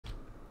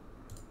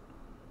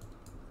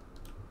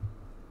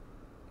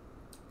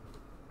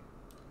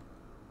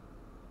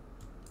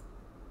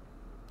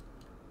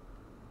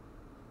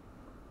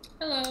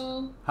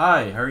Hello,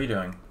 Hi, how are you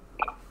doing?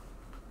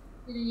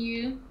 good and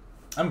you?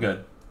 I'm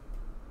good.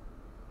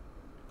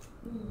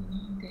 Ooh,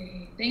 long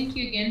day. Thank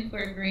you again for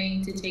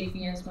agreeing to take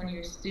me as one of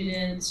your Oh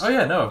students.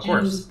 yeah, no, of Jules,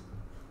 course.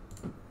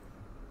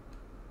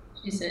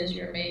 she says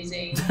you're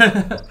amazing.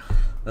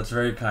 That's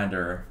very kind of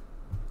her.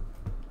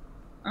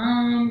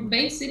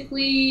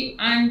 Basically,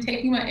 I'm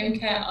taking my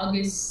MCAT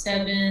August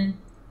 7th.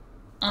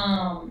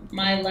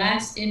 My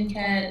last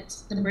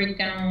MCAT, the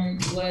breakdown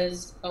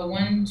was a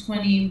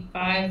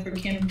 125 for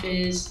Chem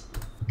Phys.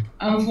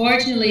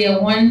 Unfortunately, a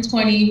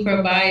 120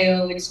 for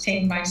bio, which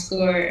changed my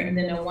score, and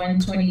then a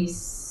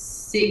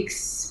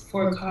 126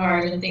 for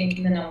cars, I think,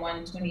 and then a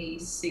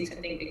 126, I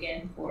think,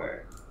 again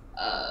for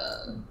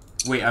uh.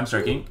 Wait, I'm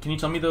sorry. Can you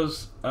tell me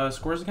those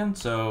scores again?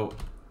 So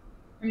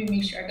Let me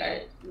make sure I got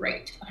it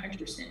right,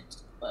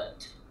 100%.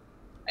 But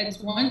it's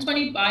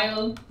 120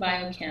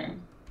 biochem,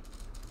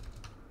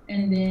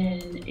 and then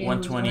it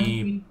was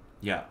 120,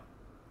 yeah,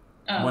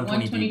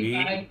 120 BB.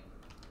 125.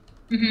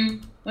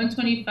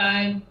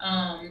 125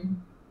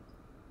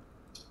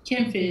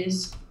 chem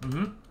phys.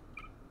 Mm-hmm.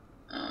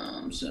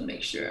 Just to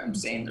make sure I'm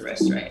saying the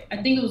rest right. I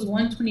think it was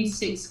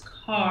 126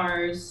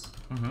 cars,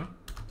 Mm-hmm.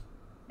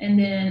 and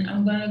then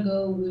I'm gonna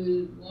go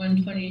with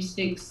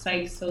 126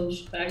 psych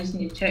social, but I just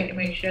need to check to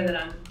make sure that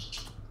I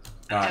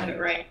Got have it. it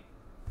right.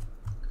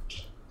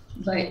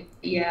 But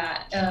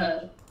yeah,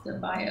 the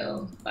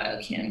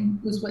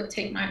biochem was what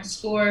take my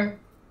score.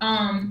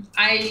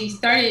 I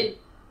started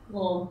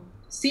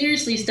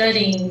seriously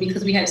studying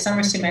because we had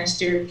summer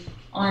semester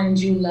on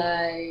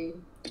July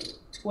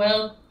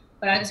 12th,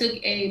 but I took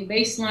a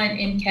baseline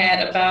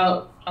MCAT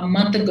about a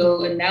month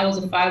ago, and that was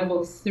a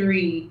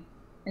 503.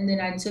 And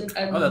then I took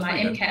Oh, that's my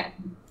pretty good. MCAT.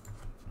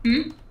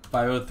 Hmm?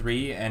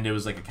 503, and it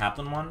was like a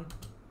Kaplan one.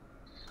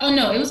 Oh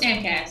no, it was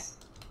AMCAS.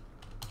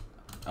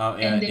 Oh,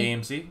 yeah, And then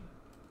AMC.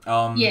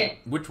 yeah,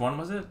 Which one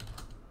was it?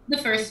 the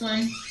first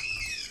one.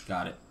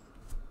 Got it.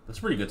 That's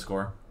a pretty good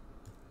score.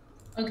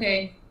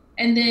 Okay.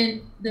 And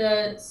then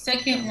the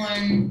second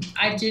one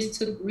I just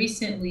took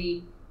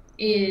recently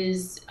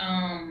is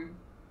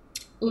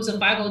it was a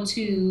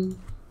 502,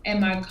 and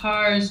my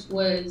cars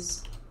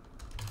was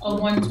a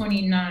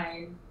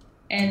 129,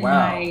 and Wow.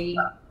 my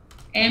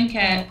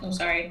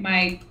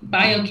my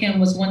biochem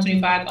was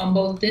 125 on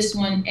both this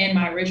one and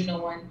my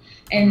original one.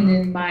 And Mm-hmm.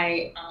 then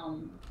my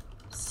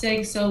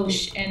seg soc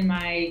and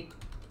my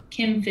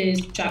chem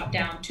phys dropped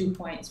down 2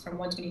 points from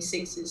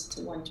 126s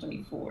to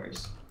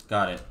 124s.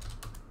 Got it.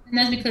 And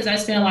that's because I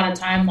spent a lot of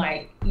time,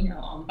 like,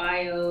 on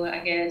bio, I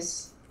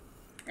guess.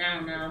 I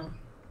don't know.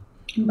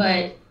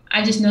 But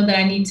I just know that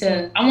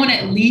I want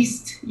at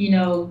least,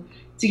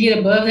 to get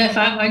above that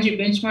 500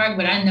 benchmark,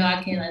 but I know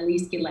I can at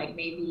least get like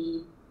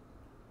maybe,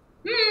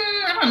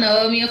 I don't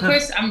know. I mean, of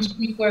course, I'm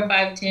 24 or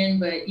 5'10",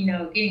 but,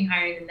 getting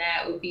higher than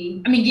that would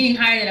be, I mean, getting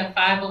higher than a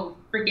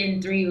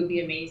 503 would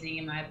be amazing,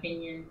 in my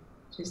opinion,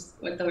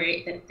 just with the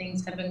rate that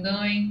things have been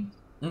going.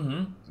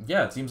 Mm-hmm.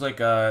 Yeah, it seems like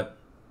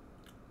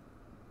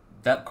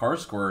that car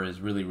score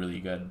is really really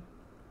good.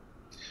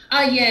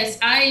 Yes,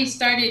 I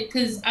started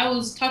because I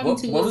was talking What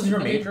to What with was some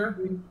your other. major?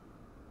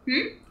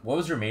 Hmm? What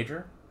was your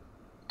major?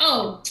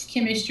 Oh,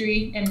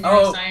 chemistry and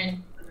Oh, neuroscience.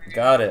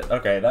 got it.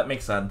 Okay, that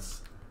makes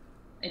sense.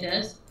 It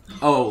does.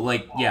 Oh,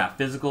 like, yeah,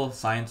 physical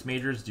science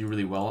majors do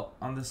really well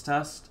on this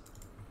test.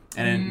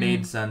 And it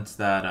made Mm, sense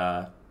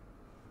that,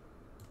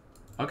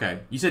 okay,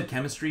 you said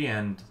chemistry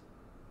and.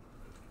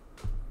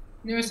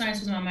 neuroscience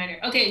was my minor.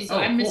 Okay, so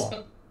I Oh, cool.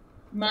 misspoke.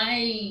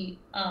 My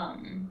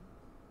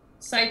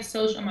psych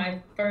social on my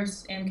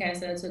first MCAT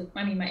that I took.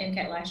 I mean, my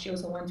MCAT last year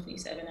was a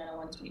 127 and a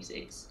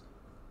 126.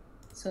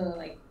 So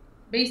like,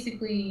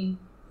 basically,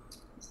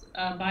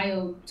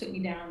 bio took me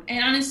down.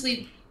 And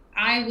honestly,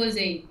 I was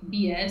a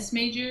BS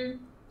major,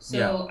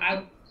 Yeah, so I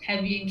was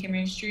heavy in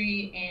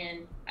chemistry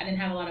and I didn't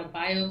have a lot of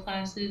bio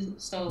classes.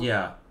 So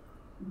yeah,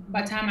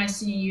 by the time my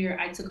senior year,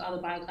 I took all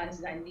the bio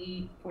classes I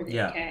need for the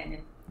yeah. MCAT, and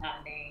then,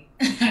 dang,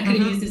 I could have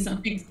Mm-hmm. used it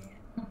some exam.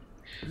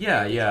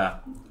 Yeah, yeah.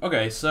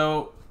 Okay,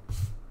 so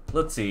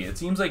let's see. It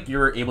seems like you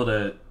were able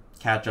to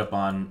catch up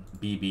on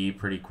BB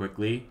pretty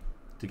quickly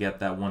to get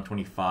that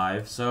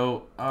 125.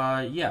 So,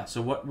 yeah.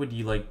 So, what would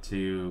you like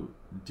to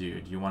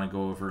do? Do you want to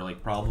go over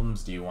like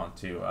problems? Do you want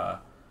to,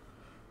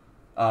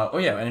 oh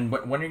yeah, and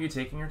when are you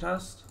taking your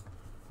test?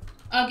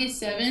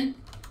 August 7th,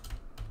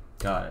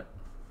 Got it.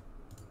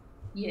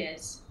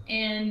 yes.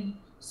 And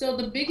so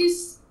the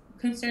biggest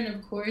concern,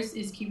 of course,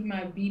 is keeping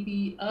my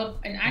BB up.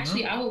 And Mm-hmm.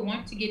 actually, I would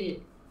want to get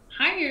it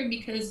higher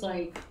because,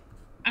 like,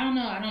 I don't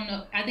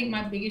know. I think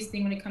my biggest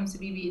thing when it comes to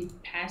BB is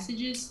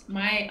passages.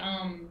 My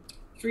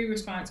free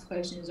response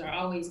questions are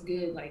always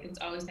good. Like, it's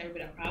always never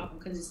been a problem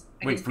because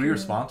I Wait, guess free people.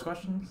 response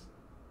questions?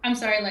 I'm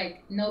sorry,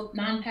 like no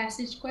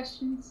non-passage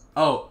questions.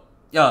 Oh,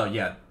 oh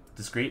yeah,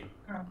 discrete.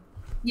 Um,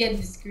 yeah,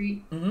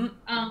 discrete.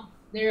 Mm-hmm.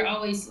 They're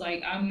always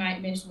like I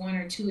might miss one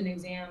or two in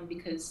exam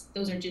because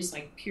those are just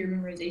like pure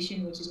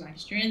memorization, which is my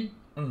strength.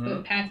 Mm-hmm.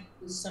 But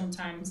passages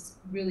sometimes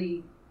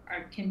really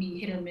can be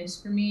hit or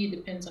miss for me. It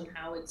depends on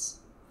how it's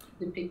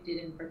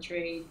depicted and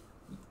portrayed.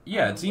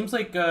 Yeah, it seems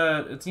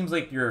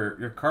like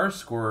your car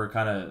score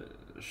kind of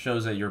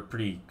shows that you're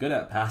pretty good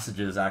at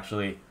passages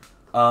actually.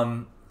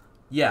 Um,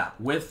 yeah,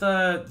 with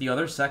the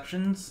other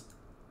sections,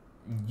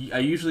 I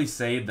usually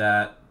say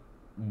that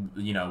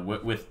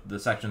with the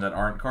sections that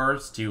aren't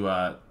cars to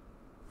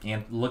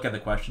and look at the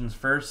questions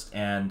first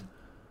and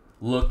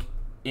look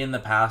in the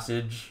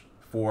passage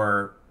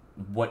for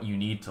what you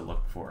need to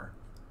look for,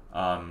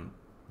 um,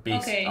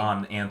 based Okay.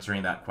 on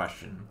answering that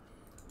question.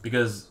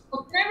 Because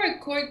Well, can I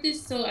record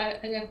this so I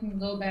can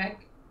go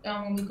back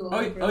when we go oh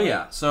over like?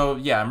 yeah, so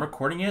yeah, I'm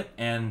recording it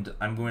and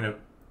I'm going to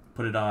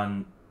put it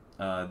on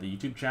the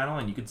YouTube channel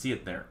and you can see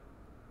it there.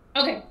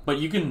 Okay. But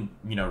you can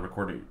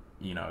record it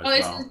Oh, as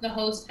it well. says the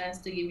host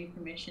has to give me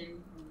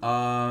permission.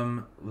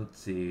 Let's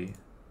see.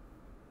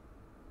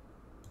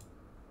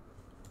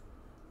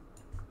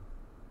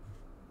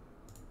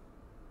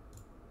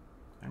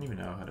 I don't even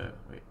know how to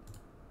wait.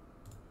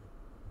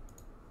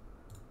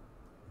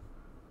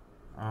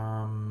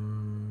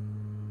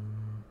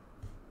 Um,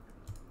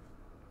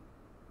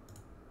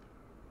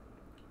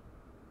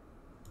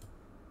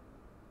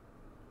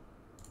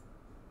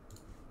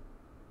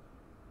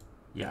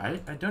 yeah,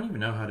 I don't even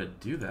know how to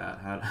do that.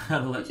 How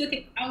to let. It's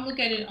okay. I'll look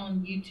at it on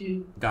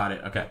YouTube. Got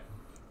it. Okay.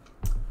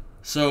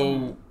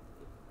 So,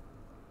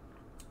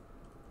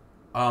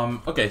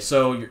 Um, okay,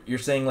 so you're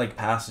saying like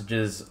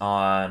passages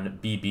on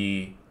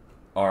BB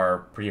are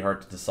pretty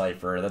hard to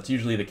decipher. That's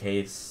usually the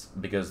case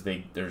because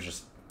there's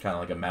just kind of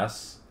like a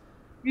mess.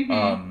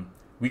 mhm.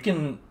 We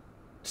can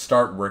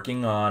start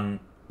working on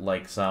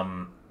like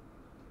some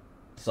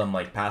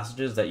like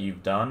passages that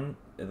you've done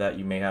that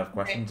you may have Okay.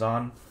 questions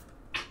on.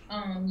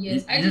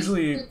 Yes. I just.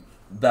 Usually,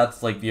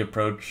 that's like the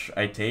approach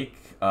I take.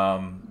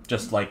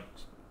 Just like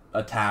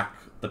attack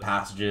the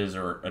passages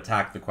or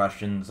attack the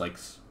questions like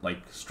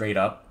straight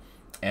up,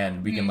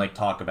 and we can Mhm. like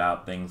talk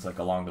about things like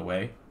along the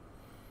way.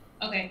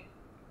 Okay.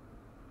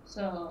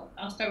 So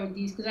I'll start with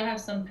these because I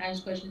have some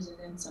past questions and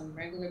then some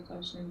regular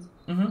questions.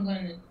 I'm Mm-hmm.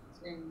 going to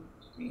send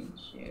screen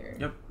share.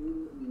 Yep.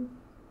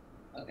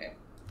 Okay.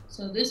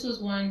 So this was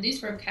one.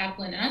 These for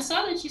Kaplan, and I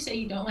saw that you say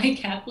you don't like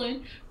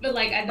Kaplan, but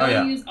like I Oh don't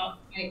yeah. use all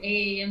my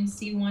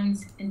AAMC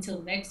ones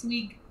until next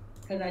week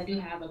because I do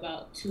have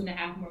about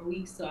 2.5 more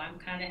weeks, so I'm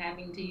kind of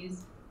having to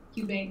use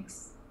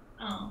QBanks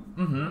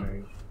Mm-hmm.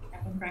 for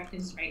Kaplan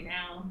practice right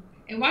now.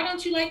 And why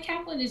don't you like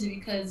Kaplan? Is it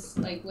because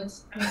like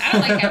what's? I mean, I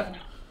don't like Kaplan.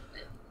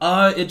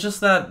 It's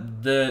just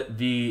that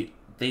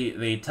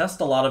they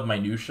test a lot of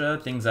minutia,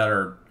 things that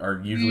are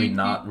usually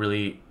not Mm-hmm.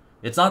 really.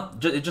 It's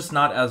just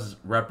not as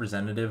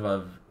representative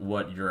of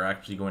what you're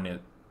actually going to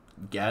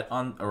get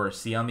on or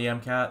see on the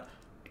MCAT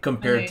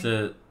compared Okay.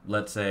 to,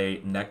 let's say,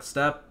 Next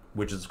Step,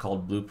 which is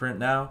called Blueprint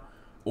now,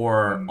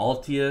 or Mm-hmm.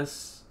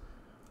 Altius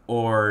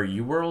or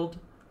UWorld.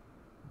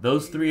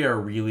 Those three are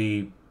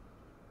really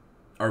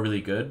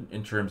good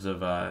in terms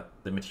of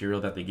the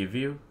material that they give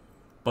you.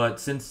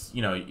 But since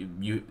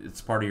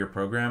it's part of your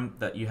program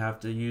that you have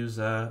to use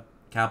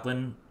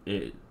Kaplan,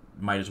 it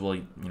might as well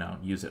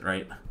use it,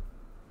 right?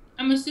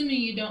 I'm assuming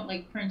you don't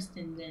like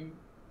Princeton then.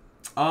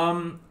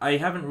 I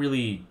haven't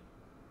really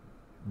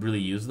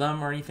used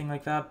them or anything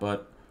like that,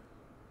 but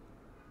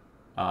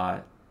uh,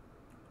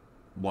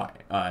 why?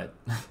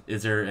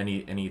 Is there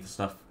any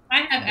stuff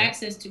I have there?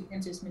 access to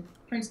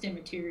Princeton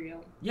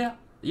material. Yeah,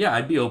 yeah,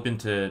 I'd be open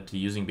to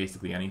using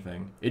basically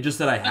anything. It's just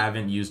that I Uh,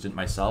 haven't used it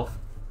myself,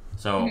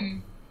 so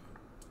mhm.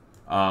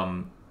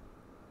 um.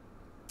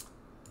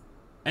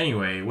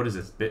 Anyway, what is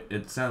this?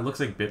 Looks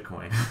like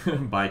Bitcoin,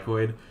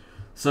 Bitcoin.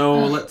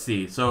 So Ugh. let's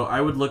see. So I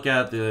would look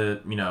at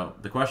the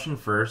question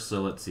first.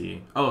 So let's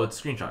see. Oh, it's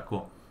a screenshot.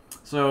 Cool.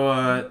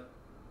 So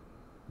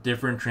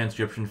different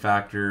transcription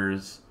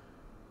factors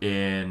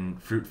in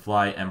fruit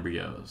fly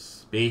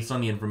embryos. Based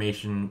on the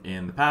information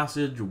in the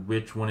passage,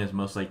 which one is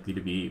most likely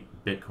to be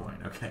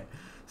Bitcoin? Okay.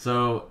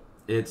 So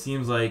it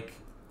seems like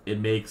it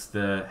makes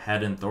the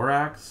head and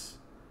thorax.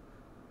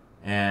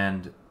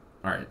 And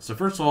all right. So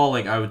first of all,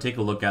 like I would take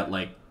a look at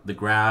like the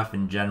graph,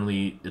 and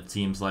generally it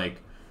seems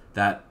like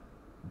that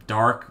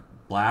dark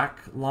black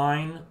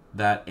line,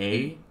 that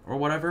A or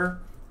whatever,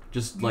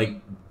 just like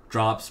Mhm.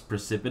 drops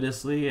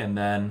precipitously, and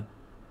then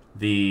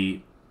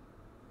the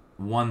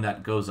one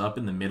that goes up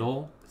in the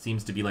middle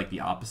seems to be like the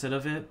opposite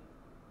of it.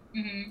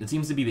 Mhm. It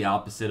seems to be the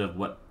opposite of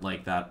what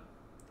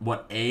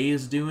A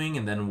is doing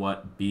and then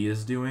what B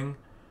is doing.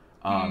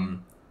 Mhm.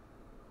 Um,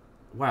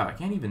 wow, I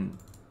can't even.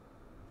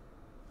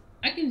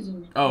 I can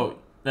zoom in. Oh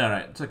no,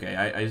 it's okay.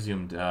 I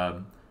zoomed.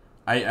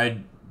 I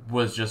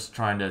was just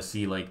trying to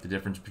see like the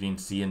difference between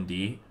C and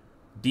D.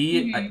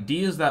 Mhm.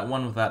 D is that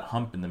one with that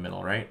hump in the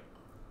middle, right?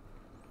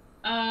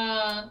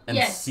 And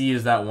Yes. C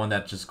is that one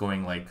that's just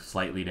going like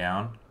slightly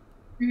down.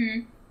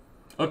 Mhm.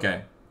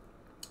 Okay.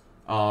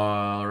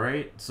 All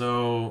right.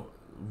 So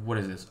what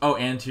is this? Oh,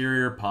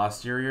 anterior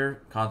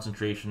posterior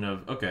concentration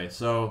of. Okay,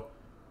 so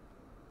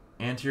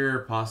anterior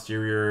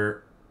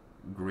posterior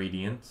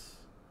gradients.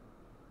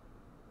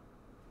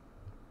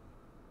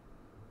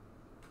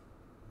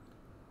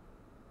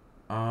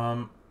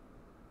 Um.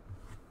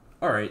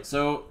 All right.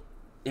 So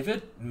if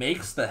it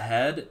makes the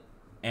head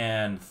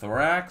and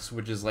thorax,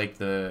 which is like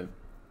the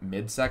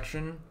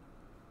midsection.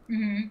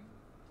 Mm-hmm.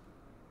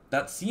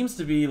 That seems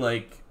to be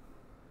like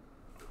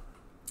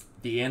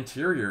the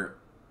anterior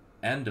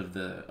end of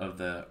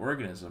the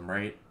organism,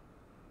 right?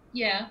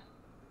 Yeah,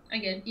 I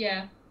get.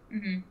 Yeah.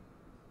 Mm-hmm.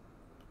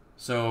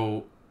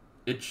 So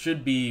it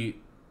should be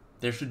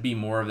there should be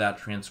more of that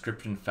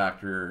transcription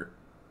factor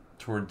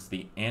towards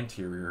the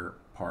anterior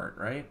part,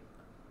 right?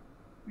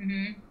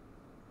 Mm-hmm.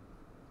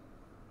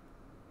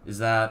 Is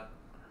that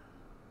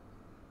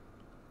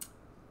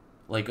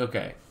like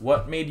okay?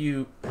 What made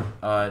you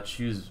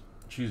choose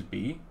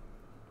B?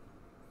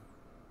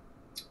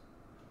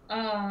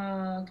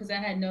 Because I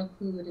had no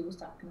clue what it was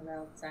talking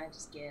about, so I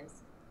just guessed.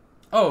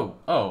 Oh.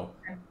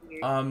 That's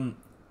weird. Um.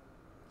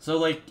 So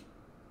like,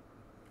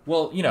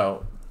 well,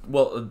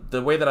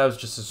 the way that I was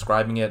just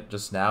describing it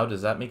just now,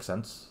 does that make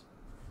sense?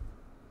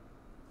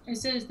 It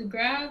says the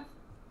graph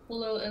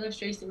below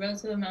illustrates the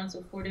relative amounts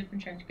of 4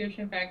 different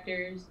transcription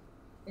factors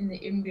in the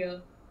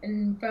embryo.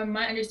 And from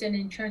my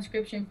understanding,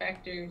 transcription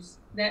factors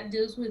that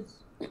deals with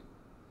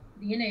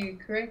DNA,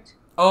 correct?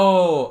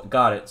 Oh,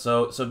 got it.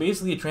 So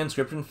basically, a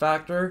transcription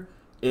factor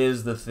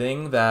is the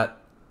thing that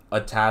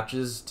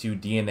attaches to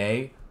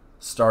DNA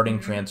starting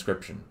Mm-hmm.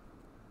 transcription.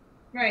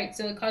 Right.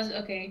 So it causes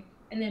okay.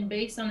 And then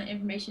based on the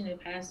information in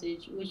the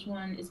passage, which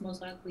one is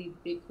most likely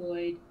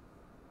bicoid?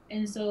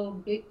 And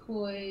so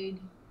bicoid.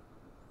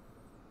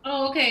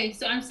 Oh, okay.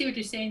 So I see what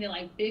you're saying that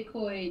like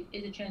bicoid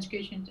is a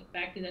transcription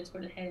factor that's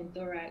for the head and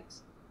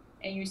thorax,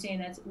 and you're saying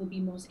that would be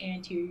most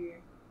anterior,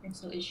 and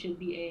so it should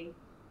be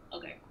a.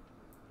 Okay,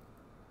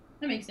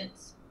 that makes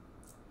sense.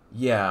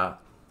 Yeah.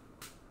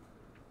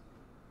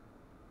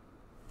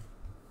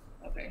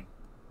 Okay,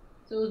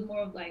 so it was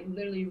more of like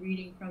literally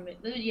reading from it.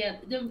 Yeah,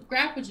 the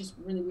graph was just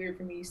really weird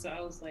for me, so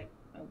I was like,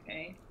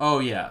 okay. Oh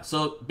yeah.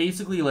 So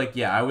basically, like,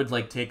 yeah, I would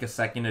like take a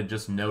second to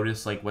just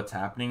notice like what's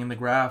happening in the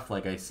graph.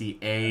 Like I see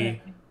A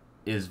Okay.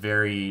 is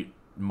very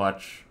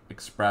much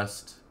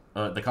expressed.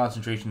 The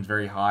concentration is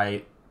very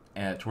high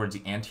towards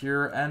the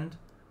anterior end,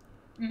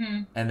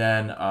 Mhm. and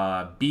then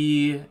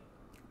B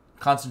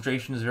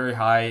concentration is very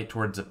high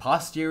towards the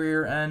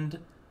posterior end.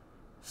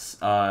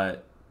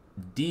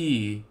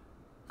 D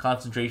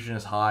concentration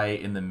is high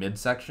in the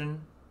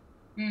midsection,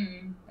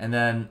 Mm. and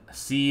then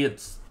C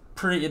it's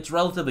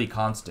relatively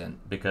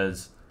constant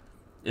because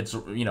it's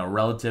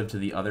relative to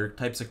the other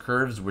types of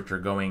curves which are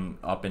going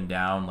up and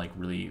down like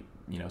really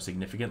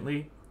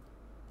significantly.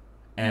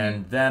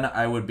 And then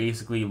I would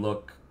basically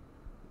look.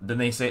 Then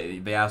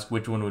they ask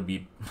which one would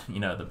be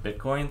the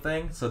Bitcoin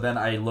thing. So then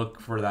I look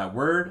for that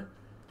word,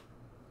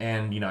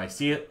 and I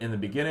see it in the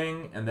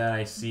beginning, and then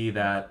I see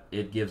that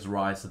it gives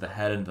rise to the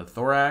head and the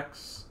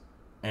thorax,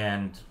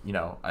 and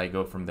I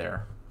go from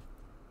there.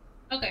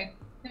 Okay,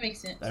 that makes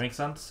sense. That makes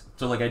sense.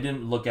 So like I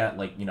didn't look at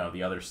like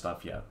the other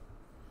stuff yet.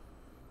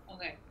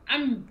 Okay,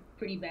 I'm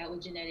pretty bad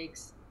with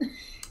genetics.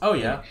 Oh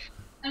yeah.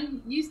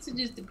 I'm used to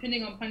just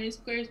depending on Punnett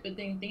squares, but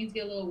then things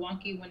get a little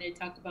wonky when they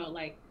talk about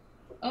like,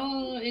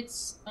 oh,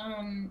 it's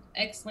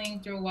X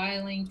length or Y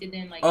length, and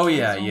then like Oh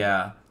yeah, chromosome.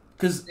 yeah.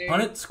 Because There.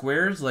 Punnett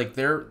squares, like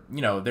they're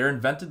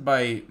invented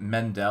by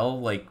Mendel,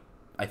 like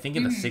I think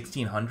in the Mhm.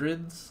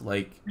 1600s,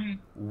 like Mhm.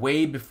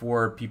 way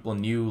before people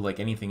knew like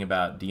anything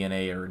about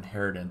DNA or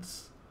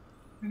inheritance,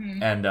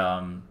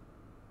 Mhm.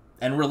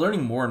 and we're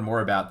learning more and more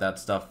about that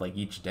stuff like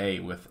each day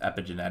with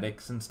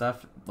epigenetics and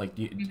stuff. Like,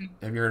 Mhm.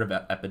 have you heard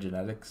about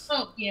epigenetics?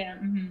 Oh yeah.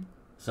 Mhm.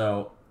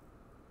 So,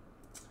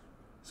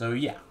 so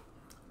yeah,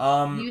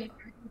 Do you have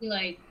any,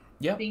 like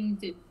yep. things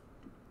that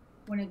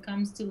when it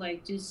comes to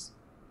like just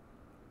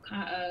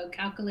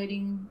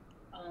calculating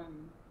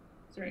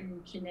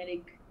certain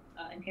genetic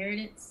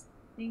inheritance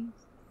things?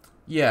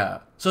 Yeah.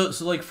 So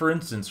like for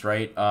instance,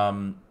 right?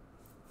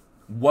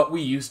 What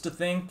we used to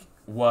think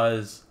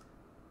was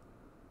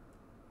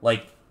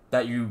like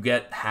that you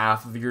get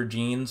half of your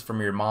genes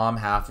from your mom,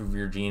 half of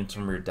your genes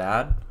from your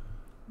dad.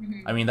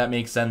 Mhm. I mean that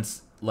makes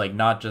sense. Like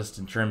not just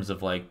in terms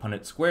of like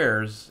Punnett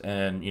squares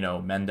and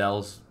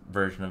Mendel's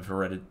version of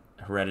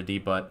heredity,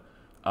 but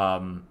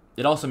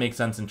it also makes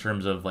sense in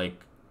terms of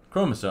like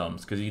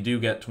chromosomes because you do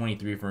get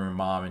 23 from your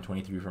mom and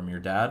 23 from your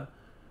dad.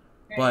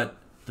 Right. But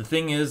the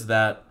thing is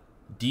that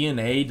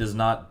DNA does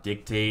not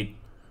dictate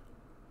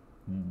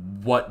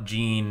what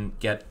gene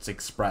gets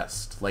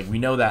expressed. Like we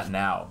know that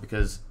now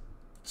because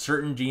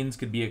certain genes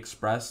could be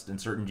expressed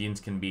and certain genes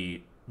can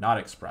be not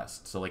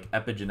expressed. So like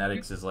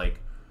epigenetics is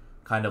like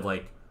kind of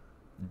like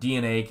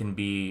DNA can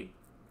be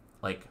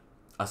like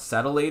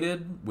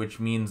acetylated, which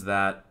means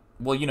that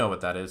well you know what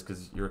that is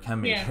because you're a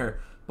chem major,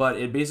 but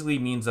it basically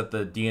means that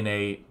the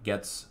DNA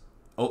gets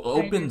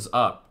opens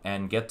up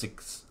and gets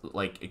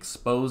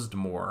exposed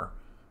more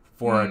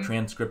for a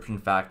transcription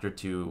factor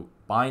to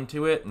bind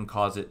to it and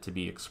cause it to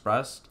be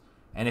expressed.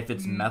 And if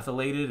it's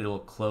methylated, it'll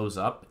close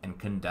up and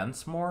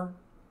condense more,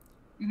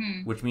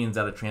 which means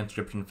that a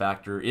transcription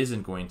factor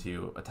isn't going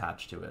to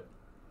attach to it.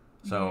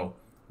 So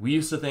we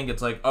used to think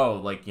it's like, oh,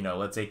 like,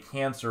 let's say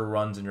cancer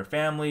runs in your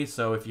family,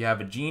 so if you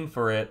have a gene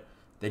for it,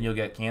 then you'll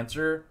get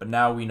cancer. But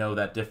now we know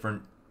that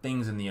different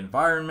things in the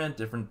environment,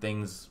 different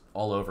things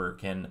all over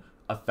can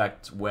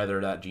affect whether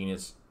that gene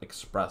is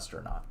expressed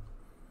or not.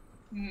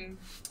 Mm-hmm.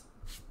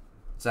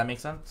 Does that make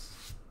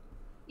sense?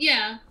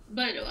 Yeah,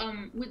 but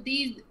with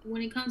these,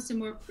 when it comes to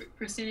more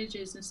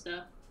percentages and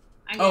stuff,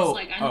 I guess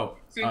I know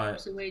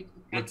there's a way to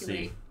calculate. Let's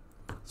see.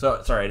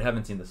 So sorry, I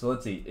haven't seen this. So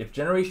let's see. If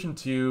generation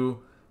 2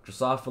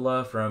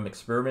 Drosophila from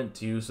experiment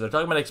 2, so they're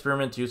talking about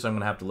experiment 2, so I'm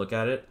gonna have to look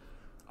at it.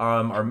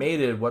 Are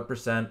mated, what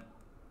percent?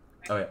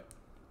 Oh yeah.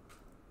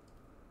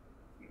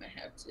 I'm gonna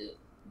have to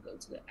go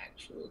to the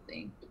actual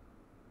thing.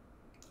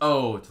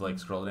 Oh, to like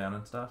scroll down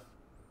and stuff.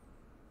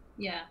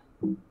 Yeah.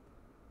 Can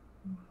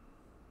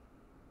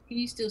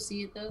you still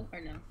see it though,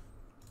 or no?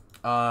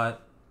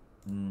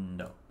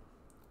 No.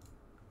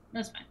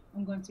 That's fine.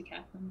 I'm going to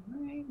Kaplan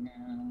right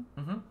now.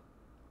 Mm-hmm.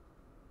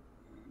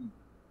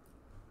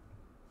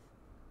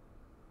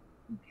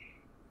 Okay.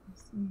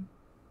 Let's see.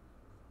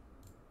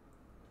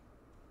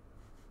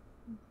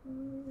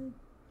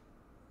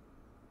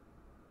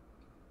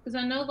 Because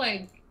I know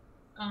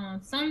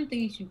some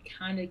things you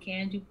kind of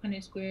can do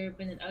Punnett square,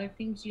 but then other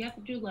things you have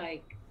to do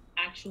like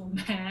actual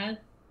math.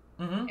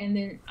 Mm-hmm. And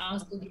then I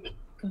also get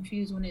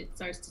confused when it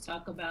starts to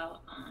talk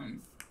about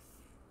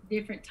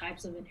different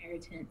types of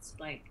inheritance,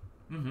 like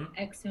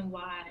X and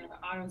Y, or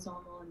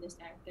autosomal, and this,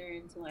 that, and third,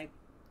 into like.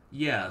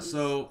 Yeah.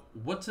 So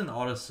what's an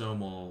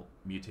autosomal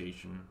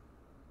mutation?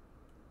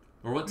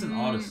 Or what's an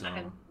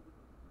autosome?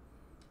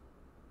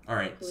 All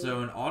right.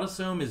 So an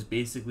autosome is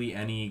basically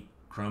any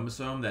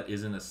chromosome that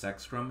isn't a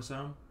sex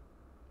chromosome.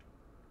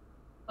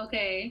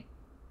 Okay.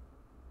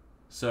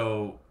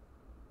 So,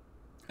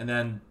 and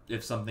then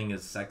if something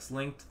is sex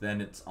linked, then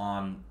it's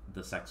on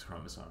the sex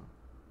chromosome.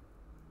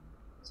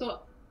 So,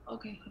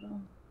 okay, hold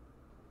on.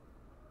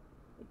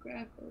 The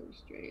graph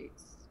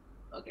illustrates.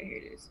 Okay, here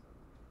it is.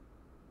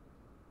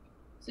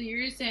 So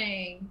you're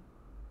saying.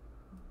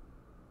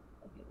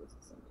 Okay, this is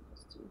something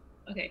else too.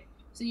 Okay,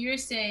 so you're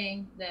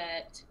saying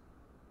that.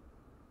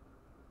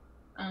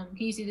 Can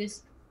you see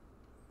this?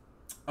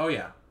 Oh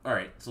yeah. All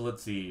right. So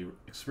let's see.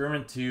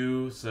 Experiment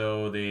 2.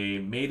 So they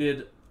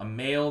mated a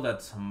male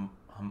that's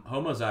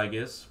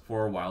homozygous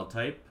for wild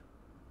type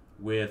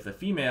with a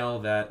female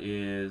that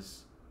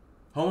is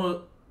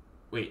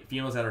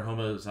females that are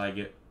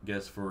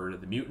homozygous for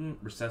the mutant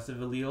recessive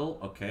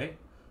allele. Okay.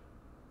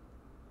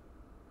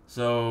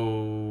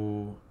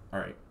 So, all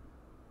right.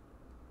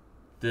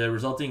 The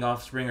resulting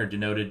offspring are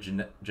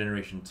denoted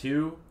generation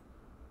 2.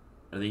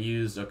 Are they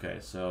used? Okay,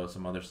 so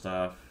some other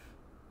stuff.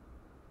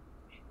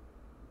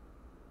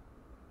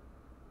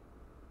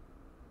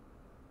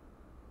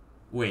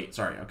 Wait,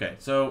 sorry. Okay,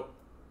 so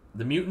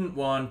the mutant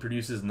one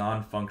produces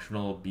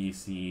non-functional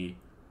BCD.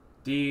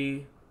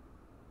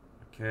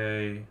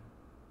 Okay.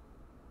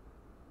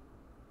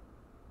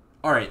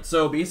 All right,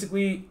 so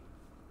basically,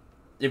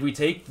 if we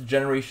take the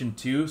generation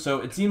 2, so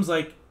it seems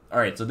like, all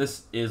right, so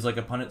this is like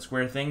a Punnett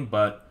square thing,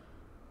 but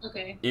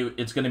okay,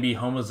 it's going to be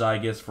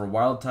homozygous for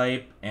wild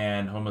type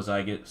and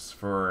homozygous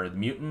for the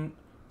mutant.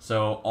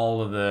 So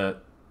all of the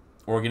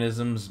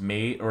organisms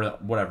mate, or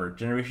whatever,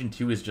 generation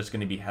 2 is just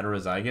going to be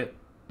heterozygous.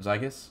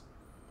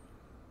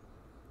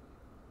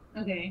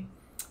 Okay.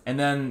 And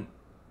then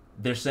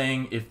they're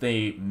saying if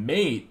they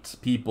mate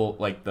people,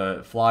 like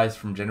the flies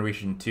from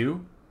generation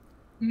 2,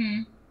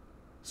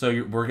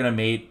 so we're going to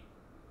mate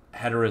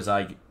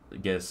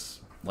heterozygous,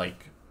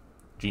 like,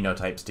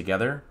 genotypes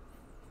together.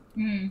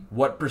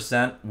 What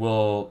percent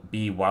will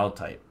be wild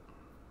type?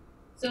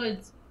 So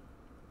it's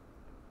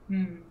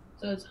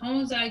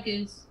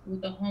homozygous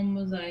with the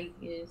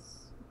homozygous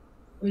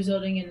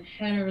resulting in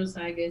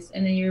heterozygous,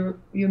 and then you're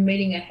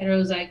mating a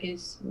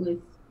heterozygous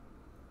with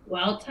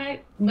wild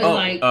type,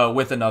 but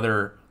with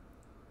another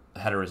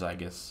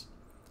heterozygous.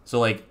 So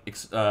like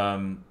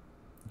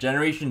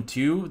generation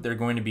 2, they're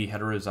going to be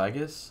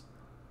heterozygous,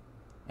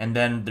 and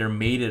then they're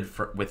mated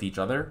with each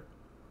other.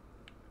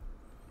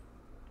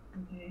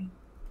 Okay.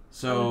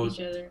 So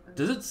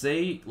does it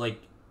say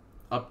like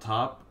up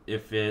top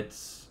if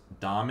it's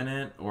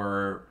dominant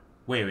or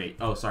wait?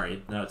 Oh,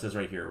 sorry. No, it says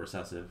right here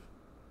recessive.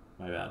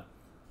 My bad.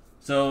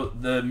 So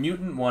the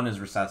mutant one is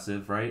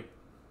recessive, right?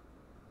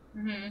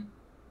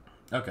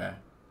 Okay.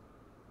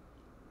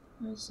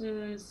 It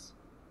says,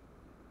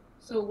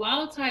 so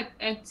wild type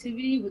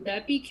activity, would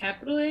that be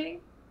capital A?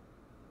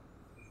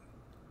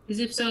 Because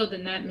if so,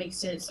 then that makes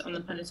sense on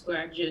the Punnett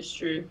square I just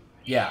drew.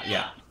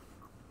 Yeah.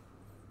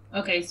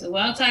 Okay, so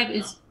wild type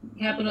is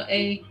capital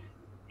A,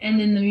 and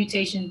then the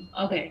mutation.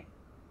 Okay,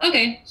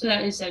 so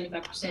that is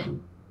 75%.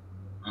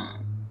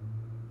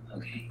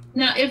 Okay.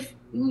 Now, if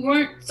we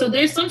weren't, so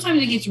there's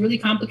sometimes it gets really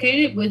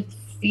complicated with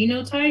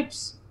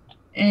phenotypes,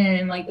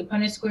 and like the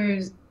Punnett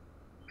squares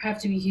have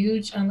to be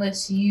huge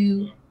unless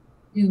you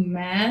do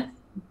math.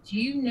 Do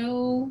you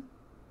know,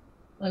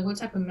 like, what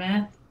type of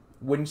math?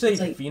 When you say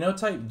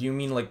phenotype, do you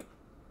mean like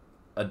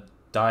a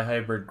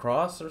dihybrid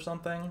cross or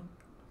something?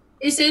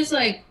 It says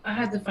like, I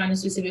have to find a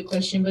specific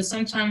question, but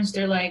sometimes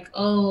they're like,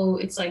 oh,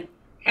 it's like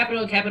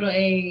capital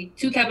A,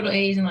 2 capital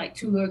A's and like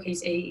 2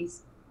 lowercase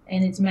a's,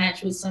 and it's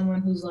matched with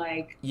someone who's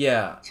like.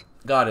 Yeah,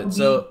 got it.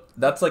 So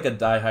that's like a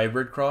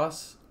dihybrid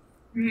cross.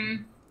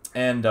 Mm-hmm.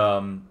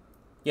 And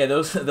yeah,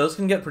 those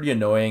can get pretty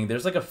annoying.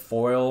 There's like a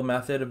FOIL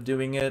method of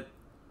doing it.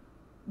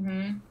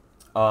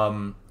 Mm-hmm.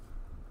 Um,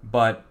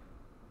 but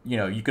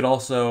you could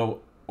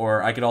also,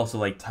 or I could also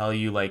like tell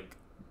you like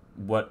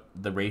what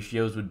the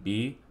ratios would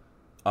be.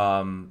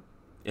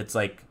 It's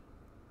like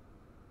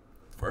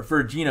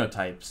for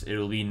genotypes,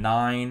 it'll be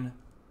 9,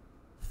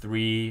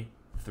 3,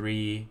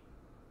 3,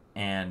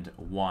 and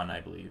 1,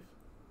 I believe.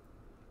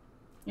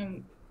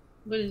 And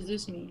what does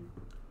this mean?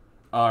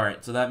 All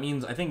right, so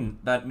I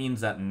think that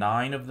means that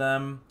 9 of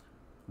them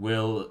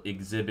will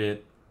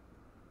exhibit,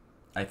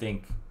 I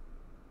think,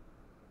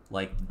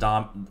 like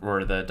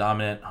the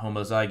dominant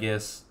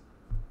homozygous,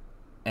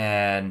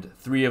 and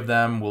 3 of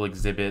them will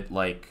exhibit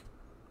like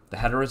the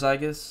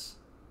heterozygous,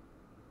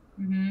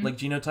 Mm-hmm. like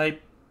genotype,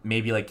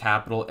 maybe like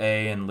capital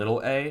A and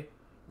little a.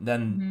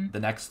 Then Mm-hmm. the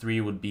next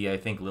 3 would be, I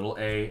think, little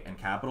a and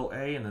capital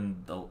A, and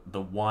then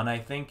the 1, I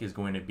think, is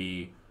going to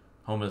be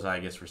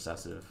homozygous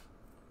recessive.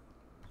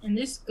 And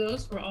this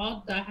goes for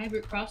all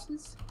dihybrid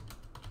crosses?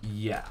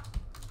 Yeah.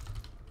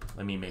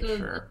 Let me make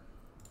sure.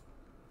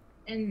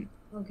 And,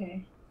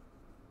 okay.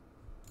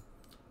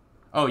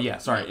 Oh, yeah,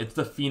 sorry. It's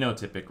the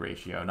phenotypic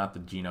ratio, not the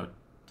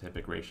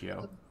genotypic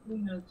ratio. The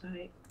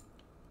phenotype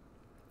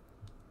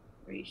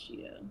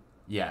ratio.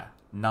 Yeah.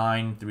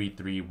 9, 3,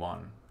 3,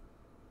 1.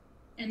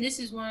 And this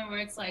is one where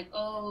it's like,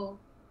 oh,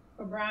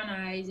 for brown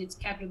eyes, it's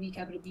capital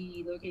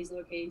B, lowercase,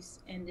 lowercase.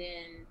 And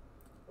then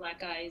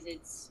black eyes,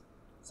 it's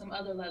some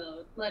other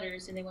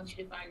letters, and they want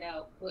you to find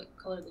out what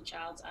color the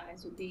child's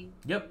eyes would be.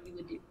 Yep. You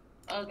would do.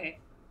 Okay.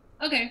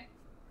 Okay.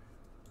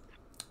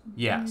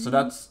 Yeah, so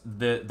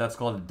that's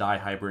called a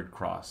dihybrid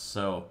cross.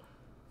 So,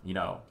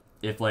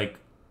 if like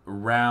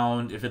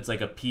if it's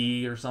like a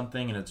P or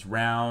something and it's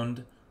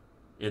round,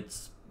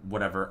 it's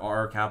whatever,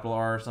 R, capital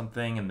R or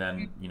something, and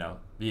then,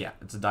 yeah,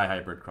 it's a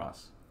dihybrid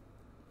cross.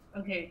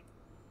 Okay.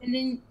 And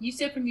then you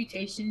said for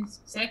mutations,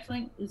 sex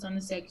length is on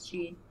the sex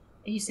gene,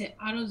 and you said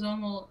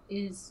autosomal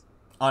is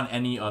on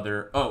any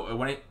other. Oh,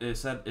 when it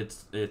said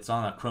it's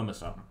on a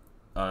chromosome,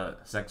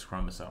 sex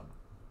chromosome.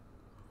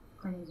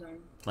 Chromosome.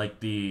 Like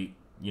the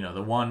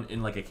the one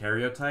in like a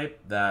karyotype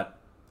that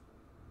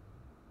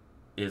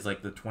is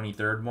like the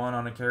 23rd one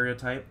on a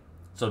karyotype.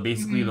 So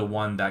basically the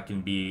one that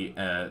can be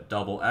a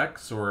double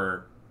X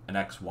or an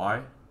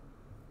XY.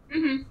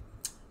 Mm-hmm.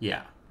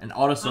 Yeah, and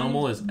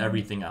autosomal is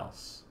everything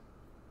else.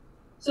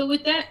 So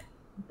with that,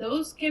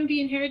 those can be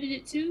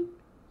inherited too?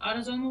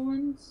 Autosomal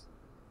ones?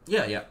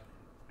 Yeah.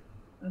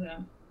 Okay.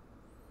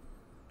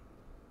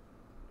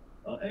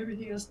 Oh,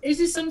 everything else. Is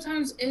it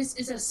sometimes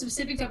is a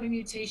specific type of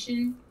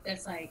mutation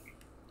that's like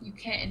you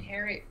can't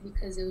inherit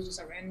because it was just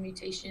a random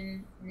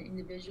mutation in the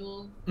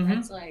individual? Mm-hmm.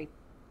 That's like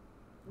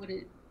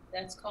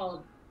that's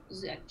called,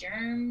 is it a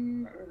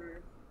germ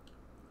or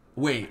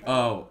wait,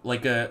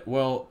 like a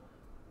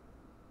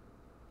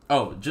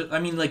I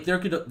mean, like there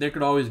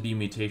could always be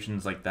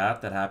mutations like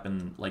that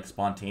happen like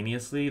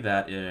spontaneously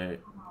that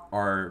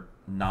are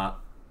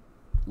not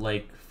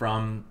like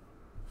from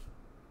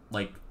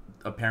like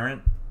a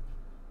parent.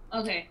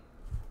 Okay.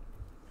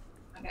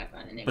 I gotta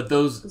find the name. But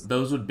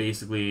those would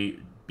basically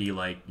be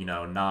like,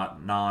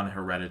 not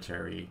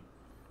non-hereditary,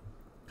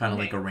 kind of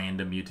like a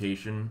random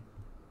mutation.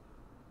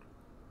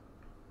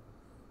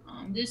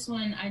 This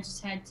one I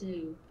just had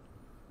to.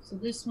 So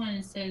this one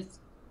it says,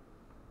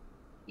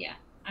 yeah,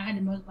 I had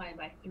to multiply it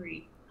by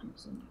 3. I'm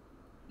assuming.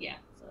 Yeah,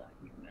 so I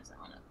can mess that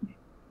one up.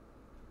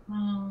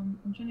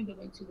 I'm trying to go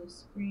back to the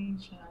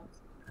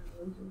screenshots.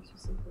 Those are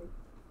specific.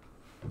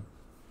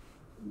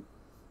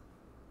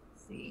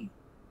 Let's see.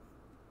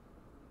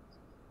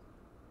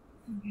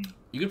 Okay.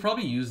 You could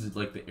probably use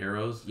like the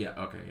arrows. Yeah.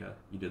 Okay. Yeah,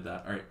 you did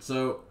that. All right.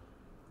 So.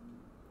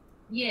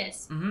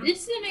 Yes,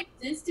 this doesn't make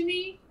sense to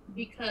me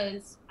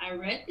because I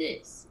read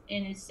this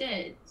and it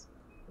says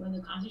when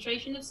the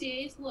concentration of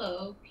CA is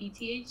low,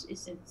 PTH is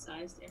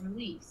synthesized and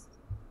released.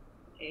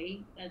 Okay,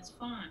 that's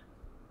fine.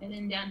 And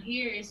then down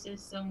here it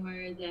says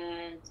somewhere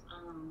that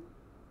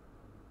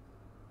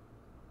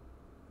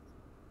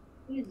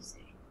what does it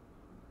say?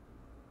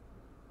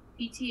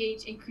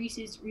 PTH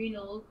increases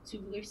renal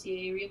tubular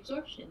CA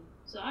reabsorption.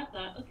 So I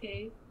thought,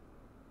 okay,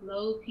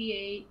 low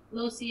CA,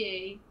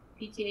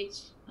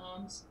 PTH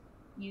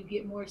you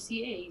get more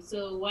CA.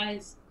 So why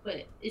is,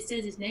 but it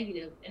says it's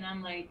negative, and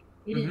I'm like,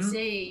 it didn't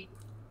say.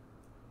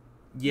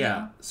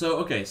 Yeah. So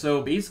okay.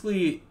 So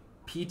basically,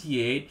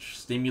 PTH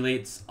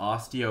stimulates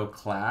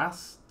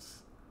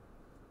osteoclasts,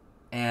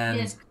 and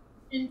yes,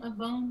 of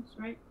bones,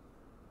 right?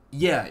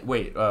 Yeah.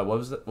 Wait. What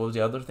was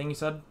the other thing you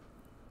said?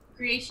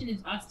 Creation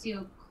is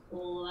osteoclast.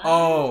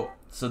 Oh,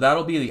 so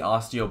that'll be the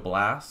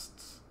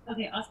osteoblasts.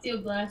 Okay,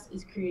 osteoblast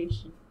is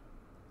creation.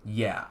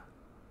 Yeah.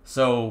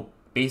 So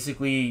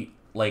basically,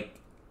 like,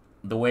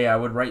 the way I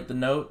would write the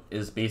note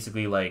is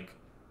basically like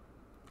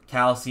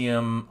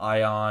calcium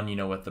ion,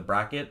 with the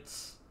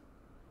brackets,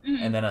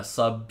 and then a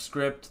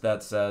subscript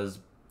that says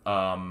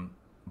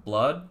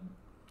blood,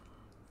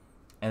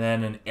 and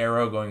then an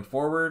arrow going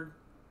forward,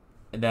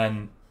 and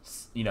then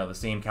the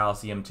same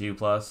calcium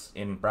 2+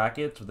 in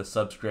brackets with a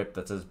subscript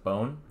that says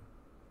bone.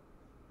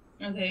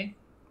 Okay.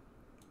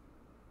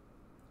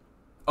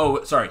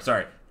 Oh, sorry.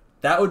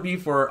 That would be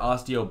for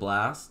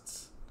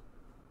osteoblasts.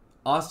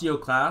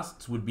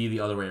 Osteoclasts would be the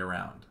other way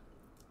around.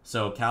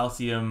 So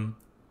calcium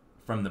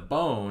from the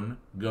bone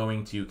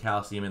going to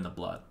calcium in the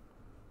blood.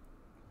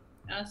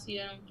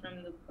 Calcium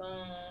from the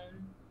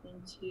bone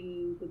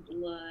into the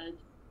blood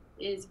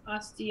is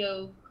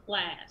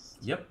osteoclast.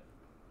 Yep.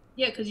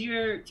 Yeah, because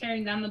you're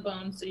tearing down the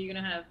bone, so you're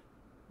going to have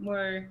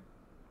more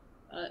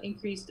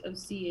increased of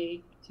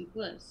Ca2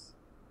 plus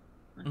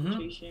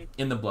concentration.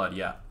 In the blood,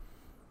 yeah.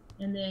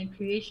 And then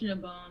creation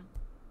of bone,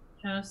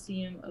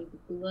 calcium of the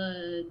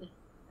blood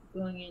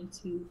going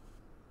into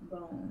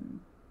bone.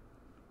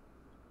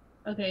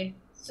 Okay,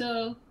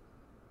 so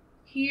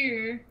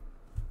here,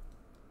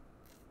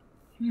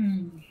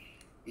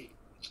 it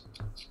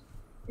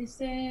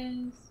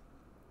says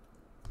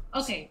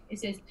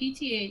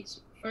PTH,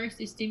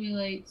 first it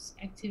stimulates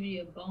activity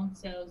of bone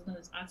cells known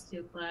as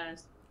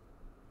osteoclast.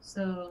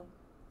 So,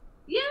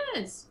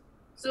 yes.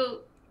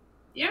 So,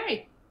 you're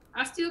right.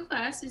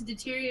 Osteoclast is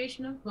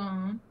deterioration of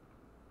bone,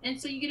 and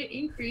so you get an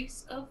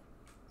increase of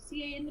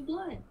Ca in the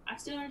blood. I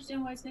still don't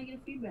understand why it's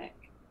negative feedback.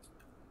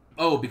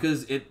 Oh,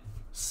 because it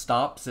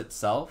stops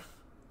itself?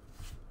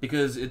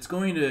 Because it's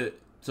going to...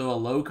 So a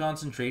low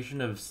concentration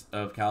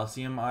of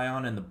calcium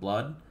ion in the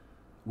blood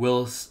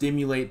will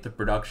stimulate the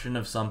production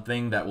of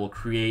something that will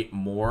create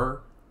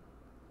more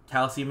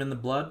calcium in the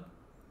blood.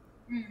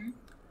 Mm-hmm.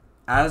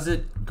 As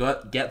it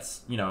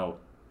gets,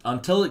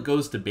 until it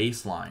goes to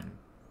baseline.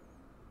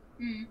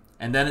 Mm-hmm.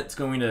 And then it's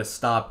going to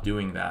stop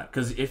doing that.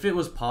 Because if it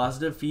was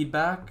positive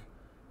feedback,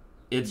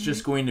 it's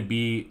just going to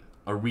be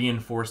a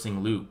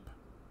reinforcing loop.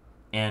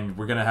 And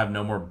we're going to have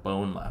no more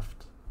bone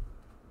left.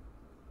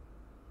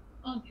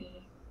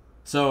 Okay.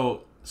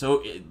 So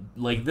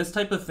like this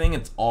type of thing,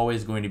 it's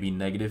always going to be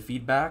negative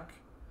feedback.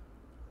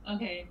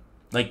 Okay.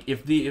 Like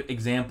if the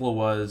example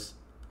was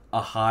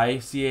a high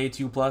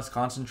Ca2 plus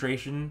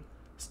concentration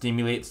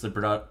stimulates the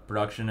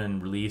production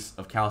and release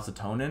of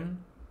calcitonin,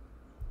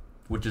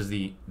 which is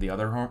the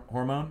other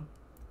hormone,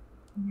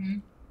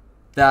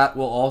 that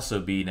will also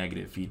be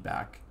negative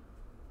feedback.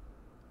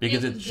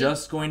 Because it's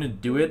just going to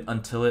do it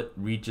until it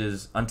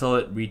reaches a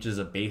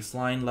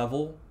baseline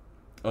level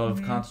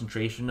of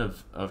concentration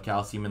of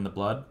calcium in the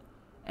blood.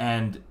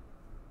 And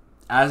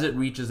as it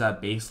reaches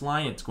that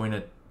baseline, it's going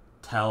to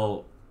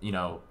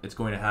it's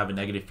going to have a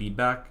negative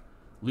feedback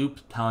loop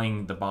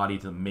telling the body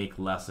to make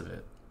less of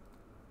it.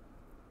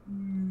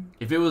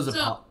 If it was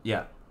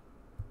yeah.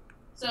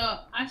 So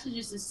I should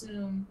just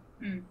assume,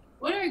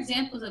 what are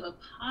examples of a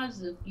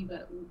positive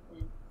feedback loop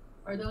then?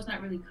 Or are those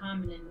not really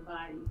common in the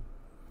body?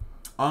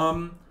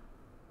 I'm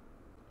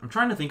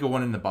trying to think of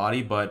one in the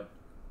body, but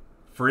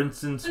for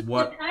instance,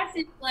 what... The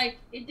passage,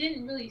 it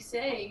didn't really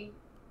say...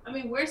 I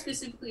mean, where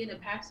specifically in the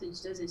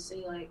passage does it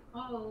say,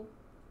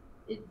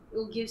 it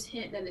gives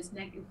hint that it's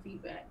negative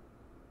feedback?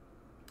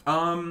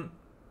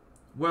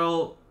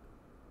 Well...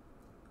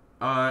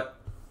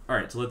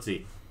 Alright, so let's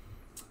see.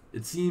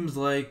 It seems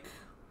like...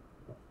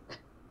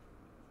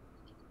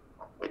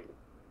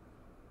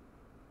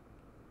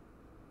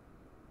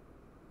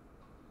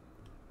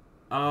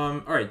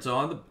 Alright,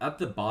 so at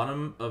the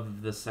bottom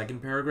of the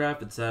second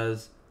paragraph, it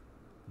says...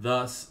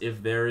 Thus,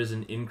 if there is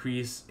an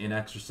increase in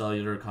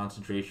extracellular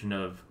concentration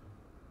of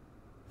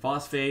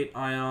phosphate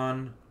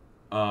ion,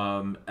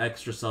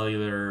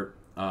 extracellular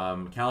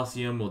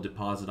calcium will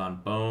deposit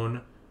on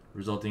bone,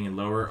 resulting in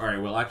lower...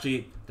 Alright, well,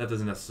 actually, that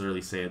doesn't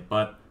necessarily say it,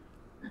 but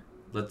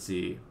let's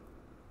see.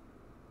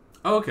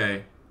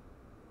 Okay.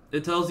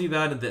 It tells you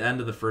that at the end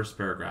of the first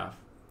paragraph.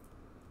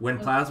 When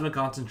plasma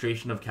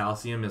concentration of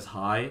calcium is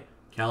high,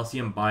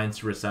 calcium binds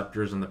to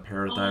receptors in the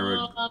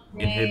parathyroid,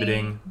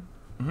 inhibiting...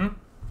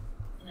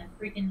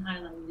 Freaking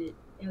highlighted it.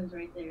 It was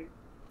right there.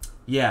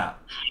 Yeah,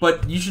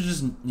 but you should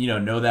just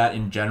know that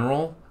in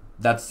general.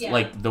 That's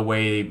the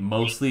way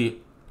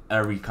mostly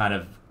every kind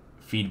of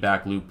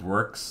feedback loop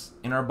works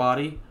in our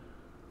body.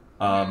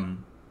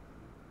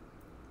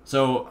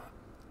 So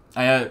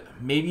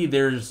maybe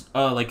there's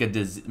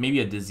maybe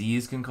a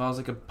disease can cause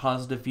a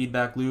positive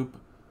feedback loop.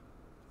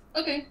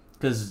 Okay.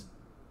 Because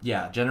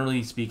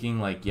generally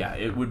speaking,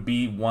 it would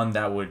be one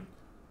that would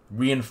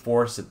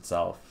reinforce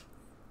itself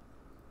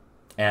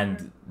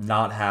and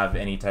not have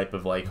any type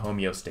of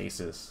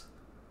homeostasis.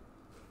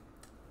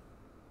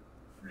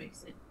 Makes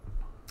sense.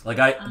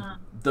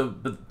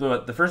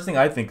 The first thing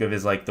I think of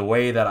is the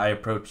way that I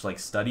approach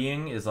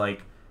studying is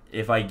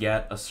if I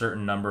get a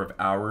certain number of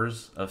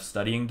hours of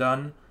studying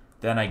done,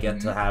 then I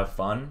get to have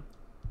fun.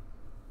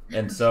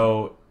 And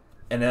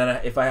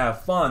then if I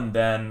have fun,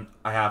 then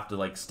I have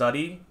to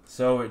study.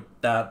 So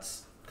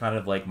that's kind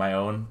of my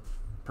own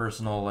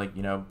personal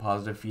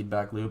positive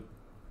feedback loop.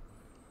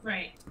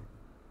 Right.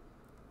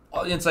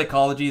 In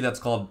psychology,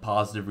 that's called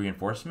positive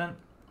reinforcement.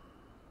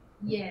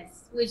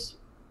 Yes, which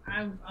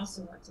I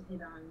also want to hit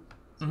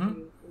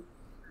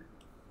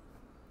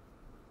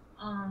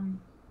on.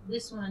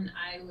 This one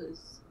I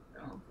was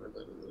going for a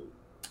little loop.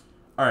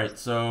 All right,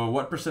 so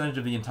what percentage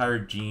of the entire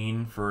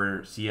gene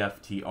for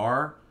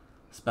CFTR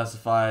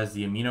specifies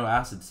the amino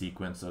acid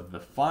sequence of the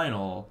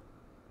final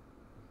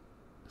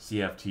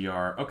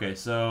CFTR. Okay,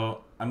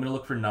 so I'm gonna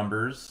look for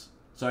numbers.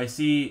 So I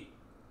see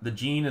the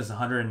gene is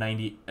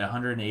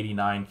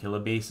 189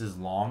 kilobases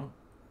long,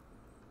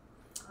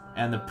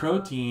 and the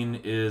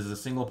protein is a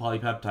single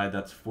polypeptide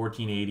that's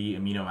 1480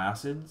 amino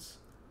acids.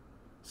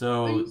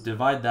 So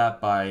divide that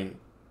by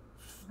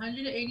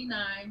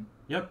 189.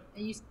 Yep.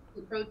 And you said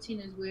the protein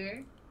is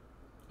where?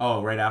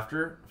 Oh, right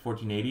after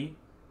 1480.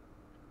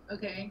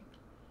 Okay.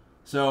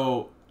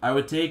 So I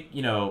would take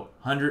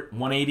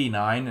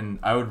 189, and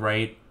I would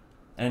write,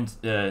 and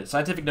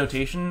scientific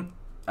notation,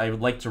 I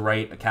would like to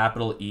write a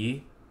capital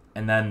E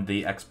and then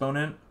the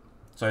exponent,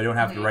 so I don't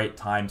have to write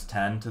times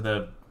 10 to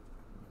the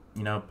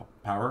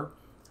power.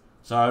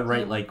 So I would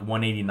write like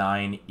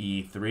 189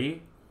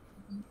 E3.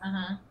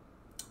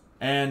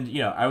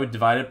 And I would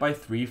divide it by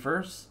 3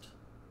 first.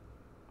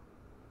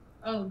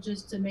 Oh,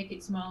 just to make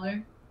it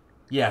smaller?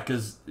 Yeah,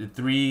 because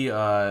 3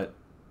 a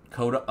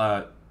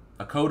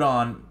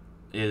codon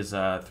is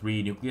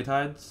 3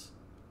 nucleotides.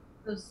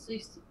 So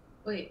 60.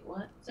 Wait,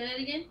 what? Say that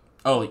again?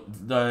 Oh,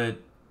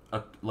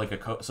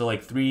 so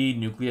 3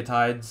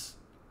 nucleotides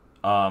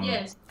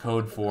Yes.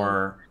 code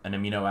for an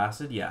amino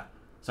acid. Yeah.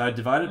 So I'd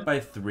divide it by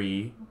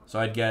 3, so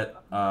I'd get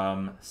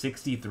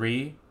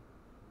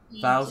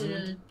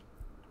 63,000.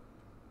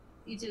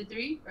 E to the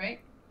 3, right?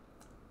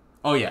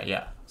 Oh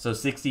yeah. So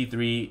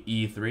 63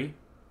 E3.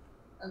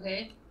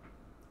 Okay.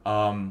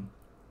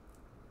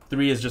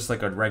 3 is just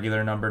like a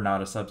regular number,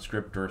 not a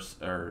subscript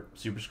or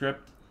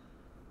superscript.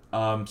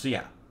 So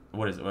yeah,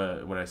 what is it?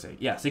 What did I say?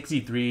 Yeah,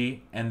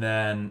 63, and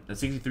then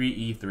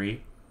 63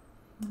 E3,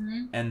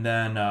 and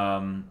then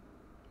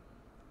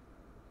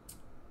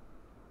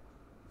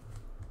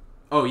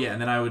oh yeah,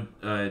 and then I would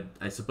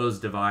I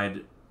suppose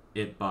divide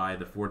it by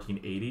the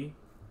 1480.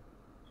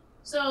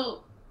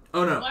 So.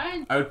 Oh no,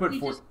 I would put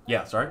 4.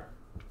 Yeah, sorry.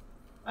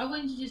 Why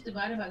wouldn't you just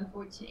divide it by the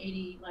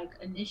 1480 like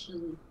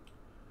initially?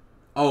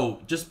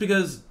 Oh, just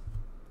because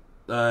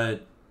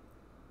the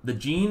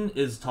gene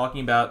is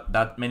talking about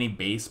that many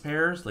base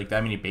pairs, like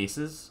that many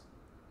bases,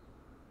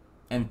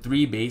 and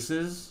 3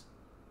 bases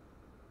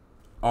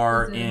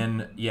are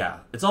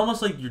it's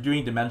almost like you're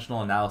doing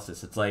dimensional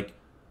analysis. It's like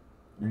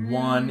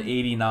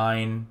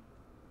 189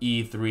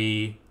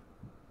 E3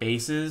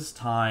 bases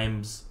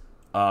times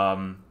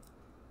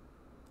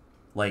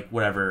like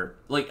whatever,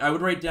 like I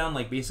would write down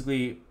like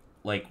basically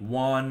like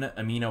 1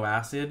 amino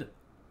acid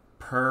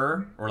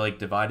per, or like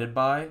divided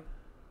by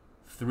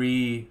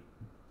 3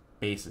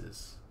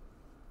 bases.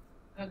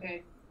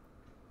 Okay.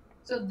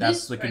 So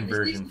that's the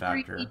conversion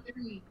factor.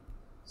 E3.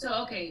 So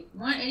okay,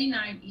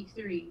 189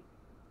 E3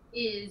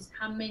 is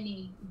how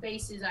many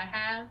bases I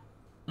have.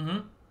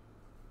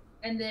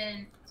 And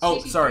then 63. Oh,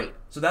 sorry.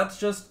 So that's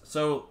just,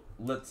 so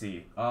let's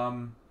see.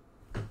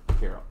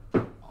 Here,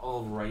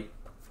 I'll write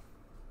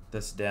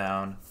this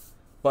down.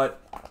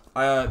 But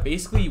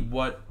basically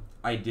what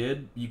I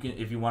did, you can,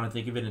 if you want to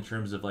think of it in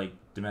terms of like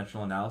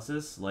dimensional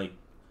analysis, like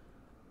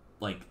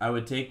I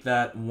would take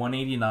that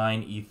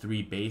 189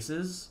 E3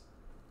 bases,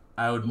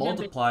 I would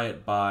multiply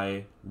it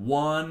by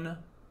 1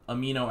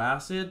 amino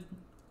acid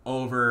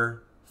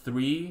over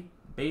 3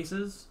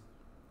 bases,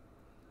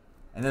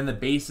 and then the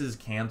bases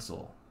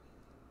cancel.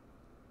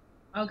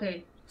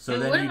 Okay. So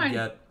then you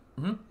get.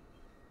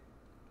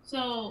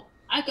 So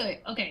I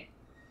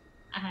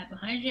have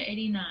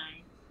 189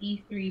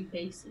 E3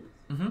 bases,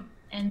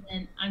 and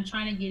then I'm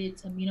trying to get it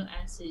to amino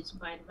acids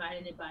by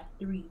dividing it by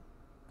 3.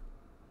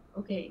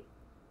 Okay,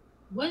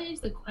 what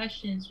is the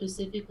question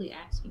specifically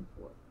asking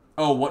for?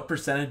 Oh, what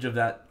percentage of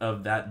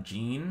that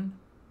gene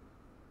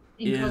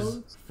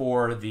is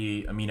for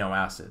the amino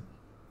acid?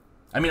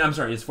 I mean, I'm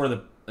sorry, it's for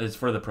the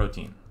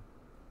protein.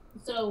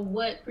 So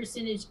what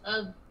percentage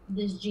of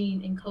this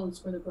gene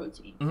encodes for the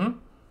protein?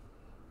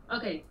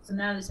 Okay, so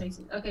now this makes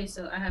sense. Okay,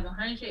 so I have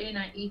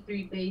 189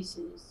 E3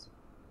 bases,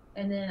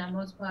 and then I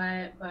multiply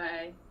it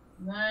by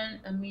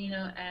 1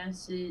 amino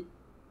acid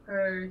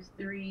per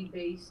 3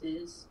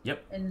 bases.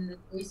 Yep. And then the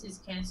bases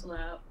cancel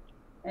out,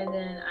 and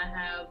then I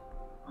have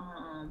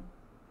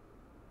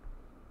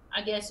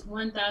I guess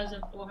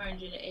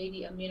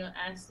 1,480 amino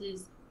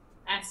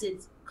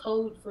acids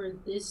code for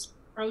this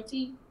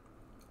protein.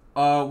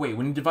 Wait,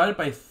 when you divide it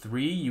by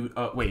 3, you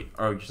wait,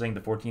 are you saying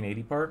the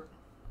 1480 part?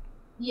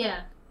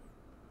 Yeah.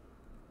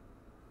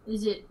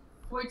 Is it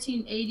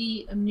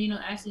 1480 amino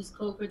acids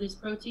code for this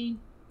protein?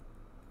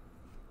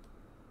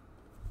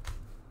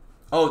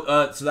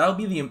 Oh, so that'll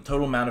be the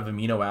total amount of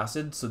amino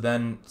acids. So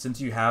then, since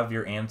you have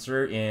your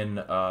answer in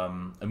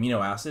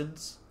amino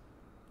acids,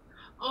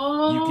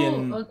 you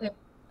can. Okay.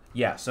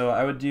 Yeah, so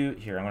I would do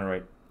here. I'm gonna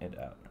write it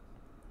out.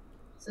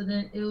 So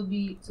then it will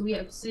be. So we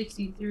have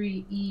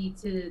 63 E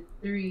to the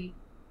 3,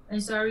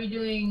 and so are we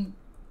doing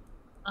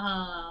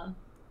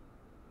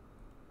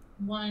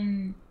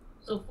one?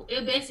 So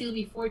it basically will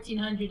be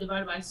 1400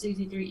 divided by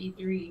 63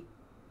 E3.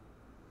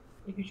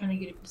 If you're trying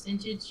to get a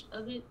percentage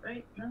of it,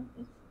 right? No.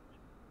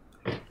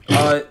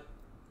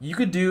 You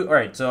could do, all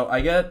right, so I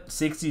get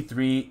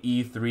 63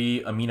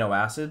 E3 amino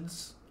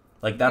acids.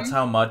 Like, that's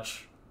how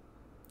much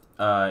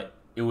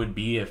it would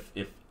be if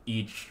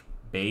each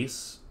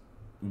base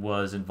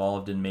was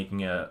involved in making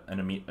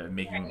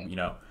making, Right. you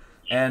know,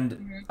 and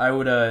Mm-hmm. I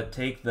would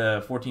take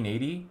the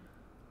 1480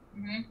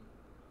 Mm-hmm.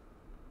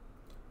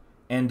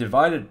 and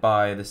divide it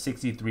by the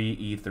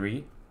 63E3,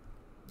 because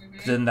Mm-hmm.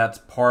 then that's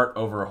part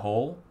over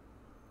whole.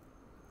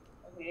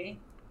 Okay.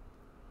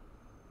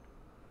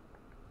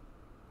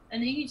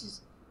 And then you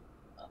just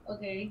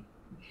okay.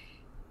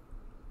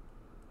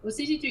 Well,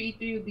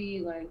 63E3 would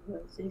be like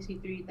what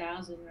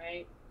 63,000,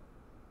 right?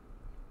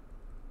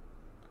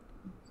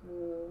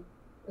 So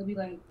it'll be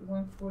like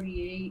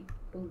 148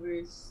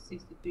 over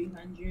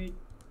 6,300.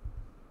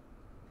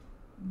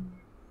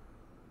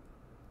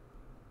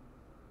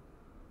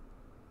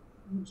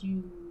 Would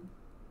you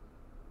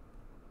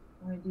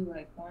want to do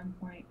like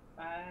 1.5?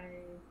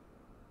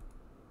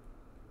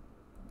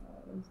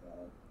 What is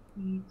that?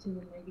 E to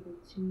the negative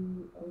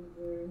 2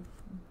 over 1,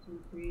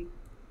 2, 3,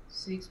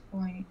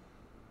 6.3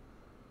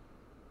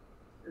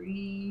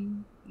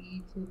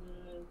 e to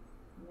the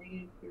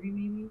negative 3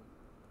 maybe?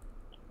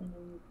 And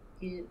then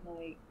get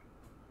like,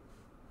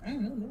 I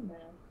don't know, no math.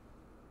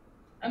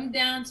 I'm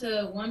down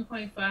to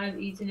 1.5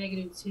 e to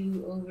negative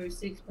 2 over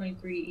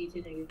 6.3 e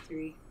to negative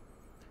 3.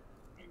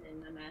 And then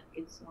my math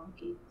gets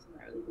wonky. It's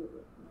not really good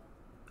with math.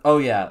 Oh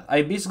yeah,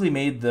 I basically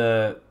made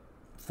the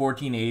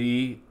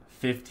 1480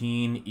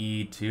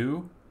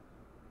 15E2,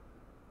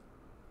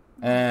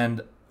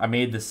 and I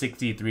made the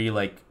 63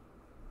 like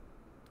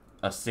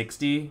a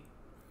 60,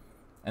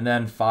 and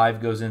then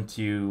 5 goes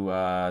into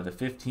the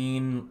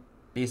 15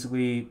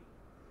 basically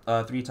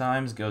 3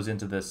 times, goes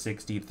into the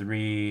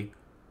 63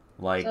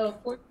 like. So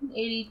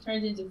 1480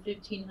 turns into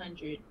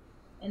 1500.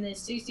 And then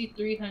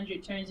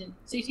 6300 turns in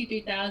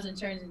 63,000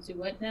 turns into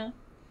what now?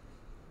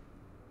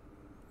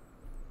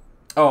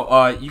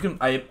 Oh, you can.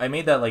 I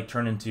made that like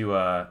turn into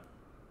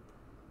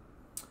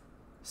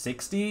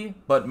 60,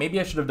 but maybe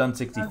I should have done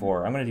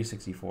 64. I'm gonna do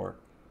 64.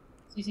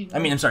 65. I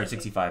mean, I'm sorry, Okay.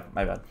 65.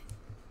 My bad.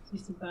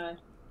 65.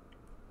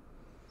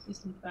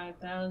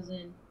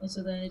 65,000. And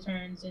so then it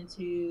turns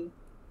into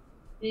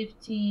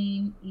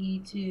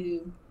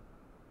 15E2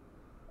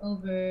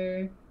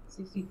 over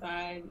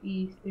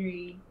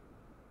 65E3.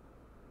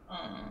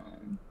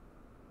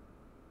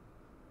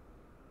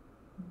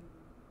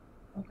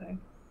 Okay.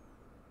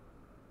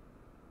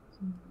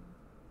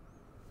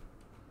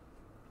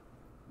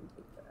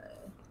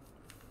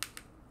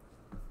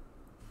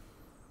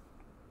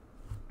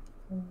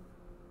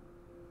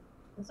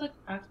 It's like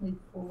approximately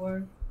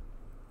 4.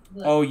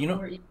 Like Oh, you know,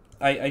 4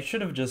 I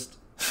should have just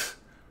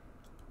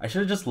I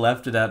should have just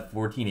left it at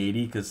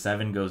 1480 because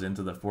 7 goes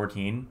into the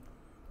 14.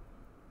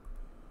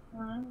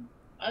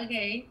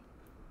 Okay.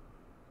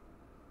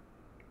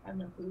 I have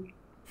no clue.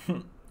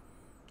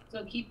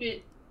 So keep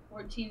it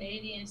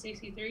 1480 and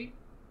 63.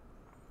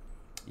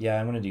 Yeah,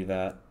 I'm gonna do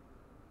that.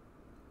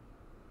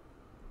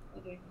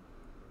 Okay.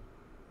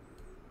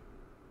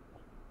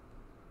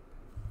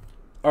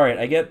 All right,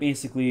 I get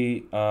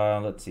basically.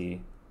 Let's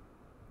see.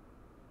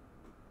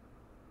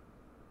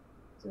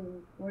 So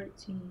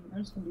 14. I'm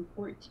just gonna do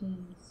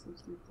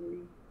 1463.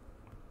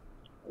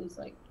 It's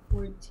like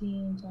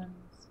 14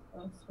 times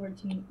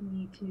 14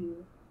 E2.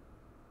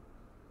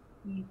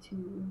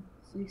 E2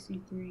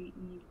 63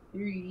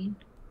 E3.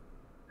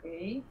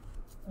 Okay.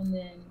 And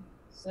then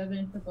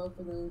 7 for both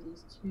of those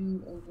is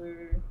 2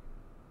 over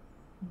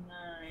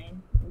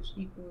 9, which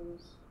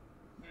equals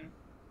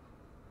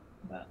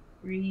about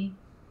 3.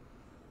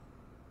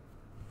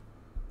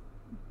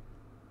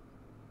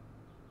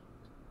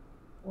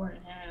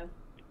 4.5.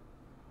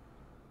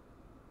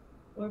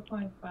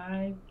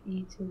 4.5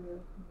 e to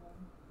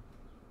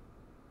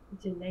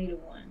the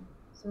negative 1.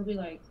 So it'll be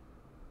like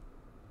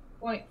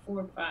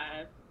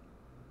 0.45,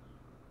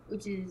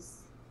 which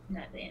is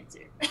not the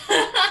answer.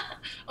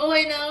 Oh,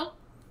 wait, no.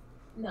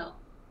 No.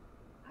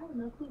 I have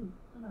no clue.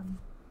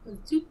 Because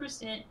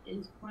 2%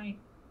 is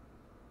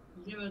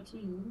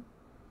 0.02.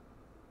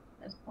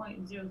 That's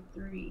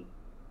 0.03.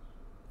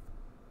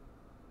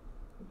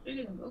 It's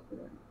bigger than both of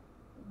them.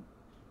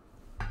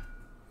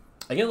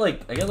 I get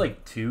like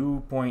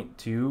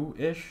 2.2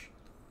 ish.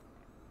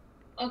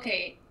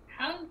 Okay,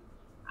 how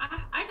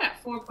I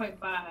got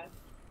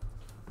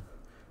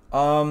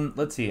 4.5.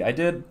 Let's see. I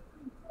did.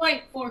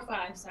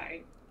 0.45,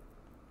 sorry.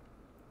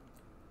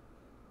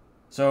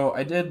 So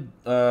I did.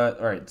 All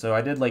right. So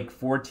I did like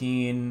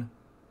 14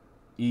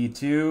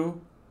 E2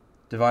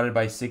 divided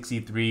by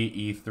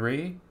 63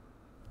 E3,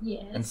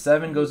 Yes. and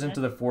 7 goes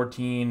into the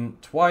 14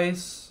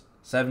 twice.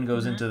 7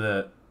 goes into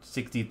the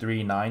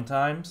 63 9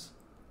 times.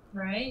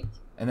 Right.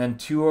 And then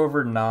 2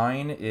 over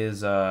 9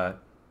 is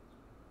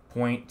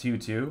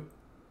 0.22.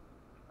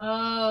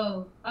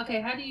 Oh,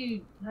 okay. How do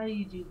you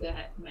do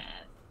that math?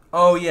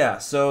 Oh yeah,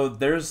 so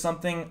there's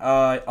something.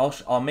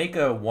 I'll make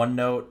a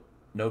OneNote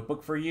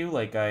notebook for you,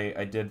 like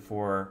I did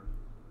for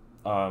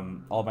all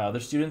my other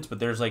students. But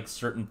there's like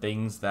certain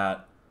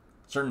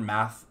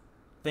math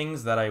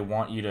things that I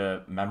want you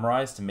to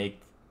memorize to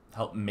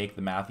help make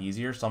the math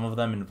easier. Some of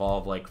them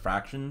involve like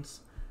fractions.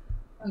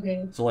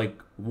 Okay. So like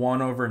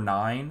 1 over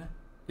 9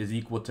 is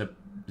equal to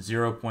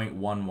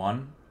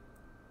 0.11.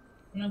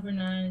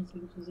 1/9 is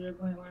equal to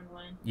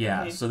 0.11.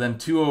 Yeah, Okay. so then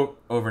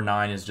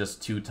 2/9 is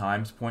just 2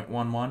 times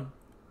 0.11.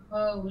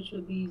 Oh, which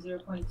would be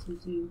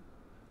 0.22.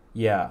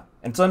 Yeah.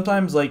 And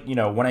sometimes, like,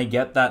 when I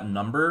get that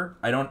number,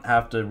 I don't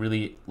have to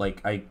really,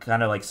 like, I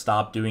kind of, like,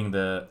 stop doing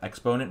the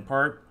exponent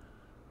part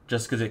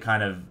just because it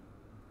kind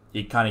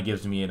of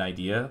gives me an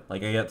idea.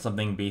 Like, I get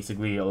something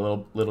basically a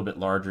little bit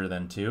larger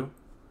than 2.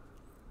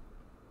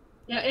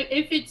 Yeah,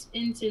 if it's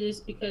into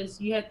this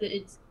because you have to,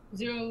 it's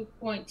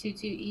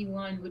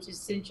 0.22E1, which is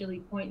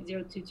essentially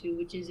 0.022,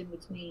 which is in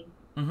between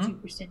Mm-hmm.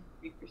 2% and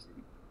 3%.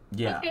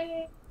 Yeah.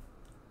 Okay.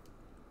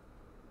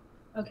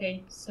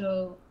 Okay,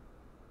 so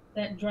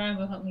that drive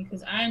will help me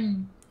because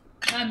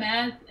my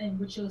math and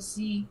what you'll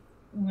see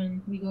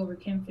when we go over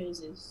chem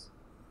phys is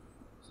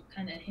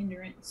kind of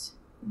hindrance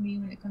for me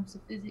when it comes to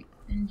physics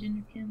and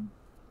gender chem.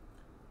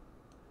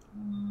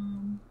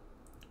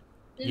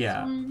 This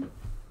Yeah. one.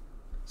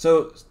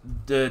 So,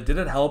 did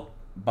it help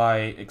by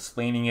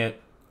explaining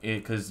it?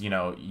 Because,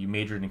 you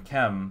majored in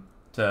chem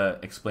to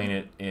explain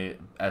it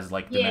as,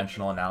 like, Yeah,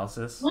 dimensional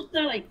analysis? once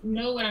I like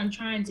know what I'm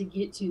trying to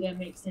get to, that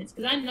makes sense.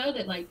 Because I know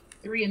that like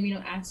 3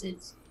 amino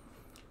acids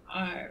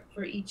are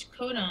for each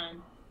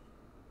codon.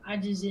 I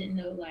just didn't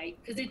know like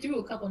because they threw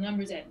a couple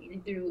numbers at me. They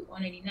threw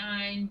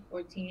 189,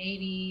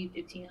 1480,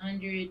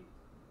 1500,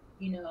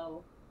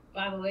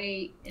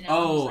 508, and I was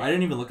just Oh, I like,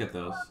 didn't even look at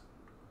those.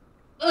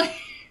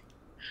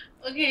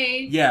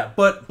 okay. Yeah,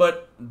 but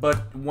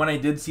when I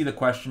did see the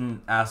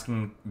question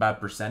asking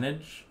about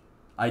percentage,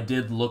 I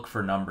did look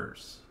for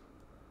numbers.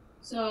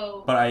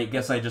 So But I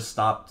guess I just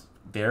stopped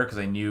there because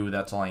I knew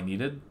that's all I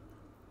needed.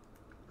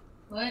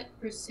 what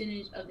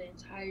percentage of the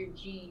entire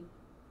gene?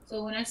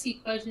 So when I see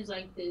questions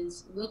like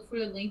this, look for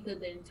the length of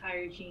the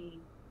entire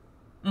gene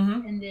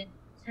Mm-hmm. and then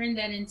turn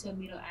that into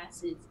amino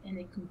acids and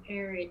then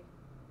compare it,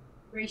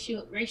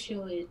 ratio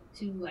it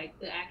to like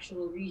the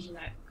actual region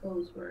that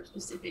goes for a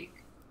specific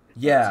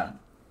Yeah. protein.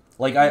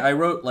 Like I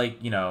wrote like,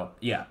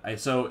 yeah.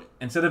 So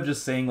instead of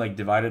just saying like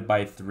divided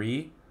by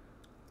 3,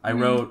 I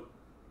Mm-hmm. wrote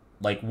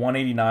like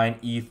 189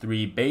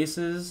 E3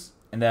 bases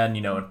and then,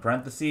 in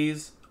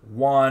parentheses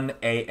 1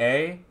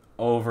 AA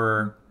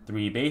over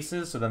 3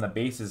 bases. So then the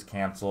bases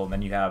cancel and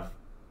then you have,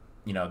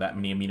 that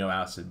many amino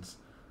acids,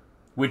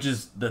 which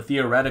is the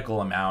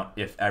theoretical amount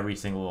if every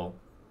single,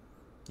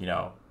 you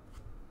know,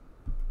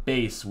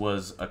 base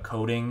was a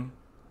coding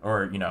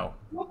or,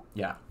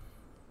 yeah.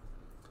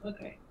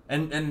 Okay.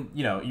 And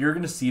you're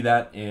going to see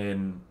that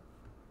in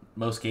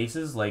most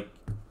cases, like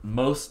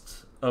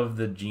most of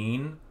the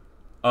gene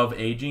of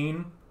a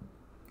gene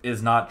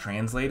is not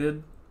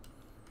translated.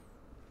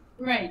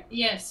 Right.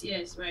 Yes.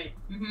 Yes. Right.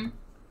 Mm-hmm.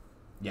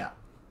 Yeah.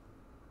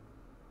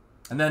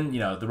 And then,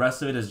 the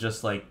rest of it is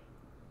just like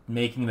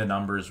making the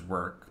numbers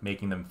work,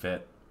 making them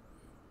fit.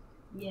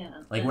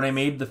 Yeah. Like when I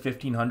made the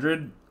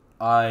 1500,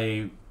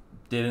 I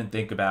didn't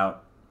think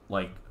about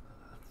like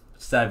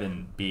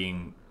 7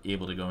 being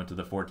able to go into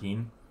the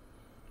 14.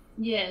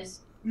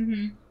 Yes.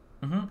 Mm-hmm.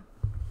 Mm-hmm.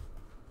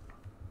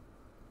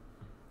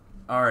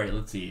 All right,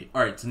 let's see.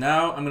 All right, so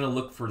now I'm going to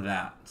look for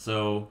that.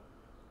 So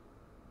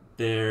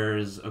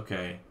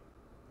okay.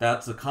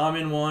 That's a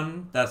common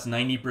one. That's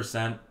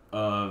 90%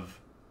 of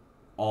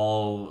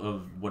all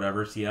of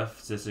whatever CF,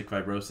 cystic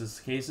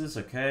fibrosis cases.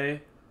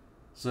 Okay.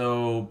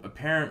 So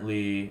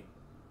apparently,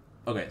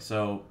 okay,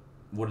 so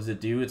what does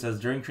it do? It says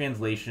during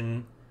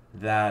translation,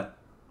 that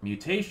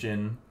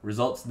mutation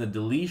results in the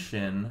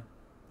deletion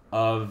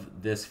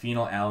of this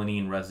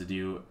phenylalanine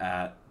residue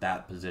at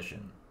that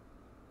position.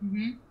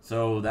 Mm-hmm.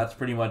 So that's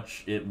pretty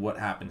much it. What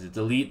happens? It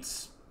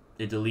deletes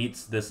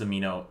this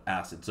amino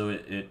acid. So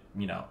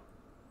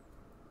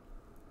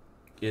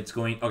it's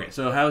going. Okay,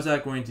 so how is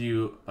that going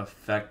to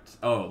affect?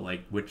 Oh,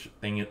 like which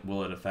thing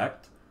will it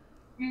affect?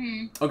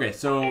 Mm-hmm. Okay,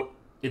 so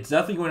it's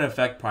definitely going to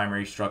affect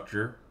primary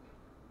structure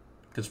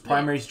because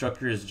primary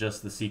structure is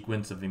just the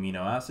sequence of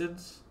amino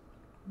acids.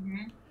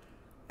 Mm-hmm.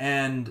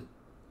 And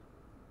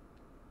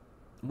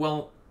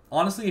well,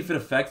 honestly, if it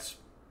affects,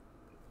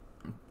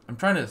 I'm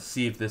trying to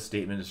see if this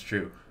statement is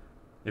true.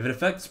 If it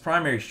affects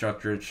primary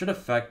structure, it should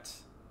affect.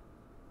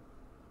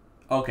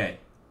 Okay,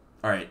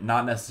 all right,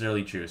 not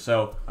necessarily true.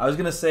 So I was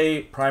gonna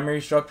say primary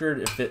structure.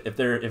 If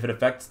it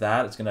affects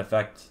that, it's gonna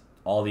affect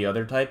all the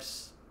other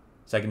types,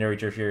 secondary,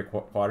 tertiary,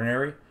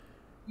 quaternary.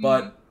 Mm-hmm.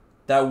 But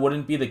that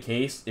wouldn't be the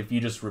case if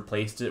you just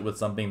replaced it with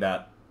something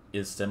that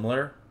is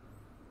similar.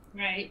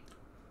 Right.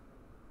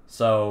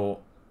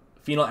 So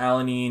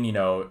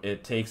phenylalanine,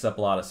 it takes up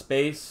a lot of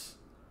space.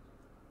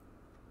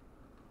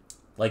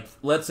 Like,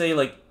 let's say,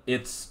 like,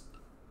 it's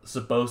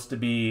supposed to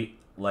be,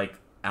 like,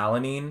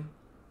 alanine,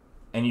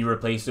 and you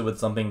replace it with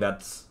something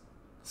that's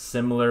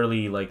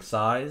similarly, like,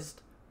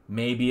 sized.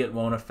 Maybe it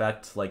won't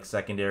affect, like,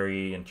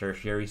 secondary and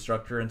tertiary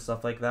structure and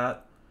stuff like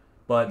that.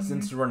 But Mm-hmm.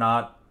 since we're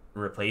not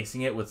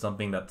replacing it with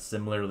something that's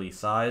similarly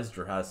sized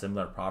or has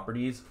similar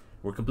properties,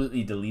 we're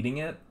completely deleting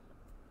it,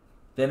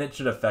 then it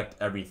should affect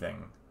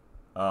everything.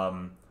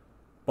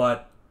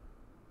 But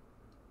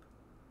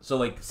so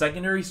like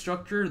secondary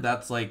structure,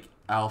 that's like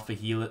alpha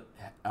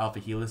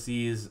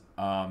helices,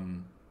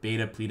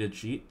 beta pleated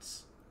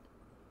sheets.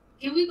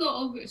 can we go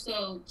over?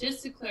 So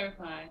just to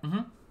clarify,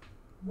 Mm-hmm.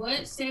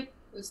 what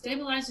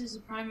stabilizes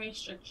the primary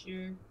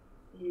structure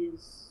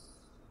is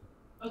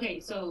okay.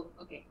 So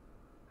okay,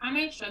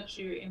 primary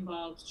structure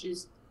involves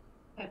just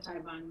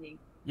peptide bonding,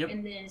 Yep.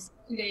 and then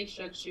secondary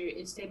structure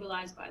is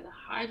stabilized by the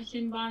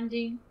hydrogen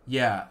bonding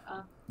Yeah.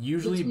 uh,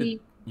 Usually, between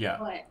yeah.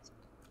 what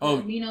the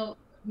Oh,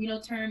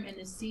 amino term and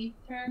the C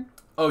term.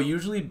 oh,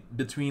 usually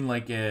between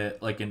like a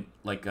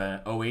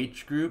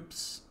OH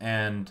groups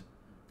and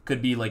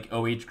could be like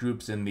OH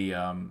groups in the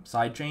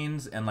side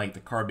chains and like the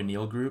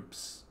carbonyl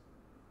groups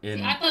See,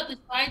 in. I thought the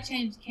side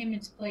chains came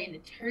into play in the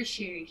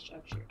tertiary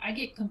structure. I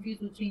get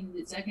confused between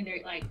the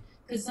secondary, like,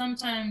 because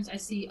sometimes I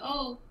see,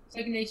 oh,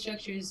 secondary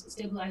structure is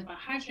stabilized by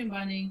hydrogen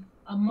bonding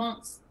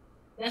amongst,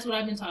 that's what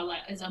I've been taught,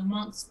 like, is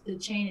amongst the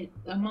chain,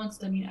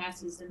 amongst the amino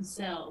acids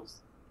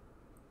themselves.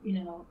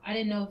 I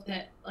didn't know if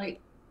that, like,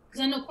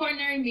 because I know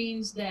quaternary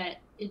means that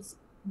it's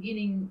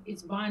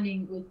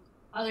bonding with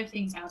other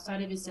things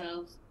outside of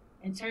itself,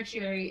 and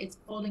tertiary, it's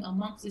folding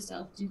amongst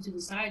itself due to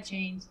the side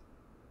chains.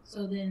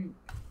 So then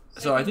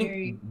So I think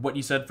secondary. what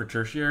you said for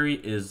tertiary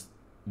is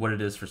what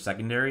it is for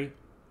secondary,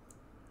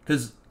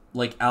 because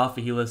like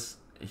alpha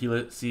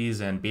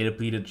helices and beta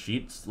pleated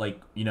sheets,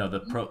 like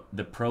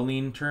the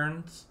proline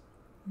turns.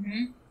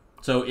 Mhm.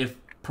 So if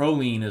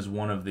proline is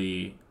one of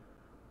the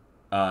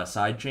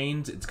side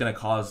chains, it's going to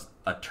cause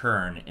a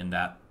turn in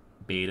that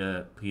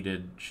beta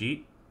pleated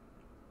sheet.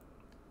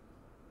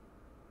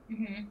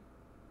 Mhm.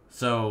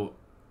 So,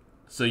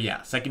 so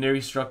yeah,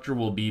 secondary structure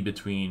will be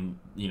between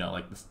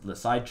like the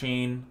side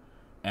chain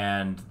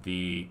and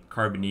the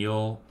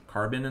carbonyl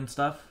carbon and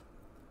stuff.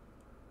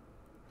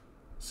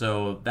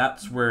 So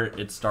that's where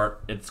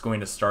it's going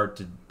to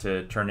start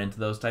to turn into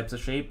those types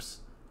of shapes.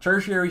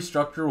 Tertiary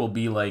structure will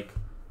be like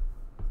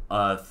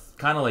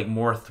kind of like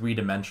more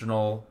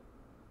three-dimensional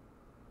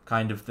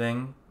kind of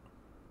thing.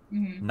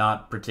 Mhm.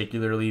 Not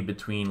particularly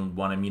between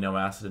one amino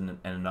acid and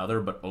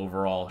another, but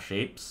overall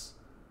shapes.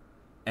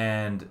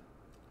 And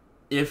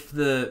if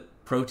the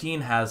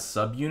protein has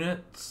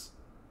subunits,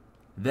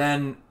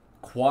 then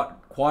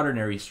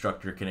quaternary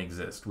structure can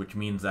exist, which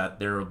means that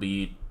there will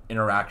be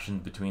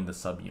interactions between the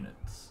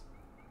subunits.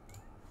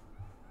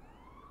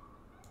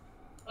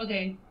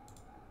 Okay.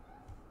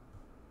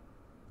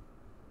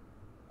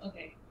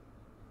 Okay.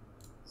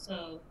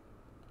 So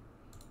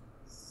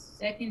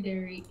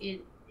secondary,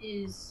 it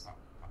is.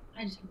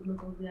 I just have to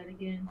look over that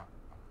again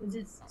because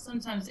it's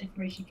sometimes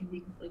information can be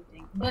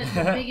conflicting. But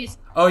the biggest.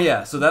 Oh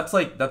yeah, so that's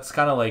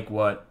kind of like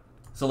what.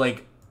 So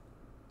like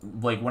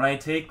when I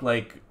take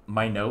like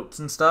my notes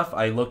and stuff,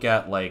 I look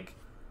at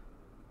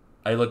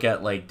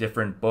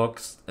different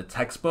books,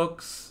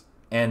 textbooks,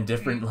 and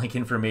different Mhm. like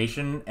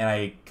information, and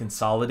I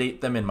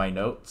consolidate them in my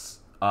notes.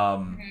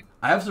 Mhm.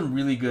 I have some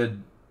really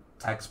good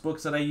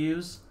textbooks that I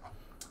use.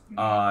 Mhm.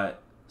 Uh,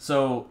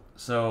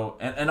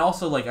 and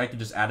also like I could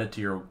just add it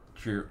to your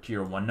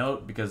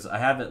OneNote because I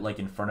have it like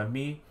in front of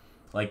me.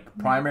 Like Mhm.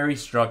 primary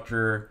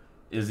structure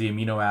is the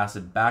amino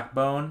acid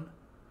backbone,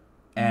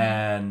 Mhm.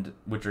 and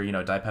which are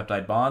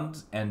dipeptide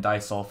bonds and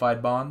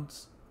disulfide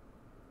bonds,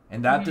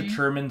 and that Mhm.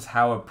 determines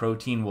how a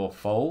protein will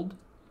fold.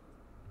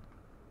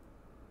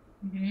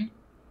 Mhm.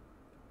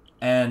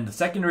 And the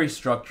secondary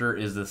structure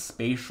is the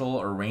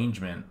spatial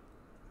arrangement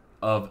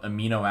of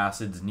amino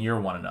acids near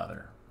one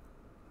another.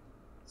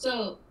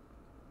 So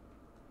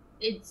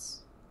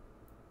it's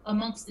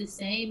amongst the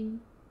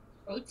same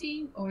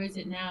protein, or is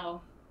it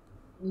now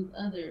with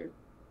other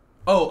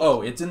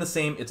Oh, it's in the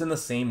same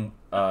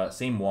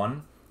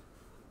one.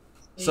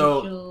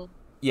 So spatial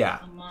yeah.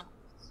 amongst?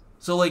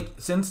 So like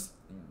since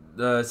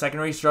the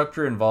secondary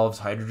structure involves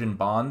hydrogen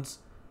bonds,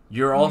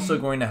 you're also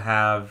Mhm. going to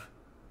have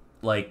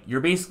like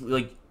you're basically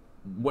like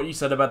what you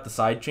said about the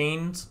side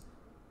chains,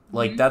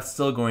 like Mhm. that's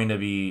still going to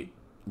be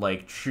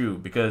like true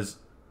because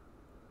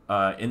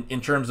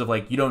in terms of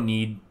like you don't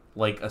need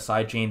like a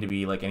side chain to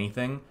be like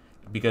anything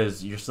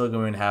because you're still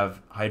going to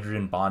have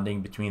hydrogen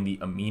bonding between the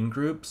amine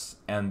groups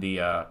and the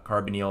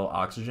carbonyl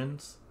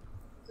oxygens.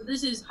 So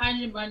this is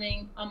hydrogen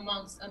bonding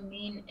amongst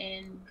amine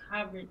and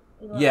carbon.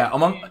 Yeah,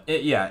 among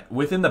And yeah,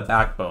 within the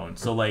backbone.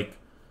 So like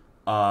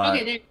uh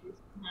okay, there it is.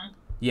 Uh-huh.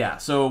 yeah,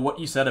 so what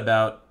you said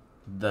about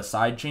the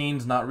side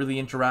chains not really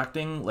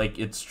interacting, like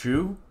it's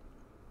true,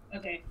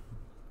 Okay.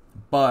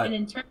 And but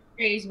then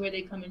tertiary is where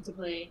they come into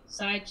play.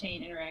 Side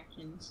chain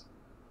interactions.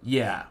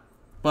 yeah.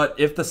 But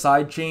if the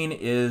side chain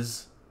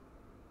is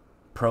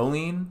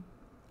proline,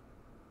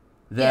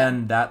 Yeah.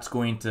 then that's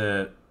going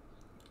to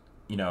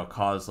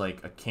cause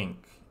like a kink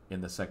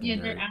in the Yeah,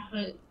 secondary.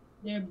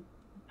 they're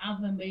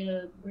alpha and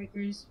beta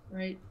breakers,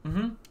 right?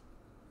 Mm-hmm.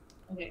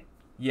 Okay.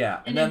 Yeah,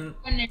 And and then then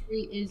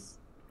quaternary is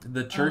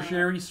the uh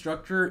tertiary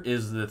structure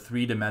is the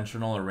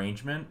three-dimensional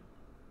arrangement,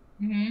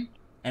 mhm.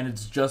 and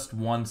it's just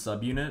one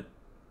subunit.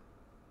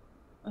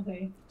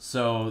 Okay.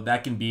 So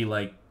that can be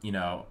like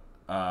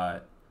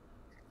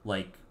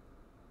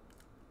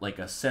like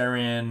a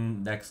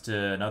serine next to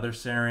another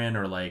serine,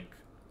 or like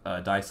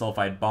a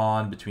disulfide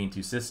bond between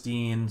two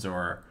cysteines,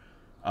 or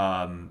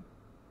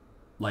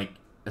like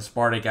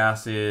aspartic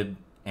acid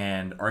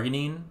and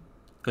arginine.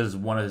 because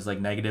one is like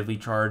negatively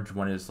charged,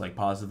 one is like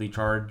positively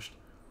charged.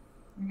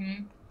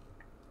 Mm-hmm.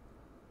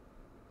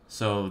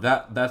 So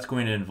that's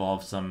going to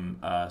involve some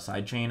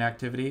sidechain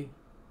activity.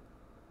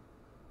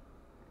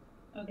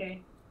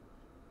 Okay.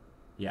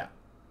 Yeah.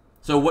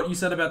 So what you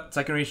said about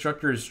secondary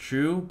structure is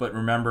true, but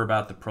remember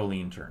about the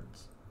proline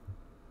terms.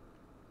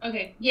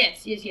 Okay.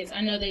 Yes.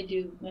 I know they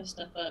do mess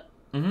stuff up.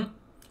 Mm-hmm.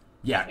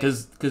 Yeah,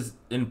 because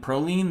in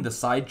proline, the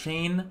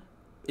sidechain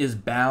is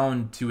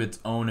bound to its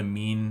own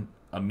amine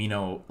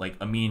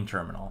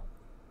terminal.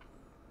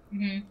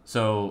 Mm-hmm.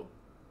 So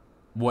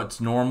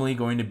what's normally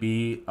going to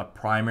be a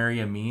primary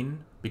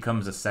amine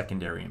becomes a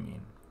secondary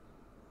amine.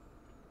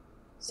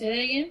 Say that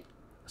again?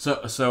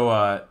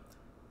 So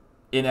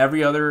in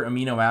every other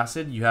amino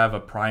acid, you have a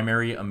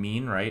primary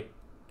amine, right?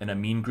 An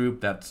amine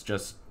group that's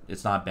just,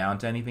 it's not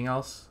bound to anything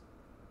else.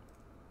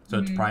 So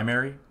it's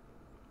primary.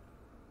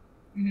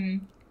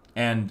 Mm-hmm.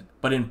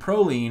 But in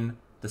proline,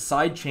 the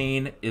side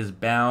chain is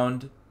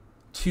bound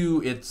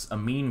to its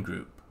amine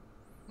group.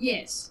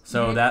 Yes.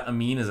 So that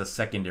amine is a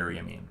secondary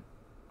amine.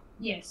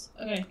 Yes.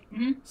 Okay.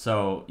 Mm-hmm.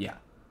 So yeah.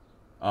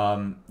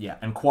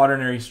 And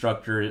quaternary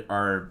structure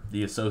are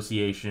the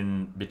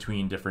association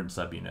between different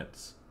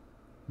subunits.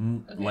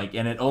 Okay.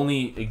 And it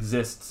only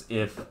exists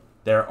if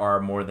there are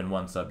more than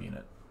one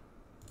subunit.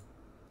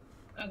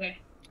 Okay.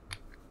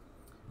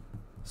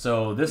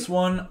 So this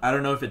one, I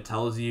don't know if it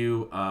tells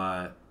you.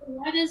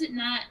 Why does it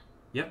not?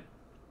 Yep.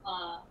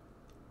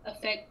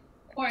 Affect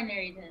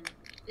quaternary then?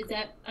 Is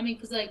that? I mean,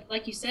 because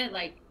like you said,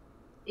 like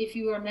if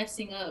you are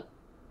messing up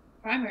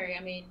primary,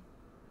 I mean.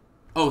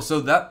 Oh,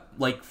 so that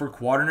for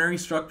quaternary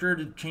structure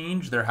to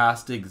change, there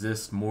has to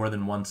exist more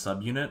than one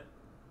subunit.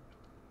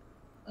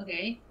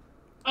 Okay.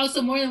 Oh,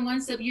 so more than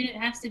one subunit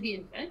has to be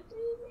affected?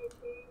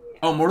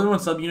 Oh, more than one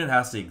subunit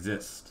has to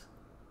exist.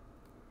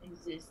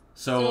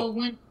 So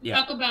when you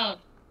talk about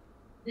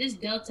this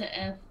delta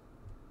F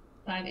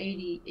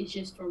 580, it's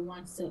just for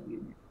one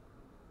subunit.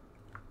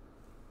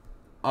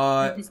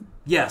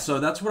 Yeah,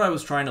 so that's what I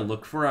was trying to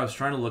look for. I was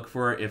trying to look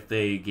for if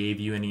they gave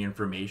you any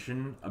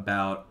information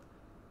about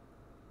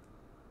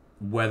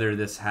whether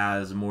this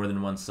has more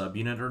than one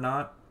subunit or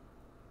not.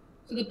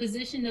 So the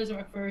position doesn't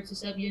refer to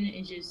subunit,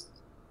 it's just...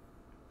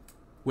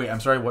 Wait,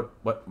 I'm sorry, what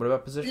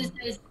about position?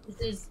 It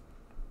says,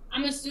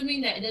 I'm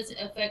assuming that it doesn't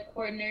affect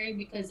quaternary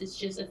because it's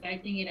just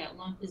affecting it at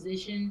one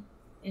position,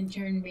 in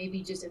turn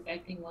maybe just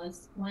affecting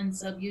one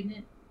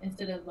subunit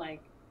instead of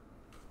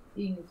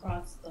being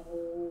across the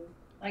whole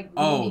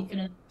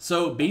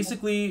so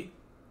basically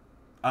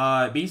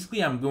I'm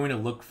going to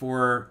look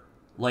for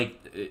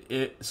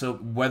so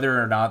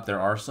whether or not there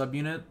are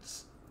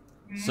subunits.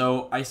 Mm-hmm.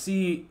 So I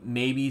see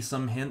maybe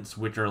some hints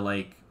which are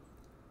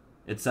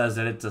it says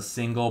that it's a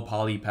single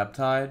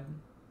polypeptide.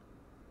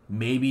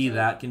 Maybe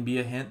that can be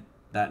a hint.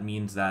 That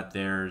means that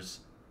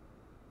there's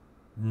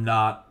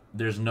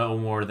no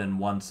more than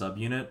one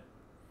subunit.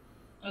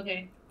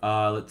 Okay.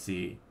 Let's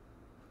see.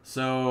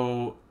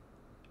 So,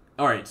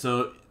 all right.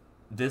 So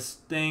this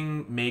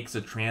thing makes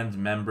a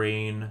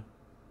transmembrane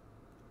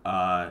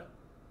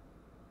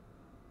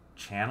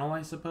channel,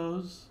 I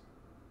suppose.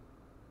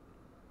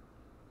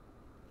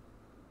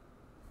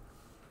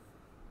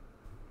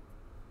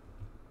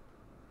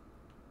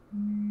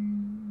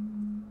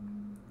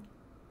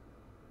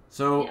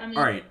 So,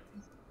 all right.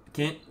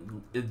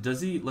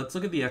 Let's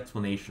look at the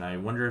explanation. I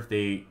wonder if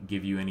they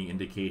give you any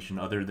indication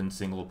other than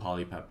single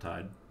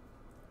polypeptide.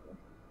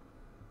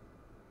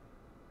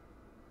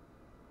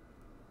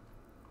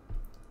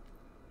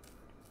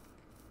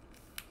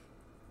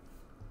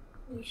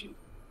 Oh, shoot.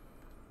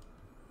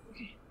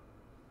 Okay.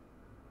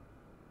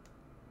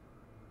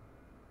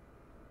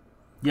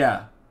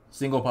 Yeah,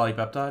 single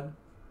polypeptide.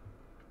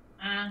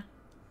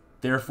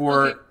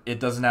 Therefore, it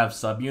doesn't have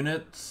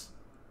subunits,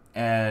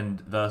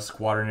 and thus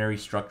quaternary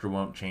structure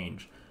won't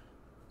change.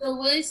 So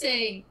will it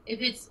say,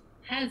 if it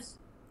has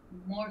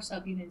more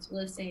subunits, will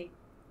it say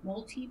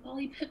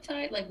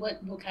multi-polypeptide?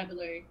 What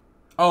vocabulary?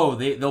 Oh,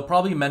 they'll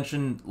probably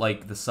mention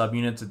the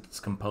subunits it's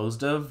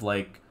composed of,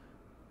 like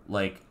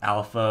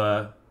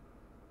alpha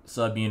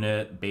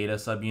subunit, beta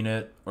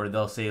subunit, or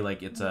they'll say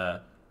it's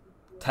a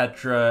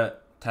tetra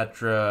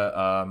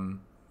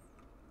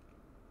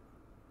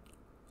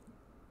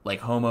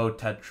homo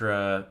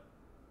tetra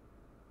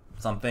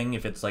something,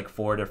 if it's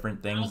 4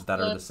 different things alpha,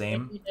 that are the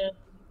same. Beta,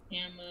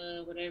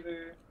 gamma,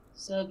 whatever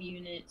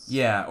subunits.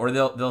 Yeah, or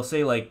they'll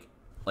say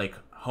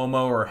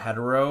homo or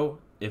hetero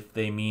if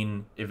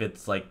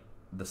it's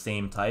the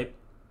same type.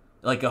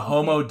 A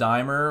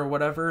homodimer or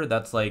whatever,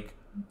 that's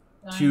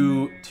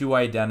two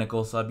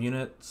identical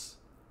subunits.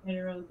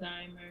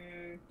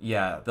 Heterodimer.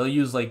 Yeah, they'll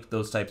use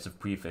those types of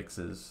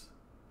prefixes.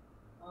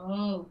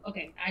 Oh,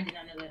 okay. I did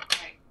not know that. All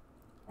right.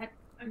 That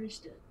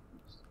understood.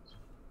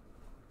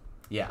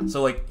 Yeah,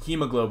 so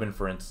hemoglobin,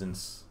 for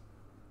instance,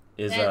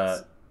 is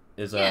that's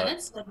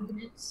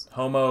subunits.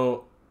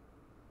 Homo,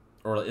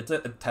 or it's a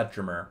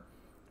tetramer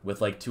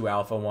with 2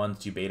 alpha ones,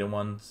 2 beta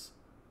ones.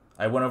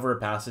 I went over a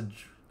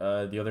passage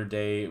the other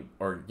day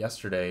or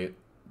yesterday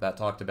that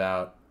talked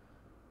about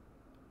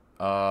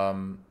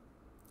an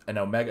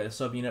omega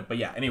subunit, but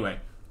yeah. Anyway,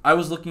 I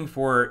was looking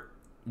for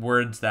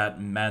words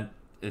that meant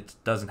it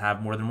doesn't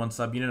have more than one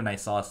subunit, and I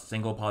saw a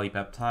single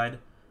polypeptide,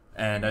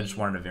 and I just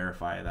wanted to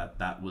verify that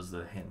that was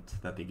the hint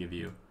that they give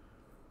you.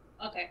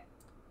 Okay.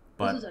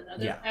 But this is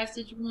another yeah.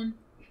 passage one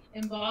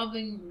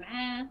involving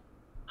math.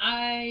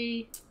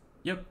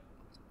 Yep.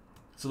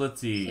 So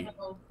let's see.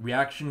 So,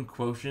 reaction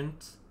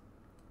quotient.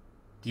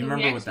 Do you so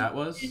remember what reaction that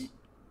was? quotient,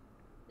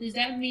 does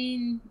that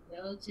mean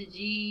delta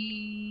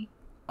G?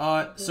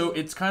 So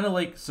it's kind of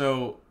like,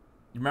 so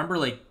you remember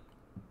like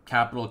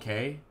capital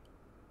K?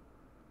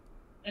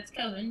 That's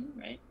Kelvin,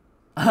 right?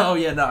 Oh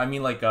yeah, no, I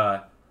mean like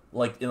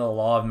in the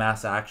law of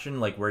mass action,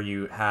 like where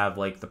you have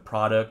like the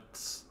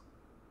products,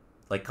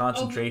 like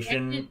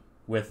concentration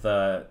with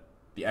the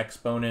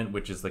exponent,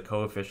 which is the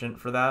coefficient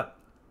for that.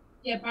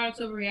 Yeah, products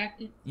over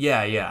reactant.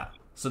 Yeah.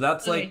 So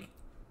that's like,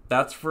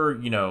 that's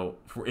for,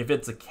 for if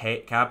it's a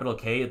capital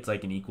K, it's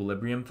like an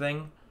equilibrium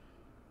thing.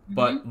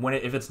 But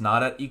if it's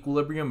not at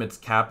equilibrium, it's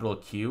capital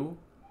Q.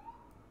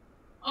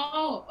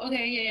 Oh,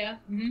 okay, yeah.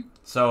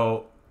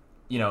 So,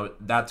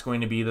 that's going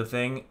to be the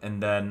thing,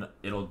 and then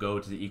it'll go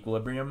to the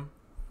equilibrium.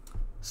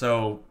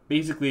 So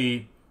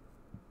basically,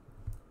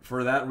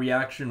 for that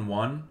reaction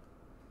 1,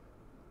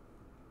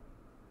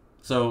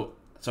 so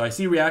I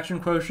see reaction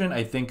quotient,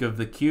 I think of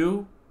the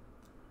Q,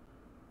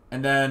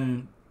 and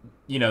then,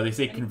 they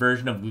say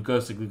conversion of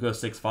glucose to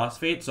glucose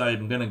 6-phosphate, so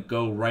I'm going to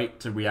go right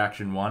to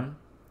reaction 1.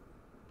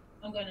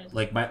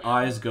 Like, my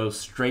eyes go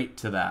straight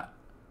to that.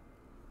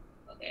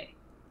 Okay.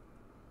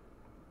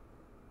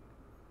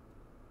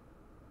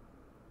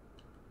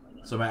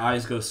 So my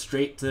eyes go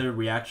straight to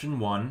reaction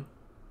 1.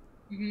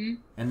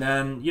 And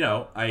then,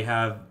 I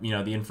have,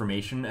 the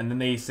information, and then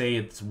they say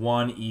it's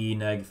 1E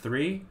neg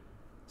 3.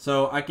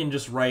 So I can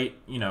just write,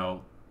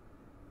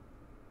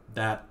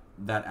 that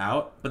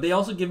out. But they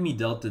also give me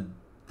delta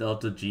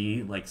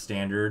G, like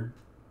standard,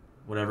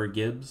 whatever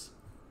Gibbs.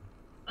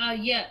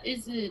 Yeah,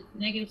 is it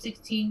negative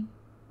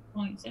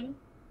 16.7?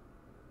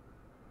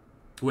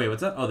 Wait,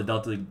 what's that? Oh, the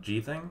delta G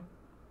thing?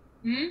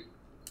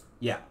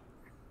 Yeah.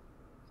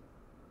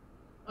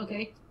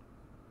 Okay.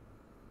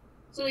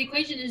 So the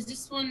equation is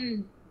this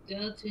one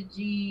delta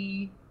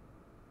G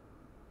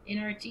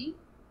nRT?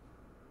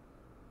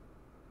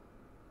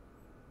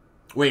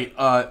 Wait,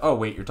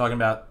 wait, you're talking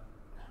about...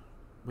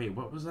 Wait,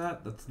 what was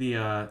that? That's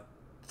the,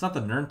 it's not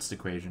the Nernst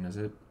equation, is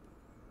it?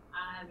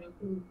 I have no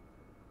clue.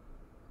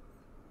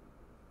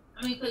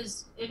 I mean,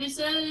 because if it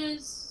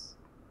says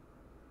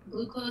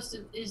glucose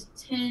is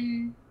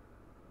 10,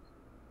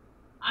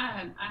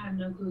 I have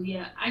no clue.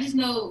 Yeah, I just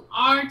know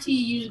RT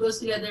usually goes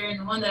together, and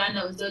the one that I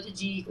know is delta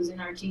G equals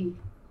nRT.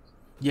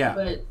 Yeah.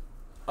 But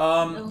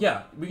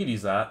yeah, we could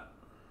use that.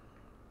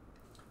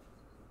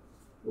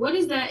 What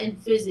is that in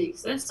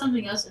physics? That's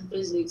something else in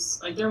physics,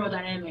 like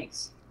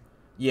thermodynamics.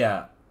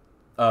 Yeah.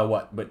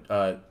 What? But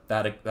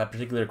that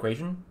particular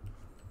equation?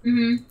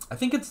 I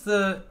think it's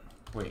the...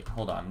 Wait,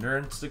 hold on.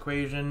 Nernst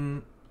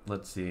equation.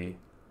 Let's see.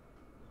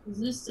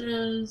 This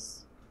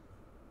says...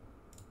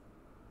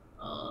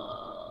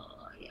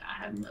 yeah, I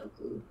have no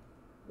clue.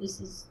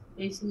 This is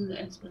basically the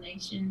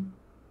explanation.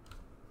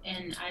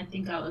 And I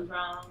think I was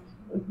wrong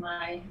with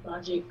my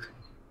logic.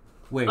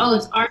 Wait. Oh,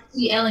 it's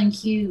RT, L, and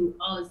Q.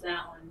 Oh, it's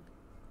that one.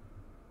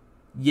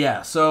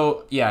 Yeah,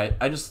 so, yeah,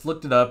 I just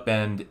looked it up,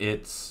 and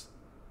it's...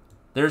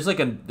 There's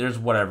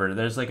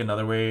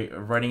another way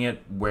of writing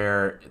it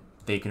where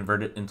they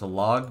convert it into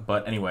log,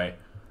 but anyway.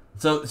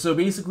 So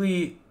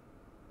basically,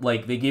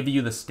 like, they give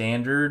you the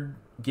standard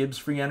Gibbs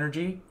free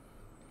energy,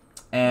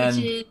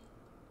 and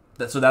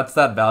so that's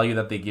that value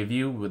that they give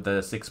you with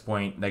the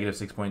negative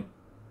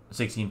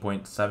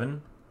 16.7.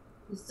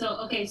 So,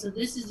 okay, so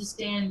this is the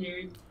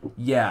standard.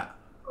 Yeah.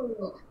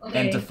 Cool. Okay.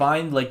 And to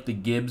find, like, the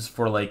Gibbs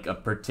for, like, a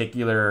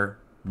particular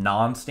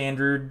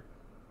non-standard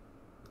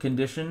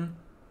condition,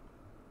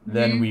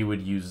 then we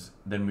would use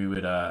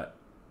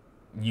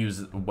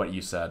what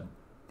you said.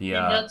 The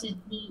delta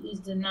G is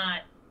the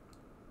not.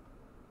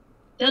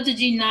 Delta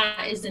G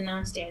not is the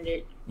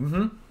non-standard.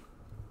 And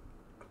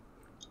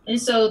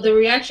so the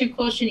reaction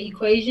quotient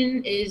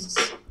equation is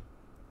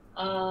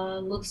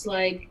looks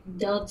like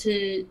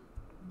delta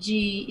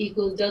G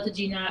equals delta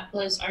G naught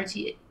plus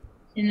RT,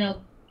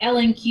 L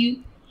and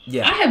Q.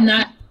 Yeah. I have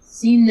not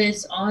seen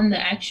this on the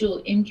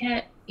actual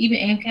MCAT, even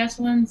AMCAS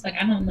ones. Like,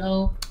 I don't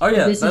know. Oh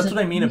yeah, that's what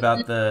I mean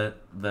about the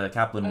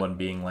Kaplan one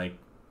being like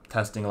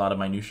testing a lot of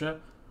minutia.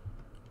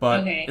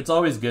 But it's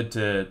always good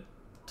to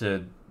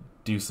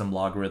do some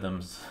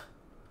logarithms.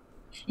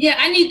 Yeah,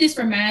 I need this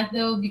for math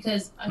though,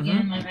 because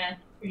again, my math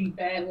is pretty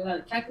bad without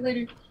a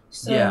calculator.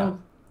 So, yeah.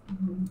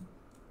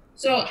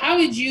 So how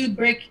would you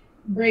break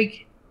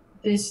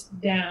this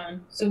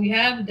down? So we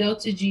have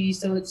delta G,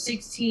 so it's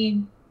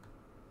 16.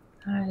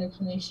 High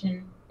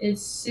explanation.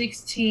 It's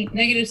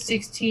negative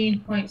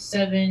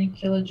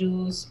 16.7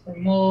 kilojoules per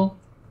mole.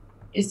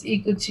 It's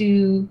equal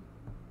to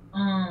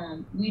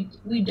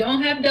we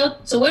don't have delta.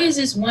 So what is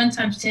this 1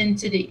 times 10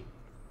 to the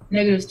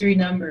negative 3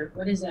 number?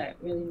 What is that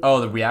really? Oh,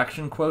 the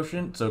reaction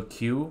quotient. So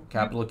Q,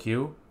 capital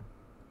Q.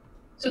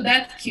 So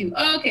that's Q.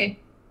 Oh, okay.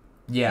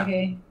 Yeah.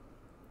 Okay.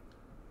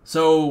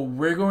 So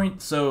we're going.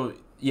 So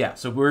yeah.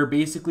 So we're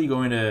basically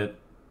going to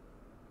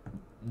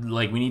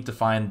like we need to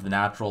find the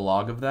natural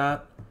log of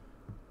that,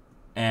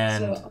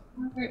 and So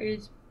R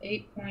is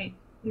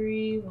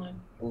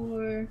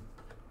 8.314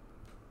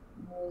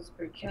 moles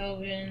per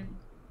Kelvin,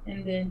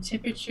 and then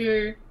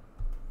temperature.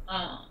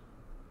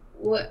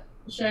 What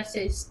should I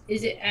say? Is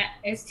it at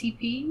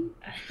STP?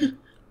 I'm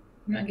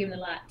not giving a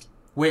lot.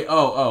 wait.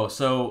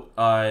 So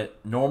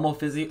normal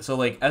physics. So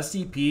like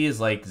SCP is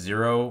like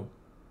 0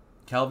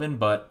 Kelvin,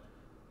 but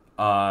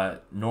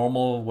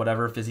normal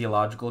whatever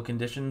physiological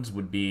conditions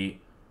would be.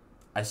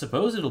 I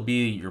suppose it'll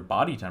be your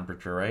body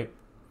temperature, right?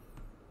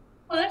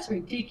 Oh, that's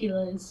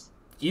ridiculous.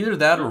 Either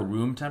that or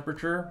room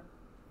temperature.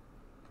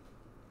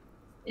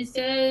 It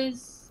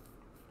says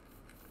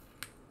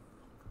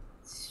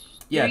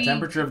Yeah, three.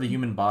 temperature of the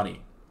human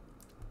body.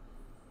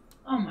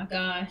 Oh my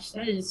gosh,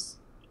 that is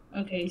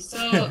okay. So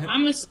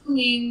I'm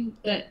assuming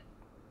that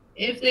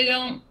if they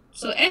don't,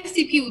 so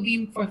STP would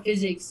be for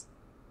physics.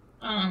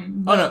 Oh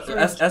But no, for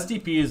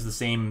STP is the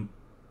same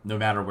no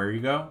matter where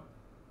you go.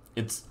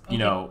 It's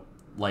okay.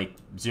 like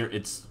zero.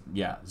 It's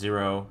yeah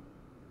 0.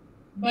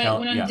 But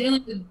when I'm Yeah.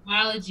 dealing with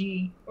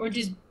biology, or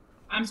just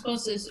I'm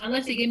supposed to,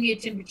 unless they give me a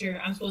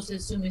temperature, I'm supposed to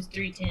assume it's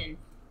 310.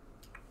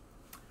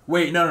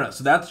 Wait, no.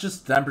 So that's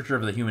just the temperature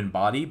of the human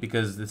body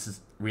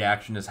because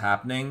reaction is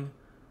happening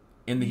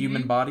in the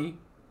human body.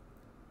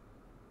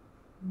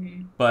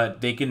 Mm-hmm.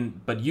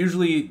 But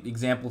usually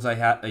examples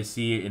I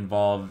see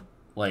involve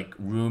like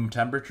room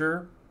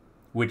temperature,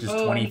 which is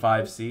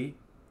 25°C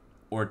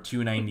or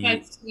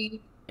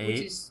 298 which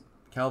is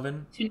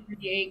Kelvin.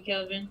 298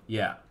 Kelvin.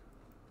 Yeah.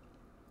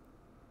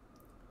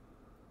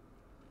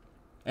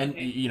 And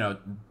Okay.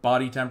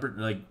 body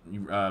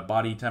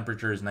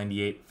temperature is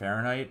 98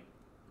 Fahrenheit.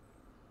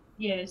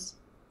 Yes,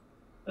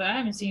 but I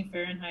haven't seen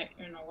Fahrenheit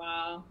in a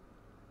while.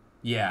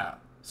 Yeah.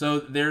 So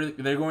they're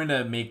going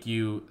to make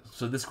you.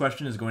 So this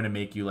question is going to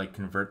make you like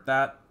convert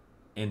that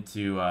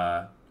into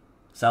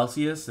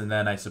Celsius, and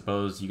then I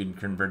suppose you can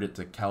convert it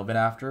to Kelvin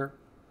after.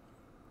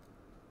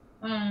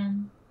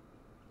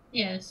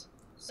 Yes.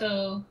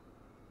 So,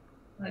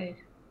 wait.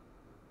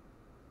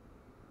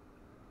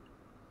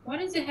 Why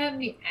does it have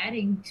me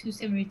adding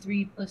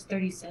 273 plus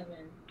 37?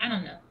 I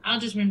don't know. I'll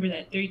just remember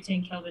that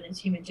 310 Kelvin is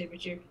human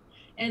temperature.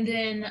 And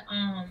then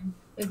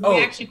the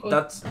reaction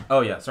quotient. Oh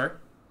yeah. Sorry.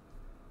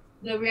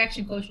 The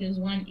reaction quotient is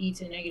 1 e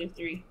to negative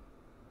 3.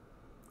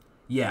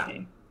 Yeah.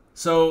 Okay.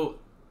 So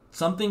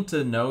something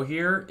to know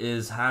here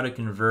is how to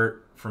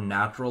convert from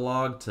natural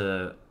log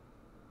to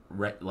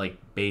like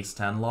base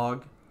 10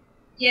 log.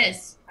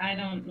 Yes, I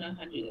don't know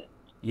how to do that.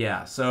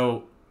 Yeah.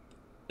 So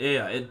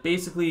yeah, it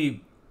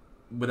basically,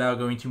 without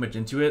going too much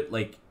into it,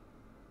 like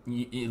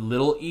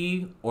little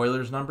e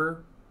Euler's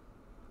number.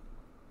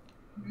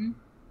 Mm-hmm.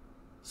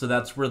 So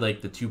that's where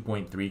like the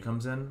 2.3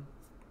 comes in.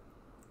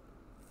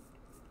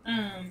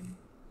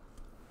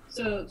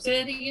 So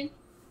say that again.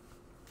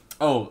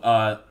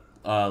 Oh,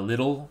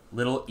 little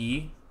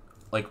e,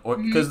 like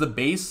because the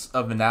base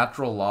of a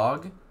natural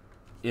log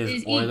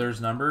is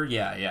Euler's number.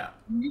 Yeah, yeah.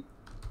 Mm-hmm.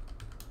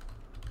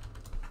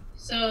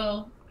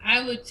 So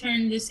I would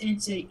turn this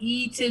into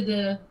e to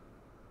the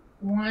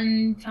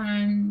 1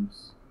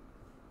 times.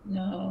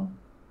 No.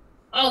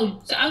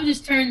 Oh, so I would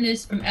just turn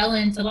this from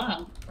ln to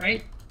log,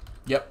 right?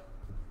 Yep.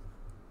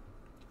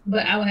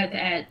 But I would have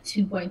to add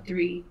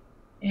 2.3,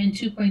 and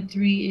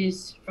 2.3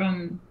 is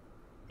from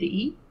the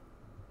e?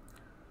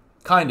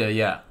 Kinda,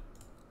 yeah.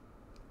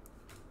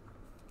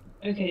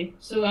 Okay,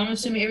 so I'm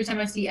assuming every time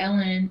I see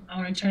ln, I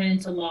want to turn it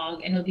into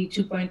log, and it'll be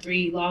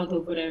 2.3 log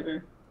of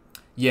whatever.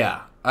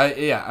 Yeah,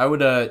 I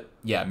would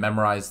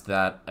memorize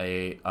that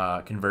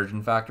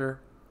conversion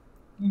factor.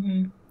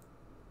 8.314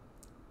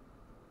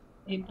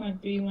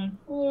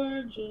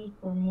 joules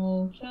per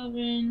mole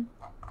Kelvin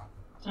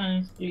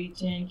times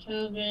 310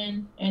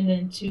 Kelvin, and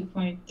then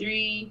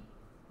 2.3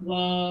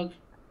 log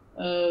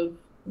of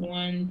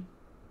 1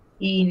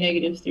 e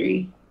negative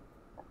 3.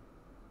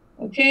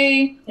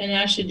 Okay, then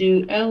I should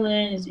do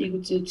ln is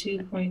equal to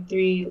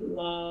 2.3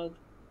 log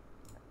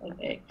of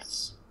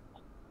x.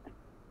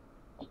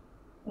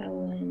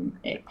 Ln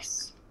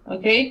x.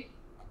 Okay?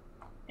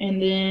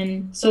 And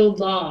then, so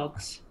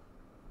logs.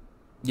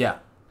 Yeah.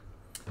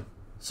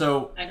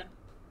 So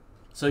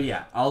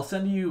yeah, I'll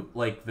send you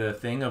like the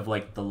thing of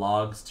like the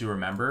logs to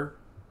remember.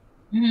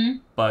 Mm-hmm.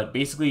 But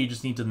basically, you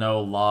just need to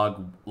know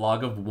log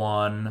of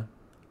 1,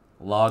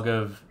 log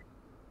of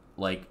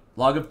 2,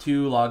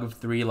 log of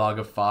 3, log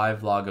of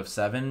 5, log of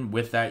 7.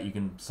 With that, you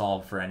can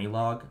solve for any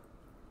log.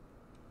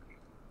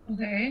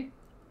 Okay.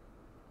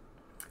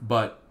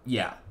 But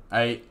yeah,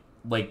 I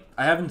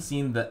haven't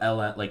seen the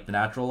ln like the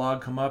natural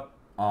log come up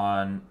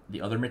on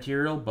the other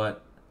material,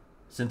 but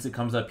since it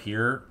comes up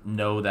here,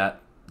 know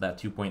that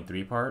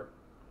 2.3 part.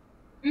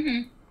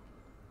 Mm-hmm.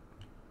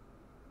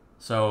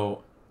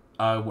 So,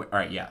 all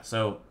right, yeah.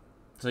 So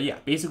yeah,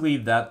 basically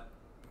that.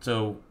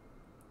 So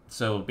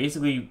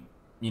basically,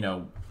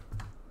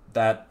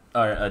 that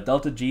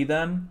delta G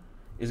then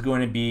is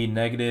going to be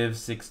negative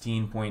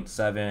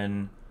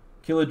 16.7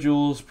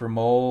 kilojoules per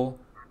mole,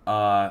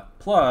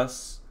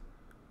 plus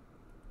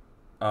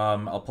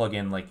I'll plug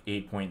in like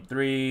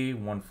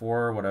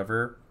 8.314,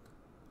 whatever.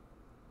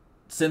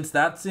 Since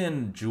that's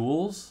in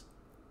joules,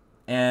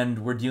 and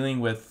we're dealing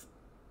with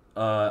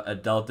a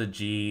delta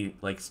G,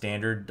 like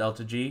standard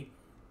delta G,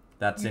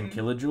 that's in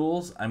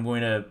kilojoules, I'm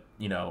going to,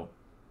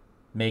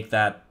 make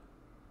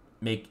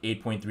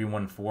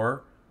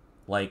 8.314,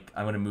 like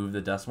I'm going to move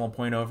the decimal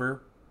point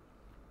over.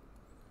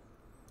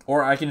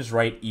 Or I can just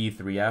write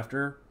E3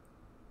 after.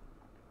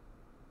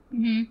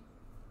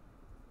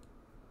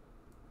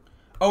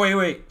 Oh,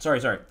 wait.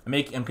 Sorry.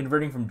 I'm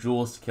converting from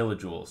joules to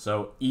kilojoules.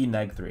 So E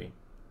neg 3.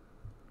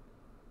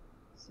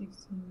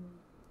 16.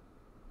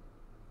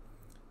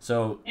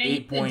 So And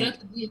 8 point...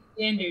 delta G is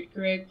standard,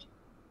 correct?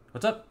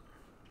 What's up?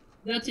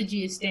 Delta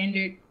G is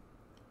standard.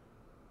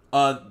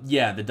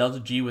 Yeah, the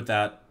delta G with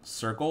that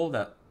circle,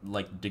 that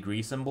like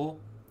degree symbol,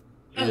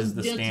 is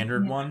the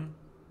standard one.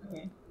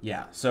 Okay.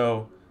 Yeah.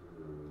 So,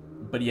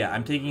 but yeah,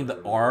 I'm taking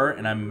the R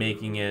and I'm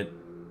making it,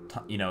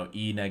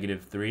 E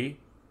negative 3,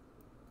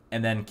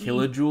 and then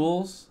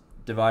kilojoules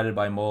divided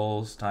by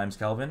moles times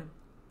Kelvin.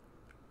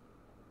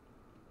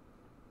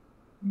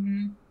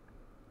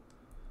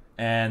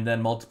 And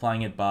then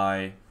multiplying it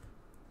by,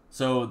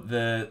 so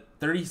the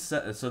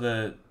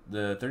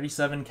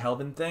 37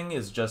 Kelvin thing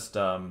is just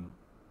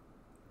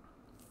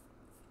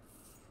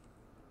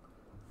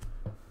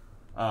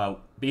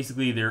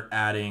basically they're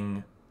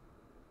adding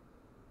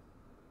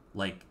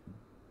like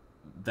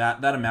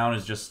that amount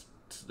is just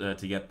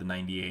to get the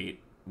 98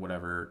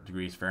 whatever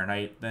degrees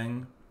Fahrenheit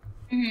thing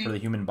for the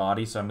human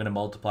body. So I'm going to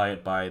multiply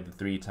it by the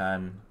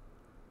 310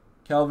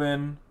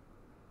 Kelvin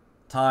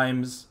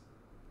times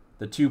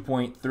the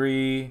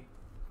 2.3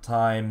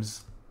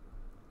 times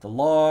the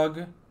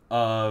log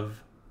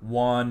of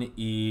 1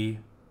 E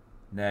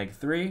neg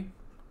 3.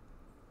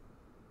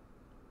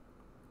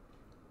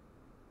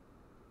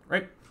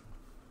 Right?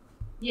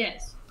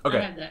 Yes. Okay.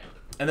 I have that.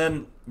 And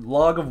then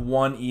log of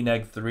 1 E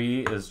neg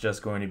 3 is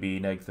just going to be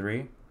neg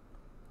 3.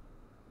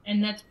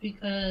 And that's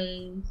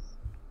because...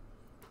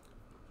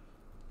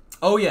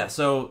 Oh, yeah.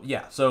 So,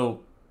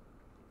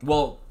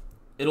 well,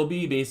 it'll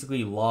be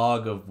basically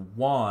log of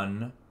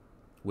 1,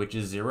 which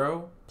is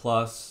 0,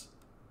 plus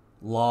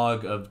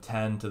log of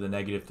 10 to the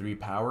negative 3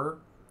 power.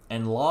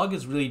 And log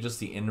is really just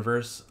the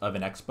inverse of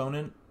an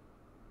exponent.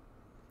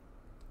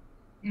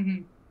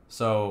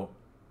 So,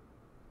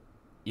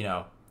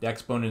 the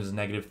exponent is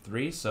negative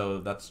 3, so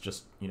that's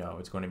just,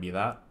 it's going to be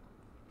that.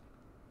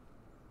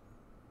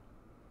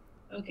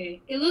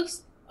 Okay. It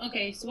looks...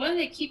 Okay, so why do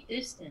they keep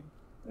this then?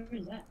 Where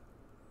is that?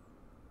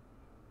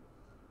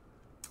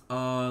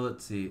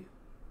 Let's see.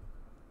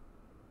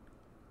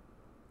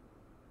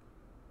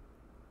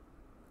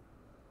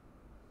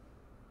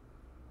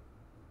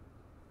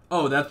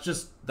 Oh,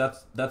 that's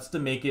to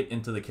make it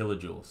into the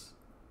kilojoules.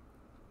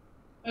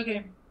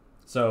 Okay.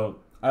 So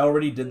I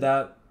already did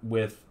that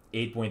with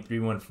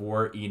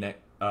 8.314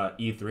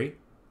 E3. Okay.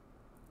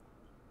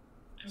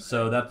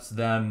 So that's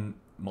them.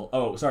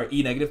 Oh, sorry,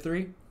 E negative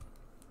 3.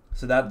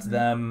 So that's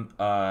them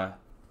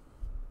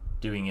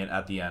doing it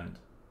at the end.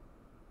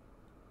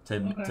 To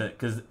make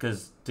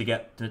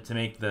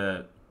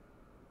the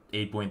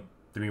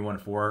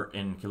 8.314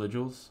 in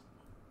kilojoules.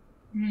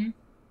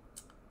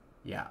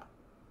 Yeah.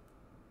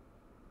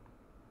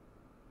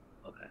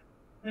 Okay,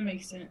 that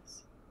makes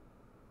sense.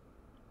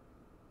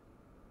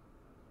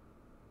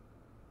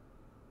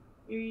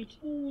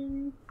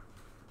 310.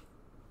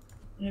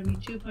 It'll be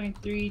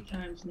 2.3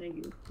 times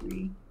negative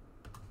 3.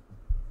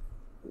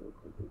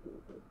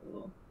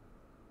 Cool.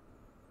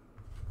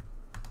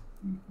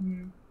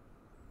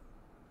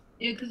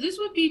 Yeah, because this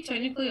would be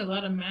technically a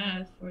lot of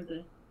math for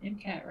the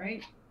MCAT,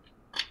 right?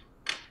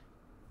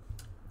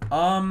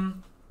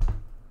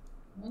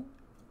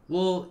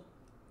 Well,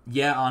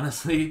 yeah,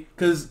 honestly,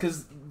 because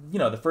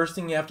the first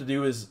thing you have to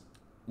do is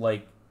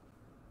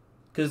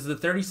because the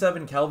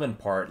 37 Kelvin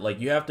part,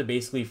 you have to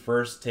basically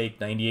first take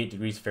 98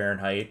 degrees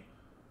Fahrenheit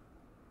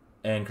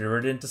and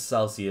convert it into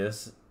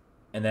Celsius,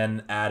 and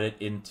then add it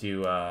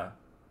to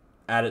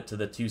the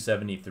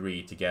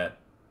 273 to get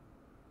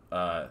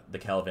the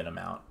Kelvin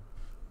amount.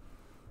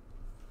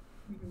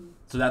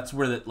 So that's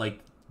where the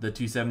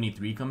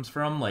 273 comes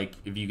from.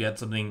 If you get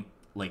something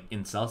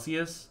in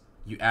Celsius,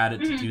 you add it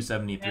to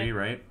 273,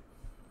 right?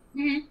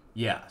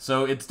 Yeah.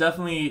 So it's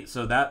definitely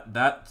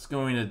that's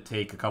going to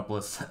take a couple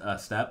of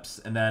steps,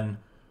 and then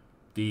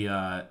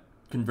the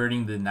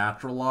converting the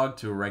natural log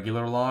to a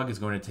regular log is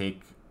going to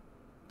take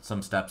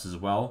some steps as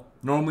well.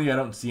 Normally, I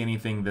don't see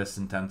anything this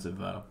intensive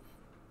though.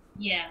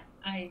 Yeah,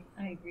 I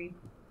agree.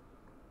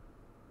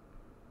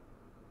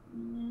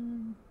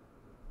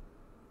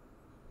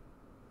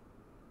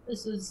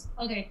 This is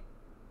okay.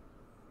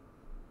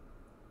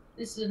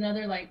 This is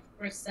another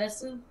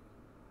recessive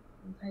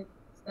type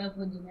stuff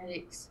with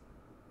genetics.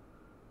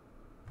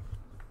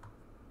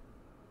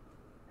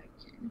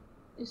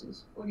 This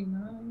is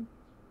 49.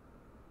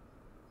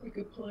 I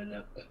could pull it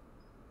up.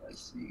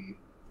 Let's see.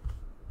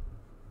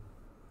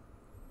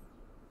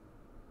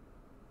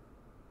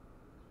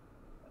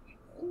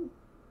 Oh,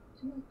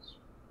 too much.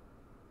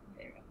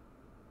 There we go.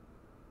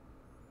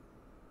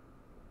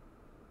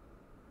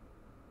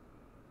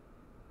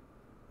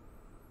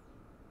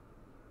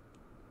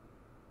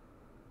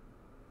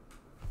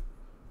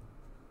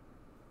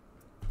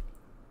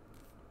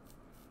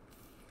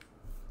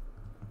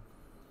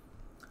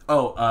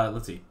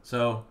 let's see.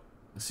 So,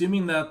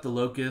 assuming that the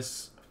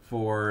locus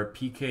for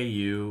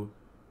PKU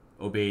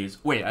obeys.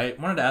 Wait, I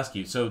wanted to ask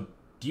you. So,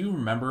 do you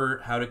remember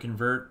how to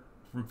convert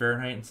from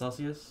Fahrenheit and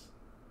Celsius?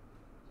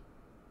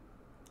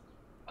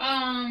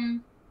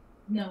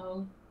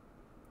 No.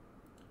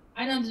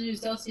 I know to do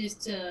Celsius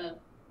to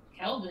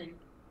Kelvin.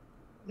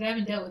 'Cause I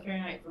haven't dealt with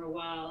Fahrenheit for a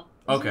while.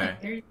 Okay.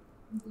 Like 30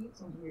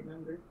 weeks, I don't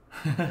remember.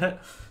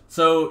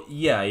 So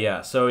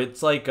yeah. So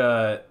it's like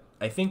I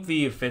think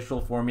the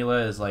official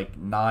formula is like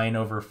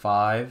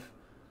 9/5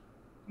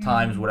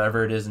 times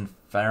whatever it is in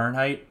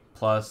Fahrenheit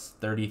plus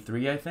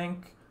 33, I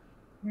think.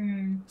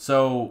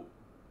 So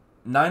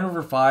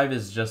 9/5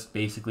 is just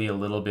basically a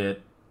little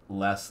bit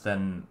less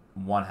than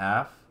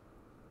 1/2.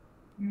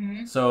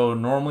 So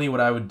normally what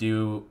I would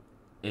do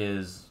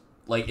is,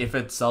 like, if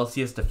it's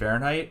Celsius to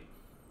Fahrenheit,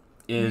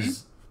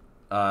 is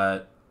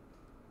to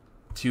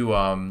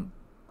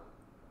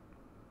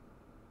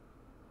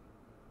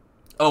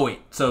oh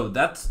wait, so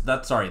that's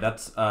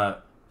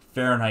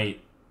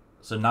Fahrenheit.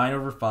 So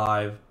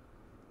 9/5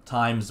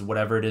 times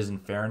whatever it is in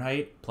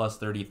Fahrenheit plus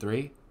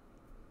 33.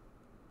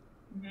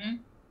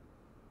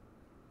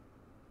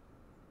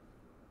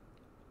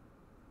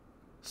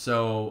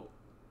 So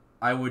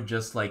I would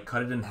just like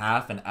cut it in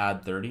half and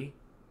add 30.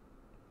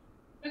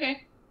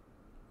 Okay.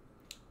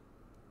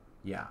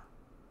 Yeah.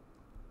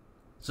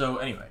 So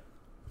anyway.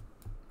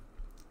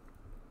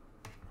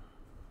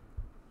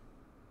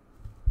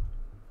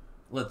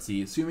 Let's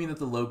see. Assuming that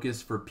the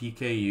locus for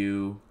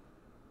PKU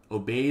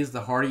obeys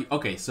the Hardy...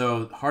 Okay,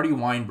 so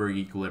Hardy-Weinberg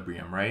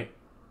equilibrium, right?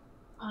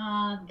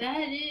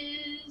 That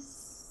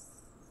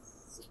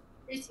is...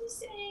 Is he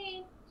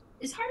saying...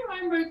 Is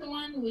Hardy-Weinberg the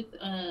one with,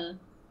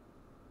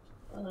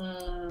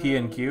 P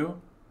and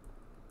Q?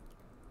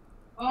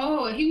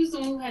 Oh, he was the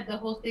one who had the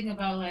whole thing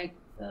about, like,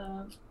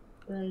 the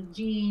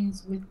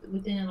genes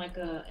within, like,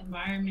 a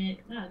environment...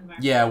 Not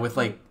environment. Yeah, with,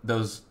 like,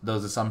 those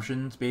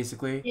assumptions,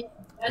 basically. Yeah,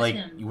 that's like,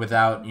 him.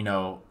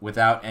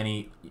 without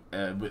any...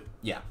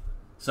 yeah.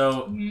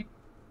 So,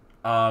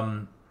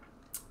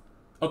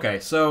 okay,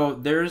 so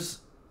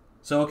there's...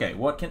 So, okay,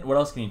 what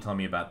else can you tell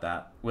me about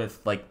that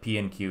with, like, P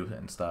and Q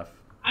and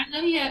stuff? I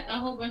know he had a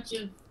whole bunch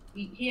of...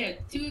 He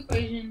had 2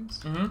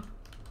 equations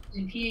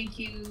in P and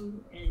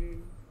Q,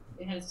 and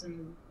it had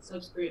some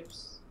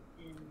subscripts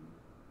and...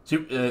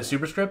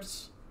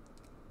 Superscripts?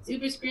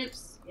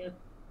 Superscripts, yep.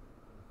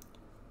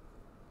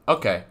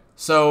 Okay,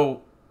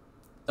 so...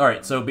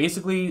 Alright, so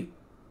basically...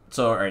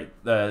 So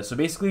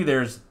basically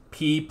there's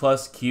P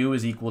plus Q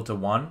is equal to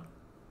 1.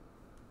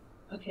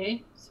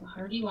 Okay, so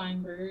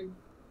Hardy-Weinberg.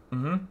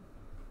 Mm-hmm.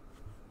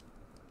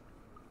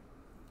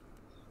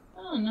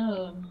 I don't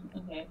know.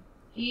 Okay.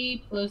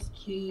 P plus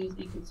Q is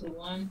equal to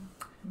 1.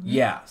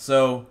 Yeah,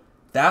 so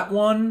that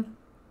one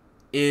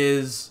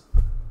is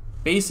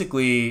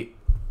basically...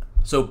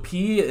 So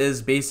P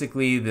is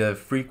basically the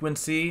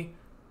frequency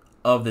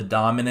of the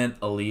dominant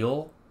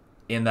allele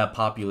in that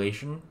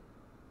population.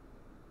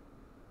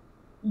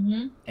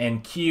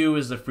 And Q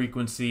is the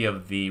frequency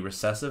of the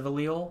recessive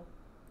allele.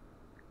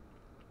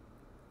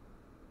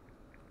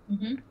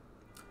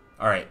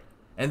 All right.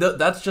 And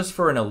that's just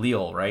for an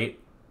allele, right?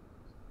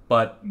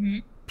 But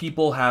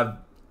people have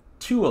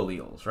 2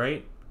 alleles,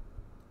 right?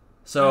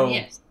 So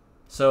yes.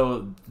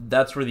 So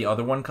that's where the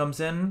other one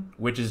comes in,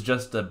 which is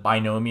just a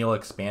binomial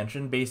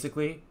expansion,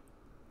 basically.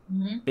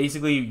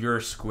 Basically, you're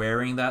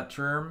squaring that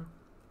term.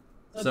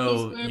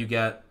 So you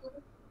get...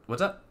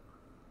 What's that?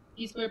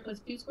 P squared plus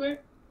Q squared?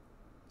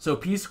 So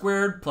P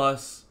squared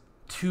plus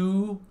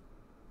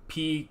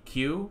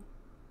 2PQ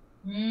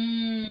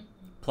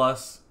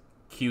plus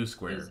Q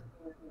squared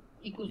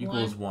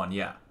equals 1,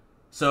 yeah.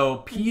 So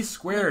P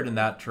squared in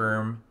that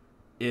term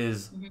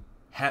is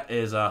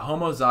a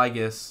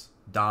homozygous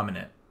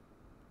dominant.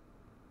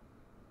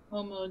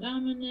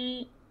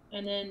 Homodominant,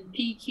 and then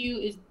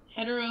PQ is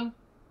hetero.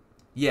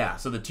 Yeah,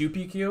 so the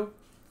 2PQ,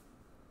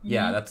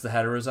 yeah, that's the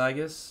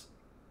heterozygous.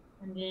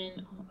 And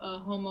then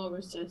homo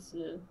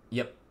recessive.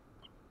 Yep.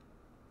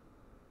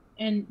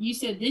 And you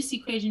said this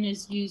equation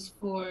is used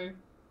for,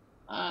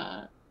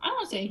 I don't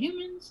want to say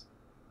humans,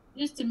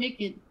 just to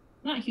make it,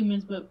 not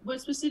humans, but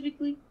what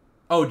specifically?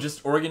 Oh,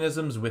 just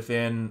organisms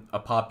within a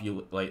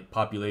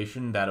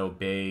population that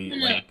obey,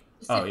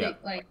 specific,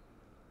 like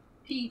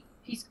P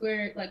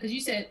squared, like, because you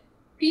said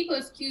P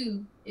plus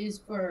Q is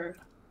for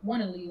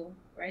one allele,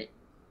 right?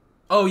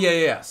 Oh,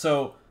 yeah.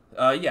 So,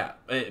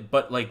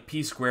 but like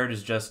P squared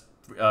is just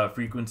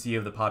frequency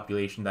of the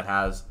population that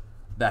has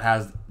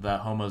the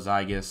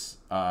homozygous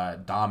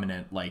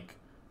dominant, like,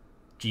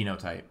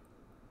 genotype.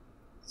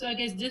 So I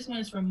guess this one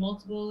is for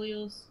multiple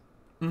alleles?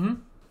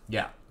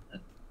 Yeah.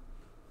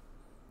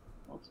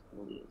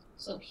 Multiple alleles.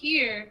 So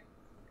here,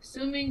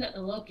 assuming that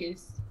the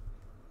locus,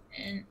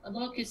 and a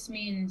locus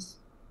means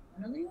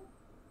one allele?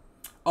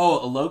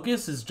 Oh, a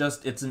locus is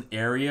just, it's an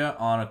area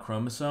on a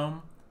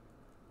chromosome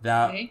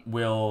that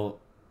will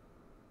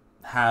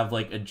have,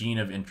 like, a gene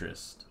of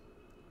interest.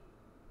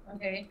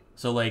 Okay.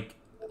 So, like,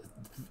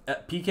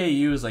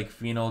 PKU is, like,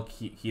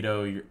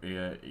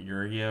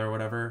 phenylketonuria or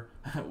whatever,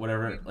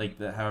 like,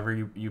 however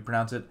you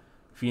pronounce it.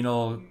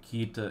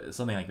 phenylketonuria,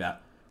 something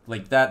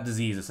like that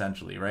disease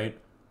essentially, right?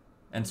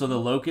 And so the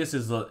locus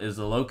is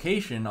the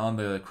location on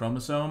the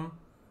chromosome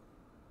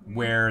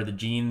where the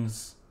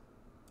genes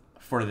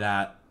for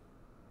that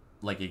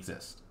like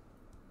exist.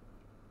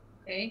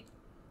 Okay.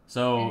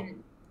 So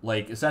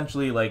like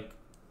essentially like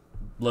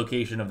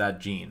location of that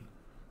gene.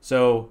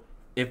 So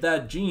if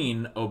that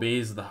gene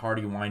obeys the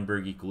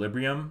Hardy-Weinberg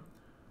equilibrium,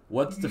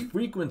 what's the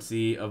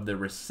frequency of the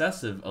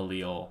recessive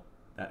allele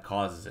that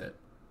causes it?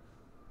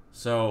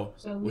 So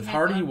with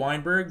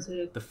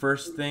Hardy-Weinberg, the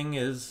first thing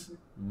is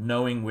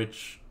knowing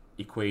which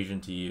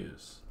equation to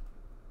use.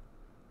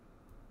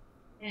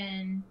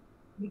 And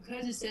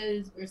because it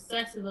says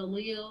recessive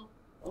allele,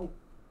 well,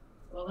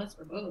 that's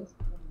for both.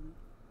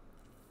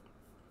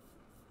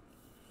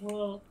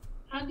 Well,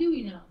 how do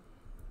we know?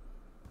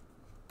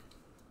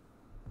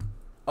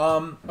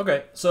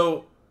 Okay,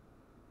 so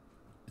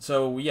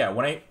yeah,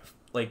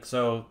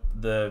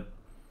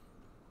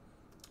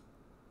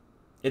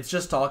 it's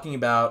just talking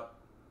about,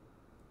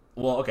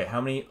 well, okay,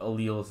 how many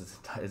alleles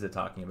is it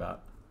talking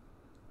about?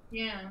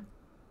 Yeah.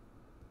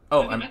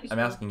 Oh, I'm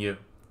asking you.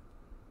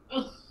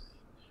 Oh,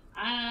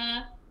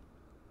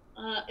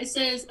 it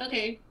says,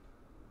 okay,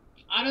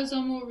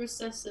 autosomal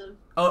recessive.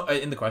 Oh,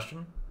 in the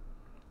question?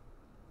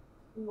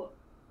 What?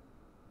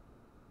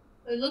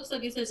 It looks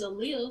like it says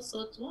allele,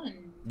 so it's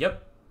one.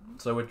 Yep.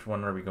 So which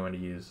one are we going to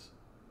use?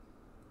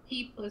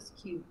 P plus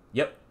Q.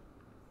 Yep.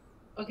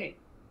 Okay.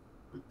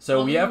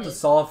 So we have to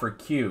solve for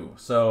Q.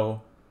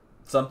 So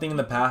something in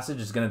the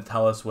passage is going to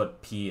tell us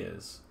what P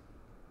is.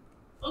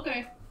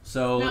 Okay.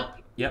 So, now,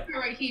 yep.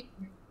 Right here,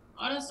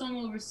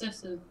 autosomal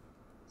recessive.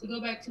 To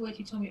go back to what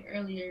you told me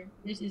earlier,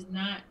 this is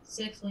not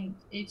sex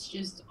linked. It's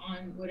just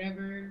on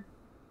whatever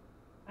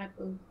type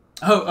of.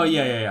 Oh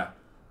yeah.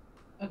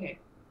 Okay.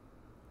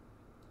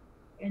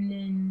 And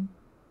then,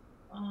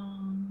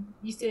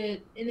 you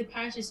said in the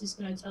passage it's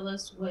going to tell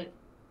us what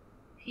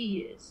P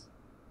is.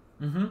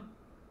 Mm-hmm.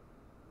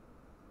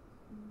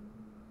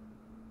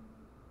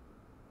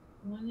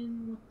 1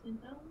 in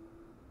 10,000?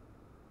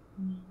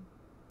 No.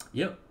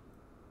 Yep.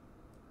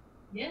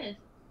 Yes.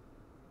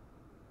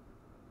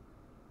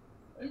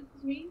 What does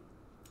this mean?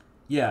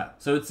 Yeah,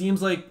 so it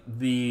seems like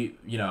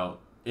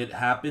it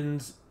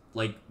happens,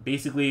 like,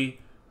 basically...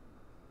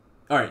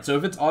 Alright, so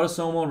if it's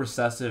autosomal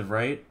recessive,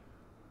 right,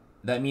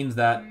 that means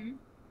that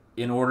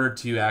in order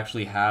to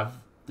actually have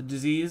the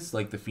disease,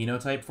 like the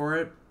phenotype for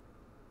it...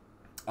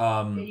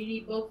 you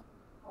need both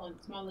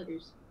small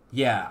letters.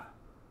 Yeah.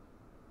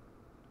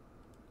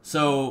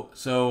 So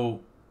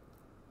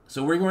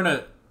we're going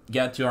to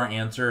get to our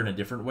answer in a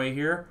different way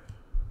here.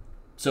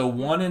 So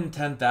 1 in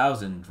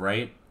 10,000,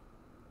 right?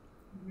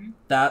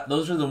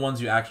 Those are the ones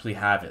who actually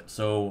have it.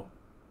 So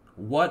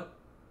what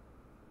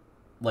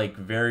like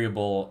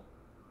variable,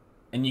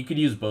 and you could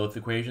use both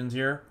equations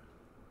here,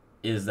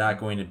 is that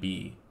going to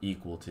be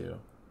equal to?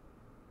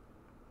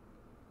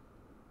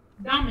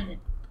 Dominant.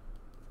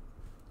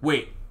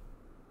 Wait.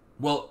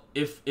 Well,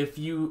 if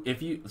you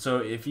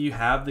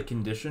have the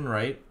condition,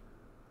 right?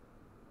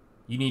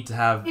 You need to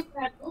have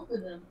both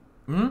of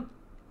them.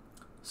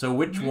 So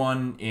which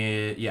one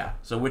is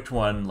so which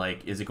one,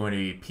 like, is it going to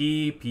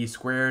be P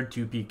squared,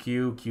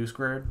 2PQ, Q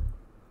squared?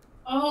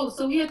 Oh,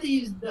 so we have to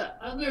use the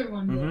other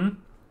one then.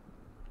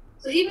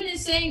 So even in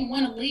saying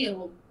one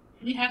allele,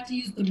 we have to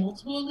use the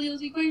multiple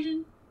alleles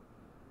equation?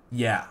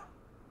 Yeah.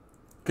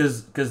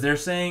 Cuz they're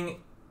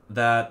saying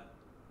that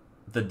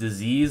the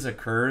disease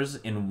occurs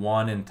in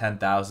 1 in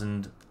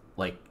 10,000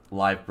 like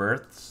live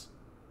births.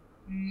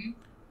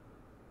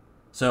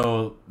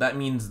 So that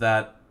means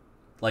that,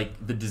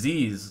 like, the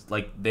disease,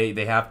 like,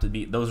 they have to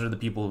be, those are the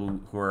people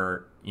who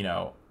are, who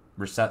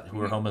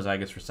are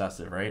homozygous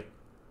recessive, right?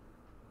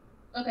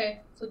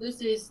 Okay, so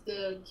this is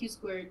the Q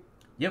squared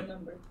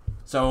number.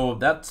 So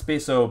that's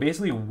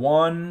basically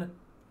 1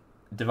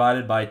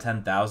 divided by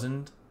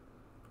 10,000,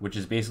 which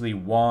is basically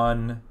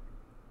 1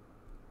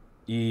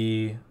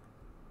 e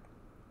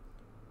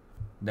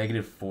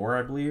negative 4,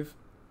 I believe.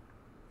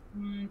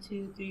 1,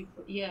 2, 3,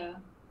 4. Yeah.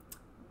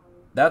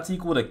 That's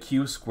equal to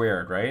Q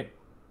squared, right?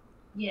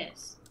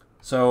 Yes.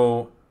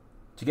 So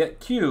to get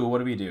Q, what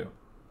do we do?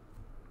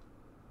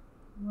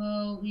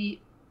 Well,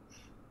 we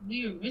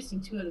are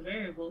missing 2 other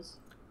variables.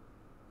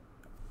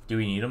 Do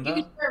we need them, though?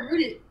 You can square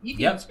root it. You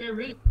can square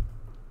root it.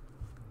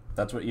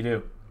 That's what you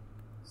do.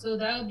 So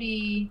that would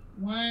be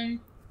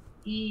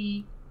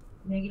 1e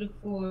negative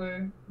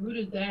 4. Root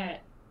of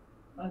that,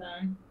 hold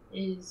on,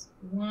 is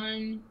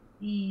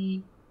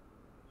 1e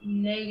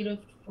negative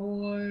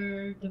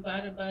 4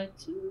 divided by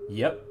 2.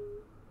 Yep.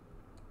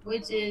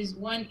 Which is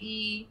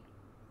 1e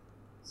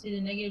to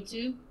the negative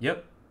 2.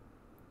 Yep.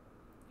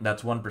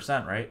 That's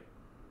 1%, right?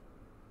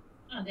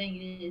 Oh, dang,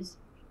 it is.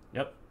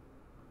 Yep.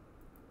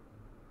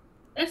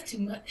 That's too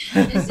much.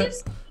 Is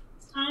this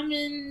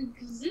common?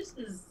 Because this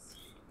is...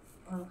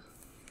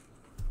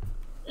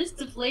 it's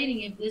deflating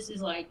if this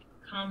is, like,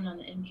 common on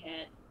the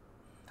MCAT.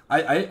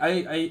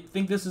 I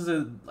think this is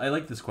I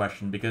like this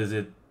question because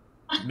it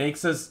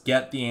makes us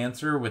get the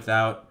answer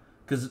without...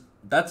 Because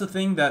that's a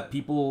thing that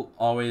people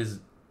always...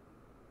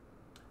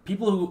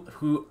 people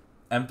who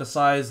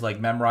emphasize like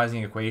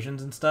memorizing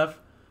equations and stuff,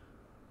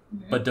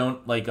 but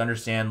don't like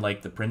understand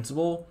like the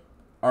principle,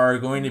 are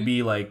going to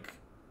be like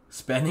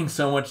spending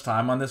so much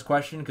time on this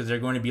question because they're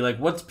going to be like,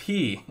 "What's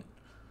p?"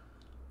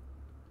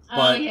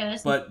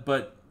 But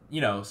but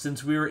you know,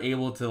 since we were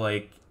able to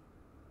like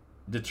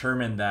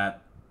determine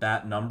that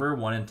number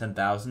 1 in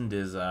 10,000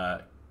 is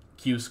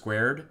q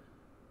squared,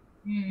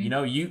 you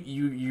know,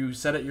 you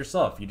said it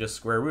yourself. You just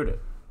square root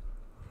it.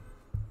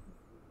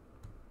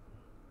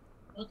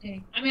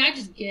 Okay. I mean, I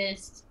just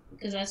guessed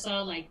because I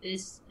saw like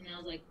this and I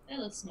was like, that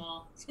looks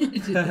small.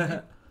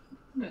 Okay.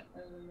 Hold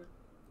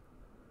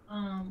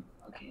on.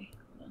 I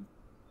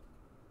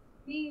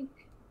think.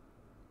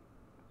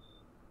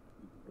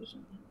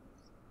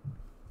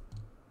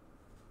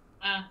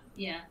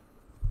 Yeah.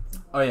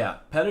 Oh yeah,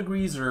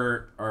 pedigrees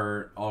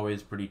are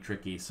always pretty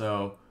tricky.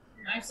 So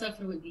I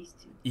suffer with these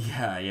two.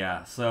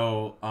 yeah.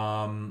 So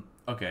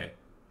okay.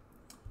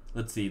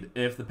 Let's see.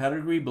 If the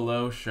pedigree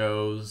below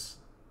shows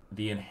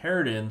the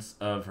inheritance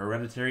of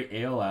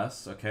hereditary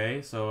ALS,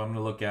 okay, so I'm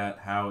gonna look at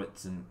how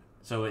it's in.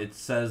 So it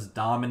says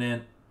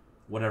dominant,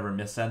 whatever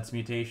missense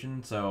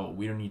mutation. So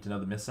we don't need to know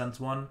the missense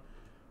one,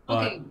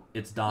 but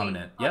it's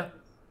dominant. Yeah.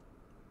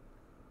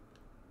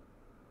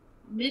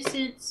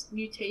 Missense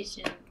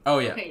mutation. Oh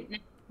yeah. Okay, now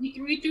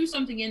we threw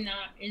something in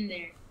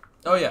there.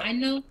 Oh yeah. I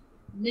know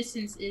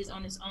missense is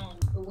on its own,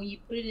 but when you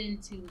put it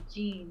into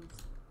genes,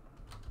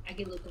 I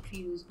get a little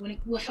confused.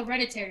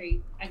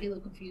 Hereditary, I get a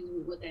little confused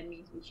with what that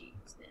means with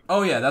genes. Then.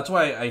 Oh yeah, that's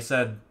why I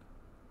said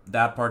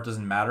that part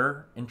doesn't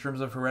matter in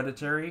terms of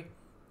hereditary,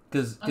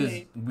 because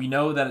we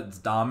know that it's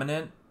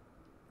dominant,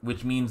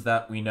 which means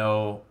that we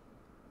know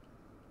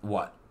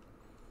what.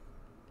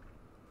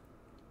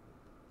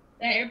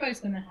 That everybody's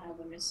gonna have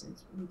a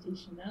missense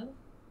mutation, though.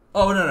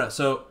 Oh no.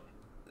 So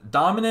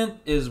dominant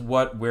is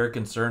what we're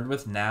concerned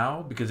with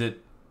now because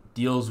it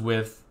deals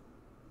with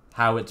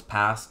how it's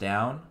passed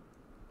down.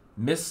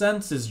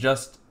 Missense is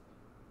just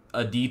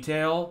a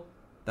detail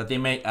that they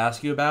might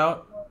ask you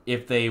about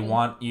if they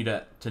want you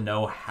to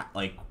know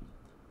like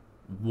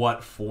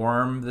what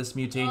form this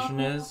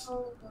mutation is.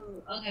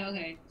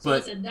 Okay. So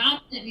it's a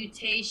dominant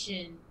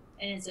mutation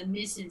and it's a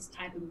missense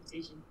type of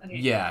mutation. Okay.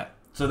 Yeah.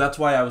 So that's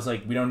why I was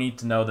like, we don't need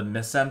to know the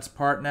missense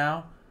part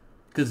now,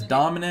 because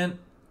dominant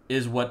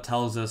is what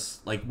tells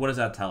us, like, what does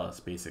that tell us,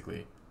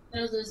 basically? It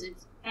tells us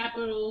it's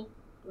capital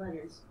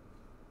letters.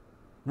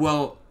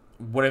 Well,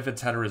 what if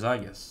it's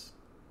heterozygous?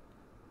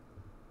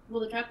 Well,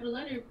 the capital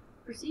letter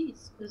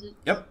precedes, because it's...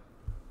 Yep.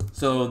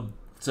 So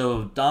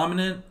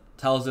dominant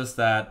tells us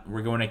that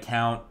we're going to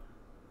count,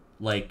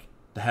 like,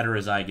 the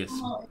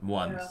heterozygous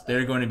ones.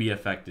 They're going to be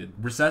affected.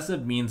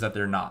 Recessive means that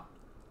they're not.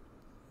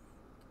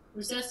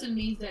 Recessive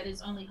means that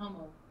it's only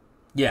homo.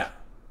 Yeah.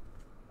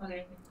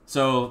 Okay.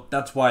 So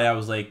that's why I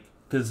was like,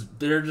 because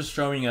they're just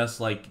showing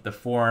us like the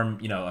form,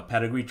 you know, a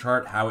pedigree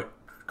chart, how it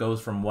goes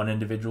from one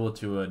individual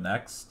to a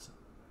next.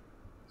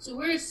 So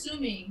we're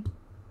assuming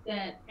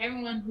that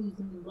everyone who's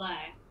in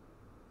black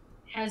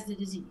has the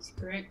disease,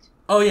 correct?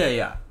 Oh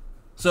yeah.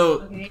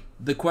 So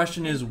the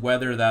question is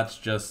whether that's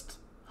just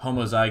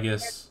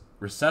homozygous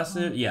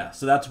recessive. Yeah.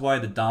 So that's why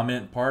the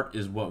dominant part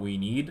is what we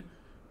need.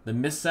 The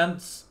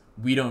missense,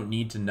 we don't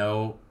need to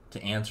know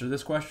to answer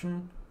this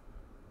question,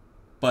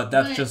 but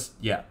that's just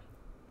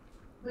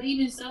But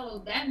even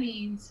so, that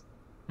means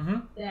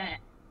that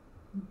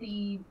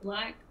the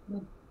black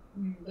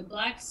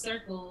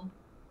circle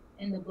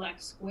and the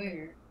black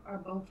square are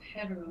both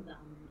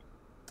heterodominant.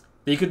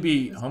 They could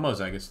be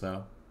homozygous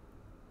though.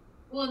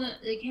 Well,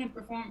 they can't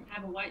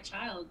have a white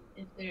child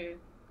if they're.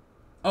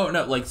 Oh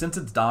no! Like since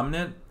it's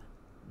dominant,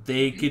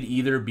 they could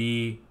either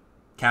be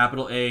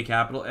capital A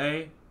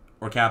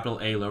or capital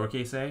A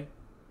lowercase a.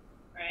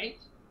 Right.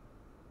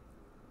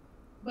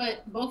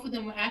 But both of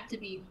them would have to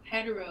be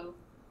hetero,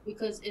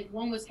 because if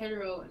one was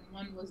hetero and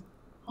one was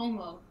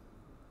homo,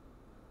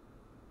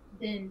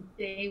 then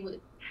they would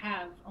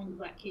have only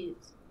black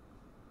kids.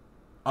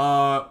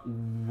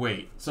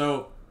 Wait.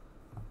 So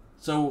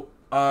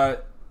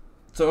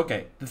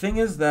okay. The thing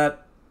is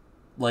that,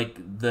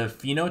 like, the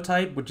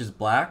phenotype, which is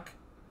black,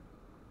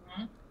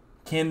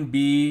 can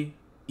be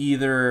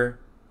either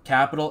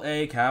capital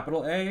A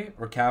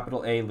or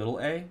capital A little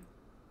a.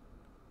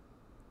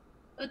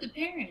 But the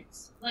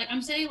parents, like,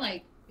 I'm saying,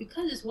 like,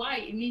 because it's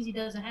white, it means he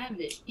doesn't have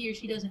it. He or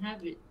she doesn't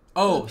have it.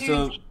 Oh,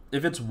 so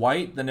if it's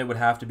white, then it would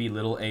have to be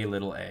little a.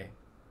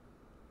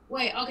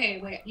 Wait,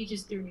 you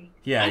just threw me.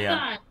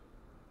 I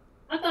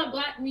thought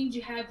black means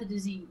you have the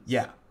disease.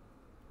 Yeah.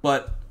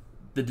 But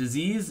the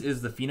disease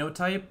is the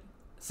phenotype.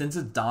 Since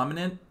it's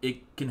dominant,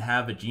 it can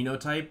have a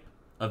genotype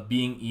of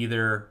being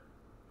either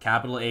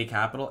capital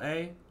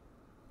A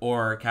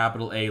or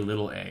capital A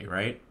little a,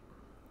 right?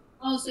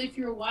 Oh, so if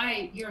you're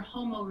white, you're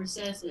homo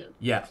recessive.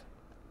 Yeah.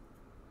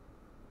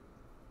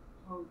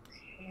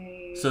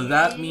 Okay. So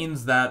that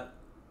means that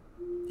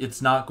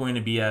it's not going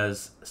to be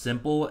as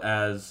simple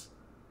as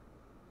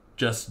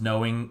just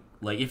knowing,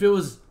 like, if it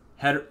was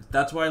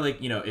that's why,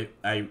 like, you know,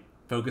 I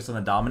focus on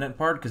the dominant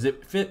part, because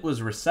if it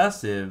was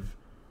recessive,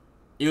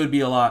 it would be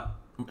a lot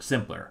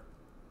simpler.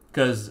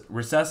 Because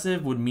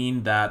recessive would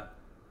mean that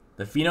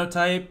the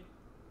phenotype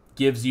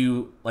gives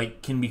you,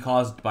 like, can be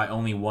caused by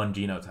only one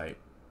genotype.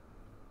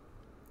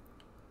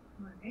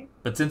 Right.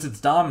 But since it's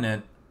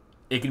dominant,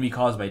 it can be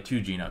caused by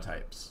two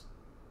genotypes.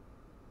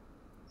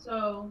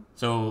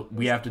 So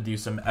we have to do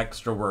some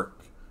extra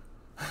work.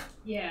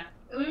 Yeah.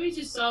 Let me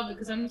just solve it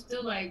because I'm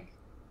still like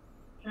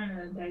trying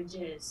to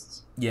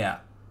digest. Yeah.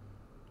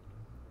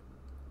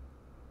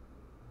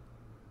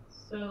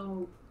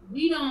 So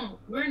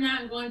we're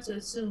not going to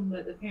assume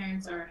that the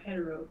parents are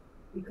hetero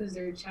because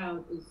their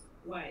child is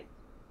white.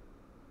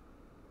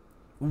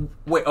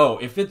 So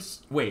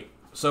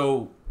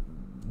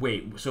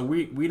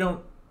we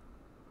don't,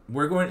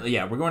 we're going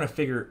to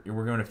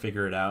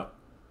figure it out.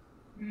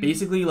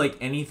 Basically, like,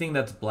 anything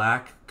that's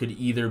black could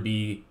either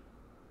be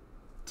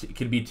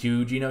could be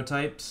two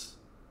genotypes,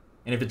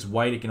 and if it's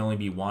white it can only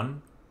be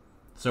one.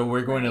 So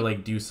we're going to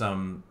like do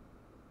some,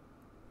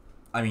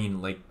 we're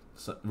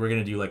going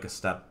to do like a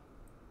step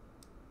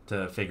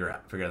to figure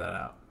that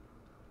out.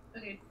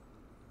 Okay.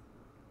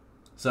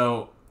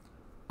 So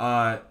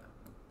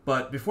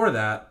but before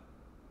that,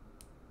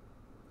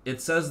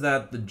 it says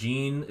that the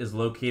gene is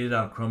located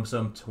on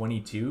chromosome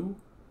 22.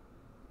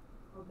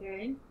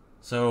 Okay.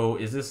 So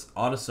is this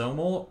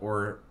autosomal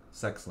or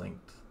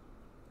sex-linked?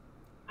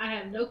 I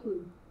have no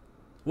clue.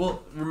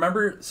 Well,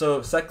 remember,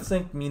 so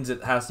sex-linked means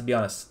it has to be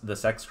on the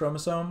sex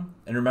chromosome.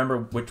 And remember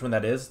which one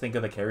that is. Think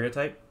of the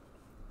karyotype.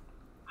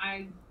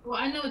 I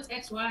know it's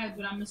XY,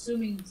 but I'm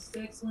assuming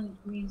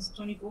sex-linked means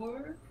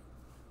 24.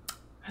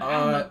 I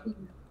don't know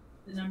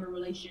the number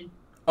relation.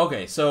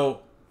 Okay,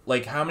 so,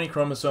 like, how many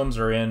chromosomes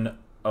are in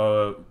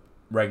a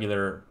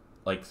regular,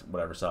 like,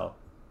 whatever cell?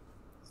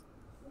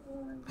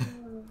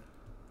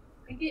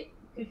 I get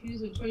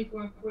confused with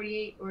 24 and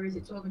 48, or is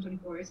it 12 and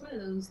 24? It's one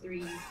of those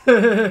three.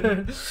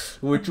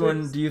 Which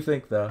one do you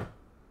think, though?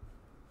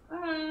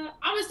 I'm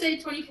going to say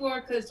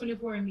 24 because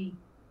 24 and me.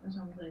 That's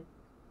what I'm going to say.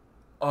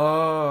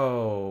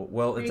 Oh,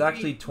 well, it's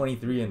actually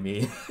 23 and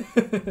me.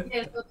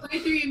 Yeah, so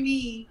 23 and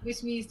me,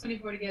 which means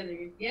 24 together.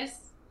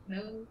 Yes?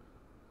 No?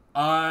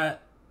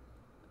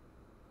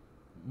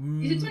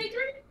 Is it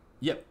 23?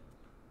 Yep.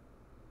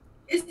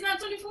 It's not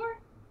 24?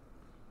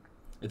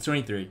 It's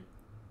 23.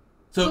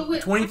 So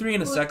 23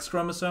 in a sex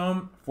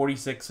chromosome,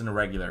 46 in a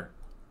regular.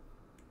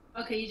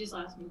 Okay, you just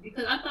lost me.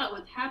 Because I thought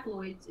with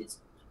haploids, it's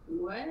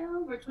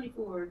 12 or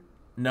 24.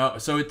 No,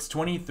 so it's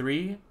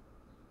 23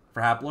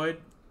 for haploid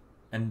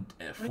and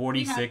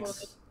 46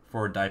 haploid.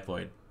 for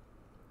diploid.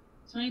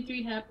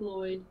 23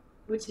 haploid,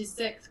 which is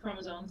sex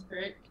chromosomes,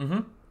 correct?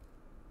 Mm-hmm.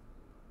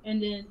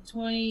 And then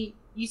 20,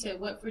 you said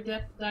what for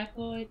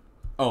diploid?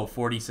 Oh,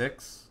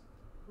 46?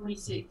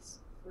 46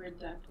 for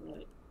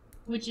diploid.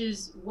 Which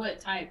is what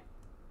type?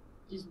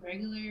 Just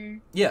regular?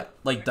 Yeah,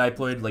 like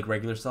diploid, like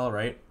regular cell,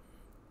 right?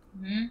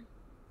 Mm-hmm.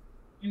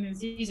 And then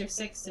these are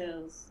sex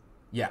cells.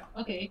 Yeah.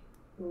 Okay,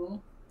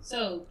 cool.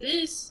 So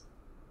this,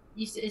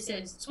 it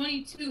says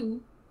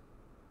 22.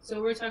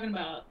 So we're talking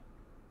about,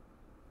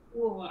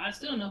 whoa, I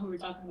still don't know who we're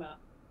talking about.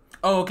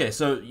 Oh, okay.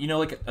 So you know,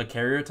 like a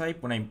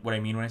karyotype. What I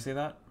mean when I say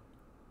that?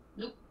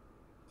 Nope.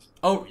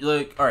 Oh,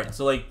 like, all right.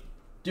 So like,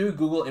 do a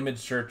Google image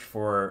search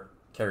for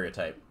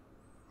karyotype.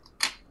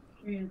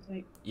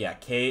 Karyotype. Yeah,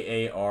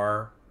 Kary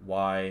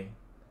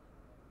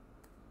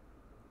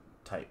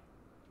type.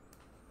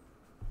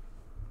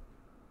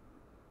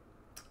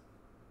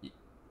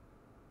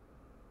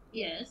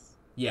 Yes.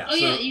 Yeah. Oh,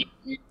 so,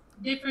 yeah,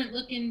 different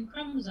looking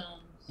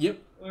chromosomes. Yep.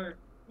 Or,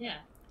 yeah.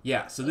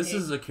 Yeah, so this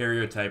is a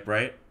karyotype,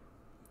 right?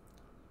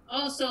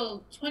 Oh,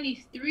 so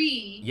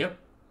 23 Yep.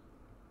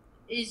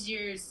 is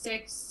your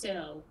sex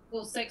cell.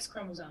 Well, sex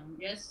chromosome,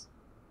 yes?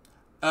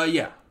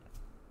 Yeah.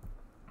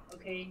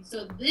 Okay,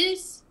 so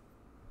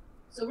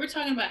we're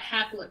talking about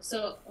haploid.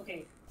 So,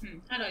 okay,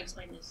 how do I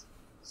explain this?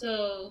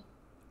 So...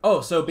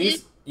 Oh, so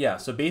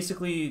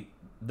basically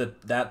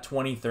that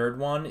 23rd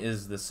one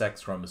is the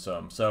sex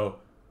chromosome. So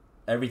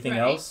everything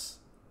else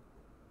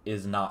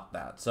is not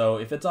that. So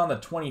if it's on the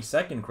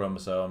 22nd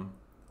chromosome...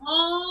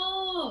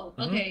 Oh,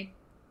 okay.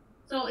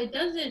 So it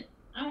doesn't...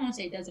 I don't want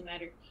to say it doesn't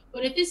matter.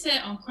 But if it's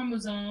set on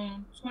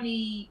chromosome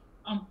 20...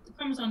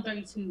 chromosome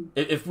 32...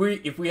 If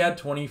we had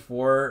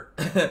 24...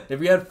 if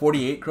we had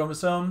 48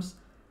 chromosomes,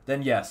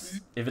 then yes. Mm-hmm.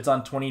 If it's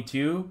on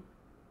 22,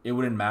 it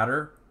wouldn't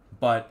matter.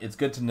 But it's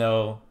good to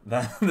know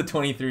that the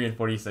 23 and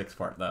 46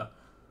 part, though.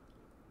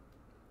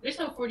 There's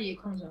no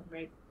 48 chromosomes,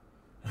 right?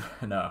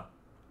 No.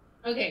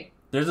 Okay.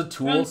 There's a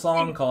Tool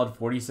song called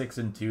 46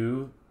 and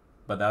 2,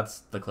 but that's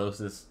the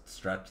closest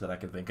stretch that I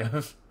can think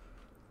of.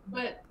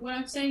 But what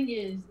I'm saying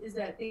is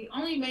that they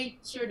only made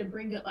sure to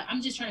bring up, like,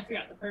 I'm just trying to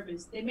figure out the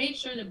purpose. They made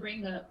sure to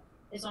bring up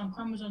it's on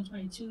chromosome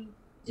 22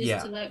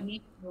 just to let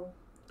me know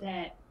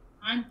that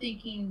I'm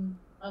thinking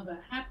of a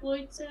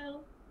haploid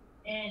cell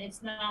and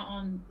it's not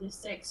on the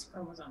sex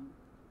chromosome.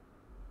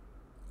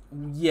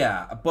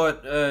 Yeah,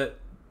 but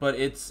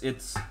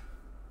it's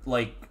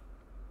like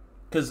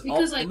because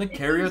like, in the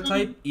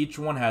karyotype each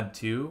one had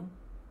 2,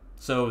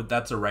 so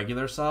that's a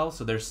regular cell.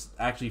 So there's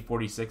actually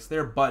 46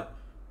 there. But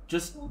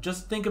just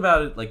think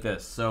about it like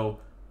this. So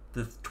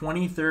The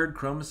 23rd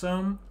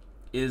chromosome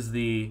is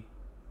the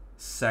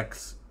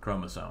sex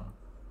chromosome.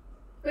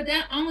 But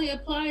that only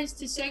applies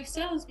to sex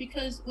cells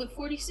because with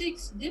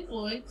 46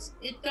 diploids,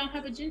 it doesn't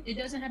have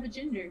a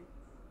gender,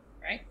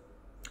 right?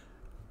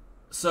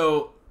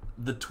 So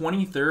the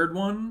 23rd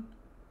one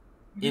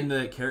Mm-hmm. in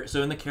the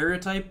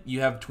karyotype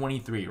you have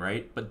 23,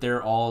 right? But they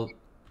all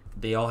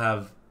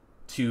have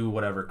 2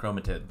 whatever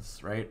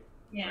chromatids, right?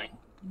 Yeah.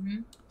 Mm-hmm.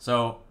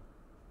 So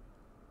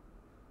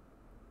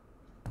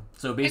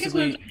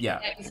basically, yeah.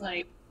 It's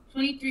like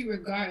 23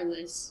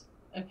 regardless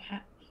of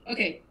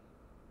okay,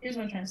 here's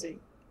what I'm trying to say.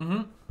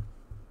 Mm-hmm.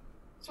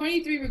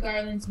 23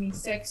 regardless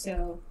means sex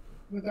cell,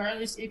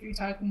 regardless if you're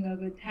talking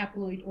of a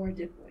haploid or a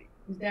diploid.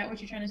 Is that what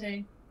you're trying to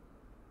say?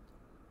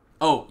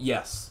 Oh,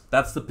 yes.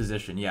 That's the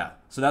position, yeah.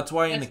 So that's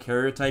why in the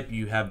karyotype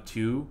you have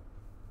 2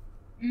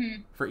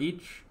 for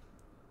each.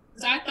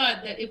 Because I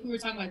thought that if we were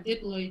talking about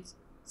diploids,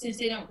 since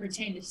they don't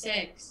pertain to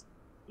sex,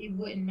 it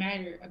wouldn't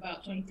matter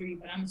about 23.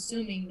 But I'm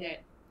assuming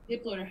that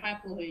diploid or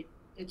haploid,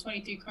 the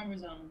 23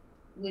 chromosome,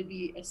 would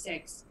be a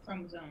sex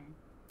chromosome.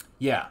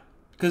 Yeah.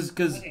 Because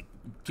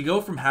to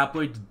go from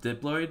haploid to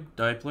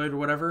diploid or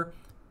whatever,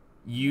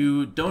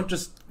 you don't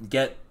just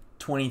get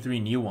 23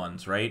 new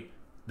ones, right?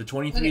 The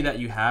 23 that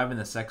you have in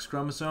the sex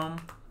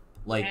chromosome,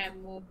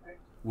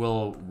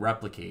 will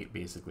replicate,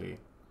 basically.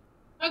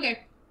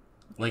 Okay.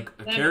 Like,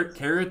 a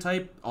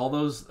karyotype, all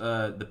those,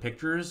 the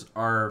pictures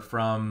are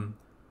from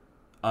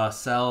a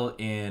cell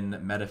in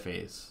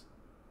metaphase.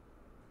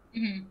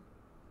 Mm-hmm.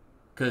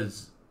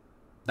 Because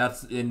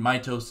that's in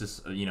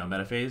mitosis,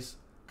 metaphase.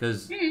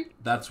 Because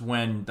that's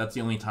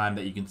the only time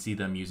that you can see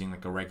them using,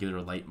 like, a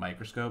regular light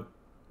microscope.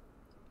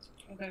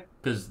 Okay.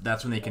 Because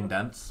that's when they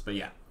condense, but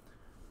yeah.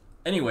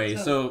 Anyway,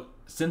 so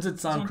since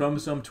it's on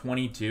chromosome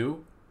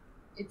 22,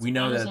 we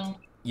know that...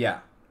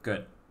 Yeah,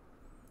 good.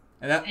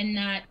 And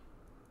not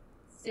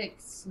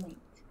 6 linked.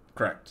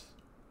 Correct.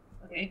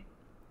 Okay.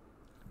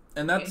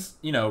 And that's,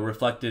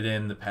 reflected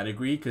in the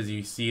pedigree, because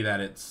you see that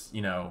it's,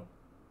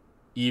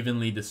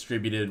 evenly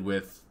distributed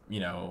with,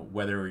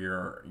 whether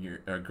you're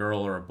a girl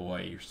or a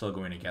boy, you're still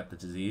going to get the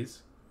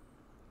disease.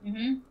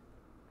 Mm-hmm.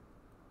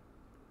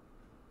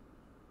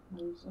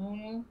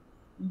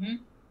 Mm-hmm.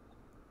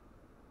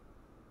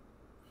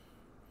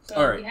 So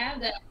all right. We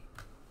have that.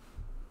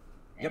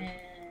 Yep.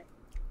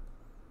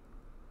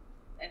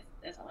 And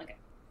that's all I got.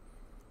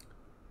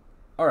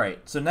 All right.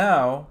 So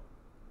now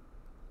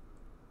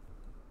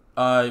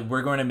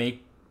we're going to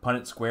make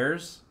Punnett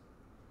squares.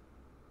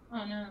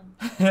 Oh no.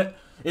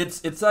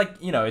 It's like,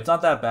 it's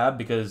not that bad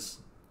because,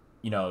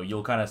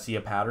 you'll kind of see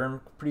a pattern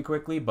pretty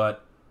quickly,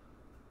 but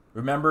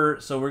remember,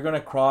 so we're going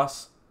to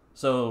cross,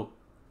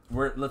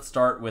 let's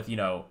start with,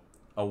 a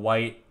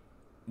white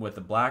with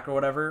a black or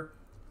whatever.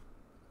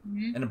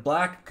 Mm-hmm. And a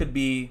black could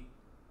be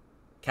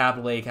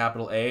capital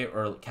A,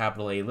 or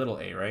capital A, little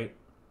a, right?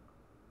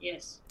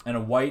 Yes. And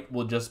a white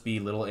will just be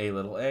little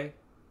a.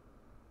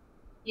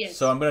 Yes.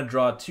 So I'm going to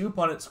draw 2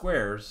 Punnett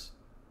squares,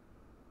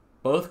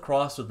 both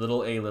crossed with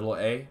little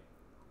a,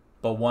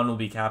 but one will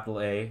be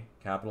capital A,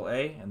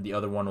 and the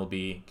other one will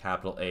be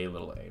capital A,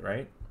 little a,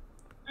 right?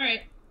 All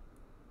right.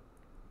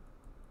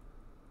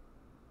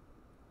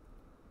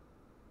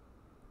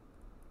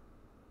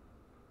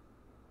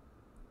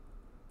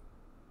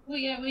 Well,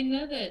 yeah, we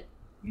know that.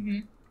 Mm-hmm.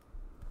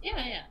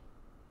 Yeah.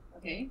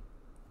 Okay.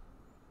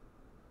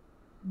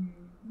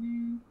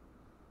 Mm-hmm.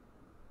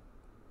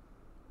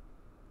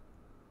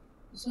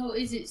 So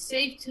is it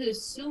safe to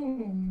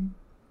assume...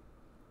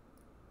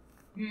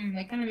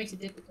 that kind of makes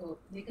it difficult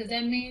because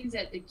that means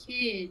that the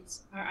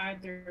kids are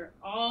either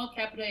all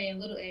capital A and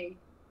little a,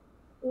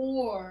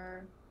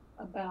 or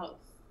about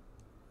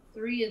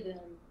 3 of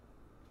them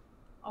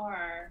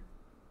are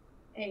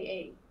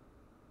AA,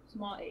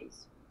 small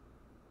a's.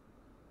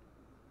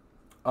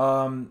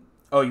 Oh,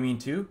 you mean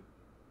 2?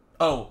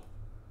 Oh,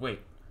 wait.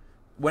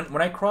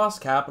 When I cross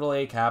capital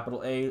A,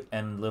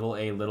 and little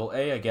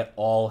a, I get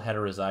all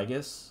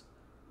heterozygous.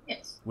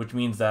 Yes. Which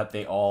means that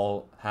they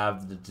all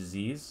have the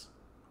disease.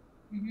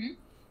 Mm-hmm.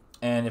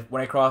 And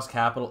when I cross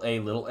capital A,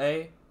 little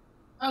a...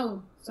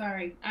 Oh,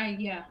 sorry.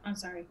 I'm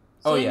sorry.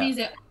 So it means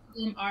that all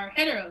of them are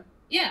hetero.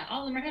 Yeah,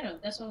 all of them are hetero.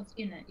 That's what I was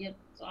getting at. Yep.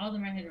 So all of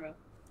them are hetero.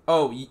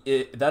 Oh,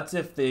 that's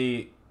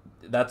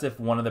if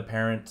one of the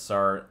parents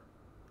are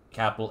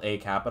capital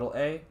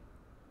A.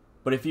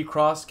 But if you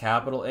cross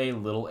capital A,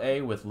 little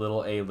a with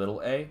little a,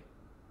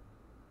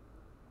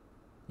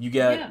 you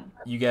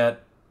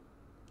get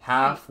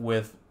half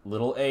with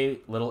little a,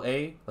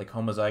 like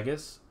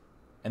homozygous,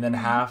 and then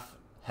half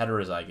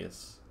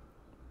heterozygous.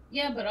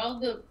 Yeah, but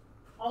all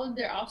of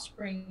their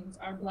offsprings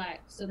are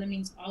black, so that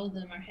means all of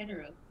them are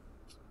hetero.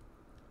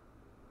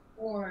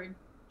 Or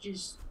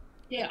just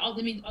all of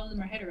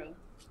them are hetero.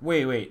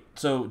 Wait.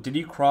 So did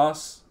you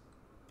cross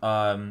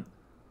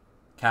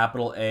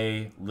capital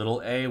A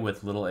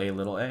with little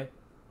a?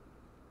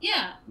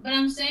 Yeah, but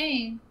I'm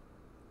saying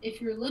if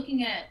you're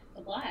looking at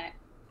the black,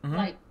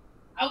 like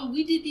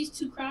we did these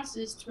 2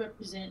 crosses to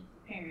represent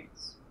the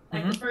parents,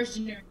 like the first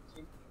generation.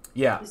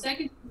 Yeah. The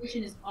second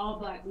generation is all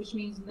black, which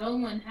means no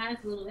one has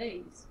little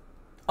a's.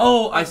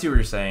 Oh, I see what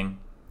you're saying.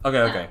 Okay,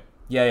 okay.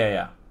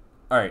 Yeah.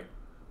 All right.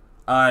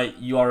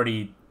 You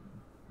already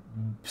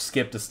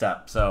skipped a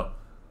step, so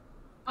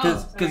Oh,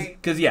 sorry.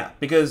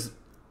 because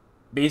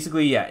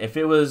basically, yeah,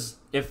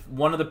 if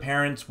one of the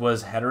parents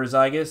was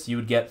heterozygous, you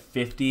would get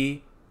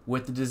 50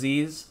 with the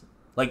disease,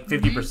 like Mm-hmm.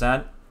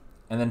 50%,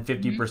 and then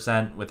Mm-hmm.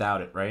 50%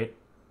 without it, right?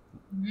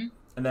 Mm-hmm.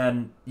 And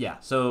then yeah,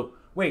 so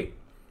wait,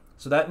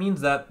 so that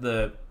means that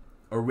the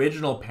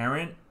original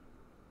parent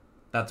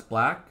that's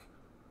black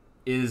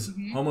is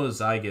Mm-hmm.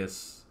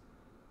 homozygous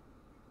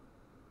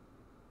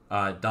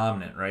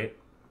dominant, right?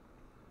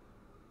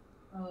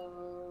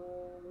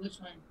 Which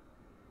one?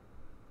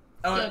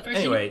 Oh, The first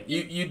anyway,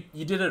 generation?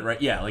 you did it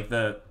right. Yeah, like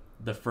the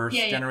Yeah, first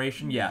yeah.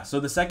 generation. Mhm. Yeah. So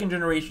the second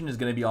generation is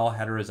going to be all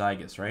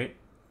heterozygous, right?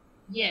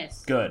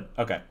 Yes. Good.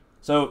 Okay.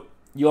 So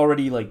you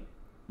already like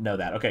know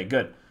that. Okay,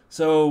 good.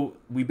 So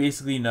we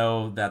basically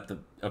know that the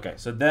okay.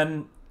 So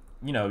then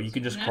you So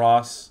can just now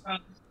cross.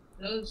 cross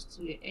those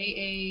two.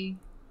 AA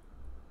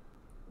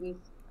with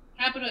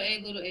capital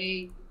A, little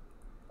a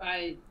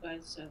by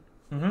itself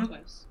Mm-hmm.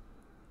 twice.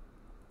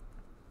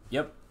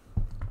 Yep.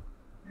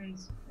 And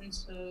and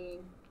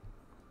so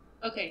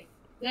okay,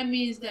 that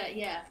means that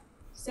yeah,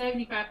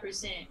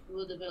 75%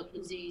 will develop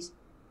disease.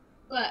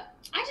 But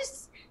I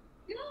just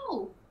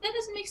no, that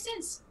doesn't make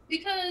sense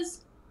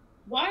because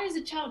why is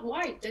the child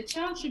white? The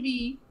child should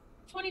be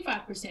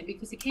 25%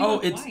 because it came Oh,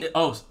 off white.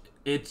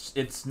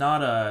 it's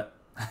not a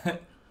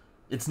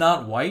it's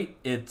not white.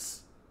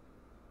 It's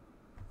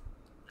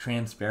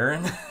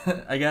transparent,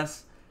 I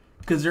guess,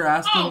 because you're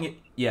Oh, asking.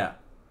 Yeah,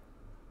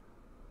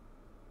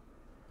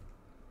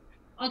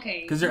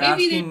 okay. because you're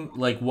Maybe there's asking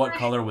like what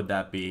color would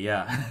that be?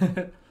 Yeah.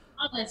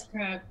 oh that's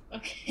crap.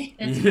 Okay,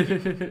 that's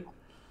crap. Yeah.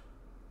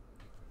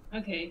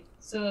 Okay,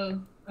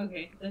 so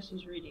okay, that's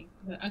just reading.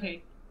 But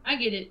okay, I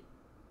get it.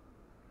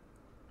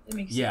 It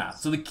makes Yeah. sense.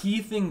 So the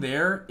key thing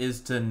there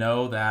is to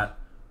know that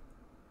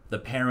the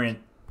parent,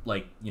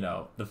 like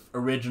the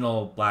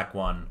original black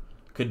one,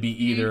 could be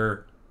Mm-hmm.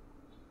 either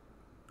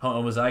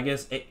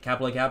homozygous,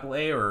 capital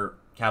A, or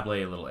capital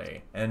A little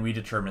a, and we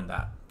determined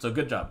that. So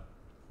good job.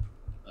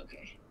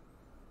 Okay.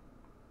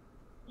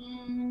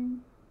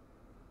 Um,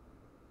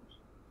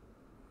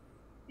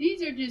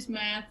 these are just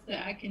math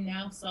that I can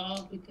now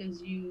solve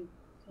because you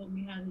told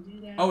me how to do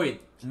Oh that.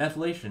 wait,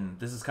 methylation.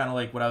 This is kind of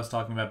like what I was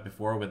talking about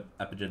before with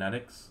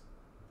epigenetics.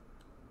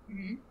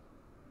 Hmm.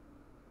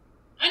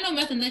 I know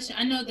methylation.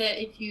 I know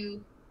that if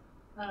you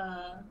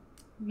uh,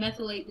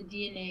 methylate the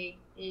DNA,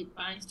 it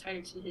binds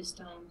tighter to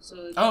histone.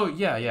 So if Oh you,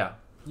 yeah,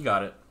 you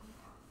got it.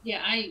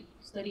 yeah, I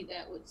studied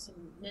that with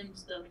some mem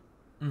stuff.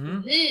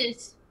 Mm-hmm. But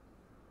this,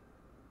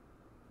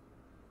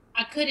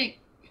 I couldn't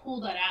pull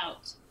that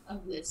out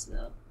of this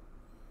though.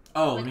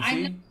 Oh, let Like me I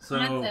know see. the So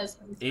concepts,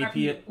 but it's hard for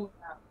me to AP. pull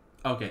it out.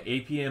 Okay,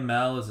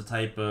 APML is a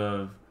type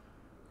of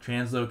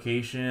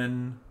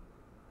translocation,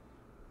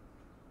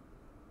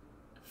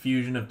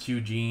 fusion of two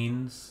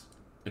genes,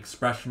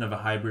 expression of a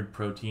hybrid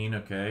protein.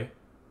 Okay.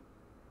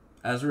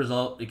 As a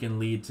result, it can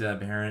lead to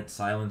aberrant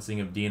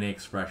silencing of DNA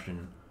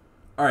expression.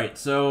 All right,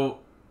 so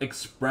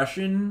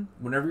expression.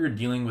 Whenever you're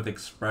dealing with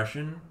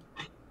expression,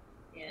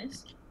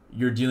 Yes.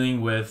 you're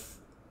dealing with,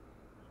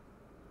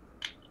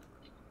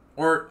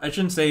 or I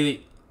shouldn't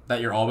say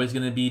that you're always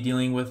going to be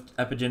dealing with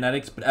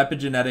epigenetics, but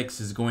epigenetics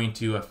is going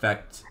to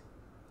affect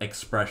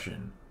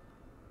expression.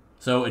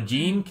 So a Mm-hmm.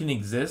 gene can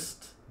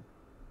exist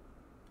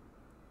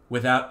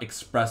without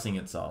expressing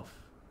itself.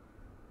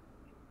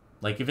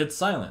 Like if it's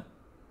silent.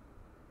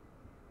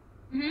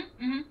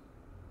 Mm-hmm. Mm-hmm.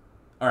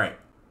 All right.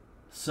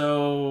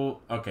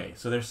 So, okay.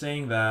 So they're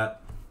saying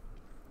that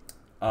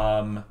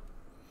um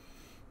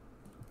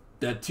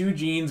that two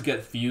genes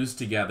get fused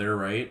together,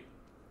 right?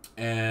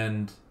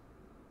 And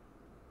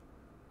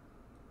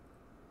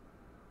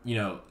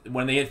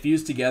when they get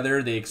fused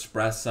together, they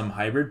express some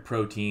hybrid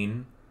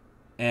protein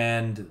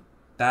and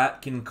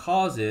that can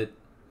cause it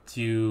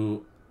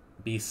to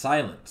be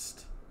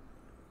silenced.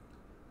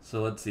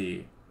 So let's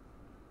see.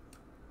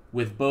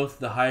 With both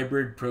the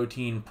hybrid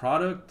protein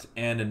product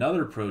and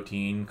another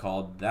protein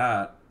called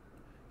that,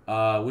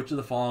 which of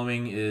the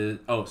following is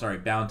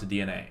bound to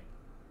DNA?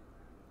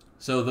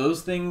 So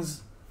those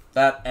things,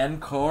 that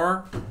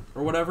NCAR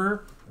or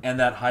whatever, and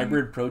that Mm-hmm.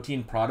 hybrid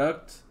protein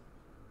product,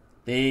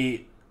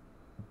 they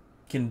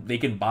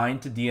can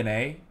bind to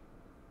DNA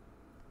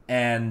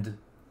and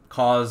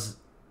cause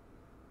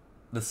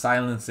the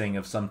silencing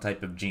of some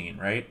type of gene,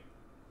 right?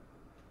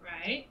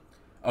 Right.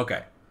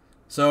 Okay.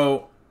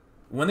 So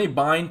when they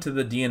bind to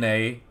the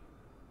DNA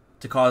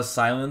to cause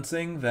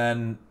silencing,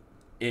 then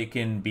it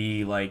can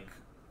be like,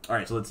 all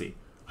right, so let's see.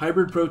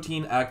 Hybrid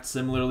protein acts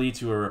similarly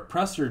to a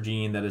repressor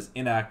gene that is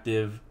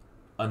inactive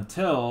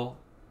until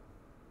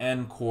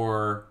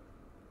NCOR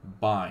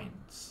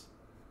binds.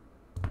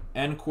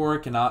 NCOR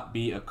cannot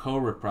be a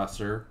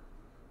co-repressor.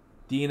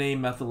 DNA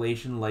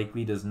methylation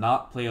likely does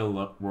not play a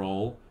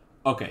role.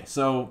 Okay,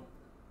 so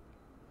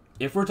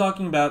if we're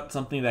talking about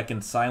something that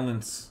can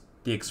silence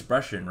the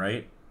expression,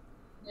 right?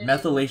 That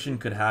should be Methylation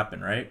could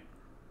happen, right?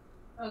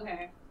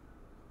 okay.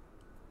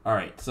 All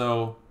right,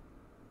 so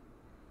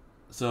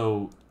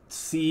so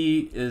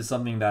C is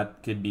something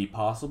that could be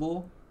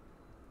possible.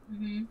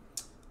 Mm-hmm.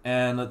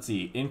 And let's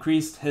see,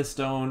 increased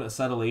histone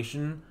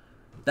acetylation,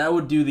 that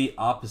would do the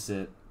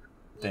opposite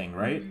thing,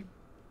 right? Mm-hmm.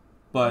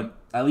 But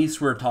at least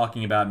we're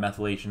talking about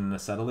methylation and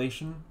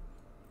acetylation.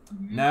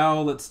 Mm-hmm.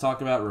 Now let's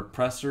talk about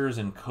repressors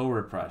and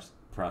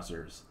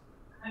co-repressors.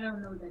 I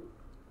don't know that.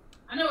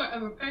 I know a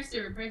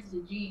repressor represses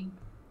a gene.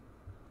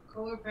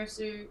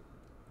 Co-repressor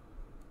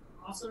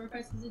also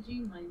represses a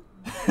gene.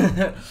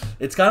 Like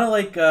It's kind of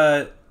like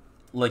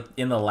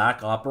in the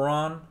lac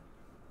operon.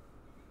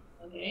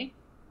 okay.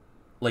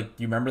 Like,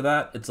 do you remember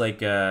that? It's like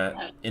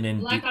Black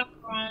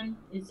operon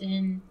is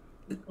in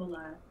E.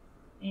 coli,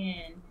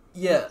 and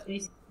yeah. it's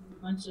basically a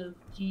bunch of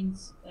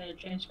genes that are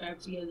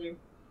transcribed together,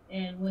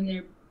 and when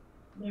their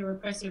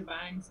repressor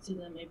binds to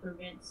them, it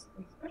prevents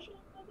expression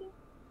of it.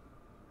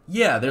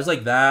 Yeah, there's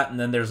like that, and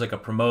then there's like a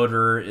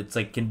promoter. It's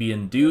like can be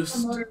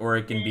induced or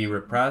it can be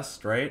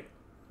repressed, right?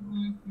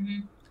 Mm-hmm.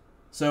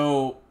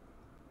 So,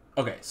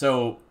 okay,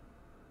 so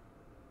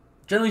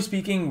generally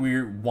speaking,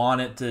 we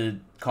want it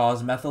to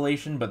cause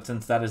methylation, but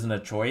since that isn't a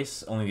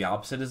choice, only the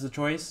opposite is the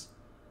choice.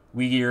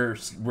 We're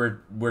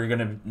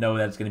gonna know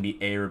that it's gonna be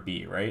A or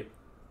B, right?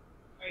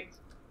 Right.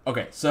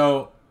 Okay,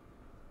 so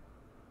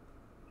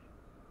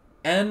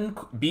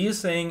B is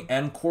saying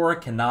N-core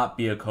cannot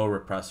be a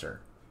co-repressor.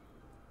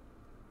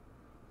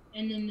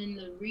 And then in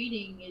the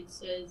reading, it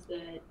says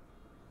that.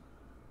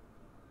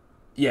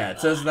 Yeah,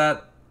 it says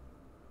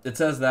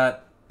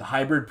that the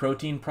hybrid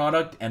protein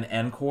product and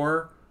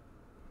N-core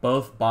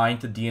both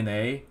bind to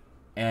DNA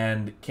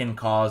and can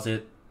cause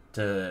it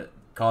to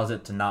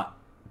not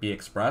be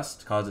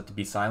expressed, cause it to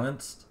be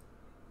silenced.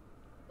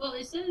 Well,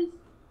 it says.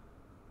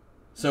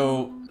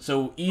 So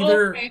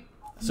either Okay.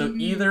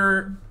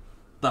 either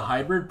the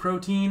hybrid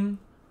protein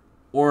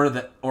or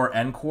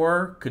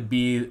N-core could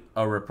be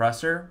a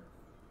repressor.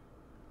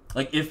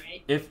 Like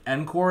if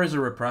N-core is a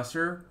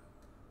repressor,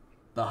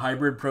 the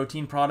hybrid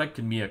protein product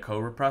can be a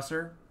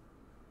co-repressor.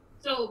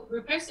 So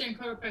repressor and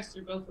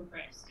co-repressor both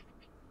repress.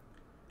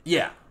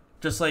 Yeah,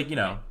 just like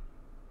whatever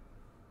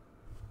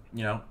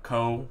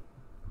coenzyme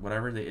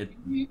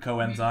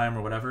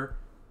or whatever.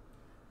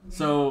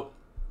 Mm-hmm.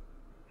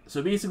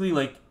 So basically,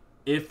 like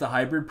if the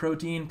hybrid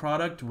protein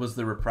product was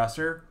the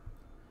repressor,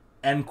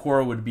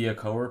 N-core would be a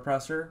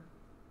co-repressor.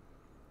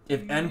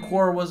 If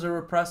N-core was a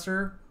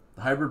repressor,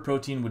 the hybrid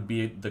protein would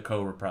be the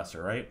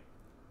co-repressor, right?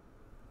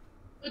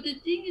 But the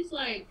thing is,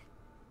 like,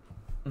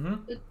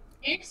 Mm-hmm. the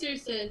answer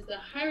says the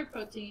hybrid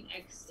protein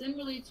acts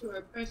similarly to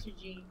a repressor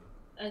gene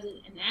as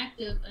an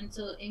inactive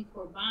until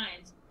N-core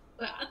binds.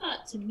 But I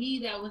thought, to me,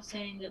 that was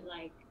saying that,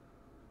 like,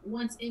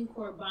 once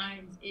N-core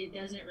binds, it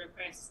doesn't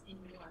repress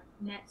anymore.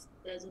 And that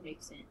doesn't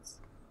make sense.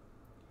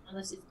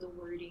 Unless it's the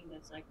wording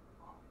that's, like,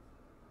 off.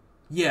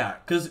 Yeah,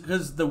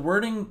 because the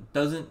wording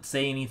doesn't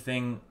say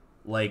anything,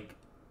 like,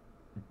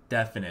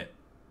 definite.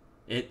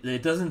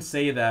 It doesn't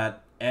say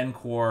that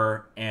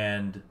N-core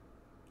and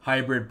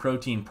hybrid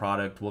protein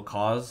product will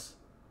cause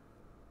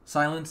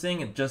silencing.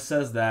 It just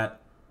says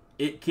that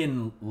it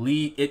can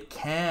lead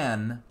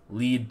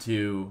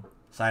to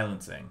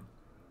silencing.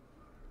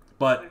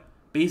 But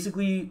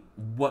basically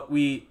what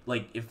we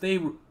like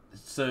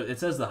so it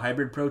says the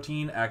hybrid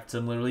protein acts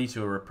similarly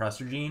to a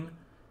repressor gene.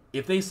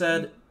 If they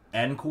said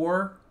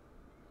N-core,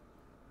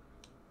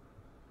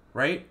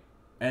 right?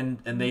 And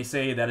they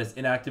say that it's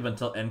inactive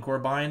until N-core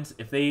binds.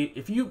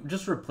 If you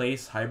just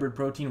replace hybrid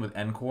protein with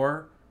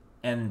N-core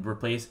and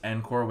replace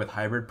N-core with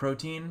hybrid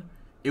protein,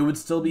 it would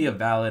still be a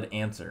valid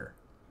answer.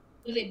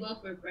 So they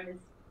both repress.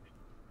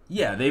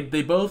 Yeah,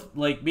 they both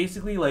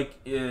basically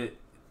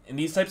in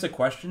these types of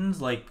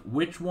questions, like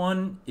which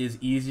one is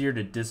easier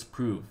to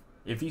disprove?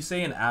 If you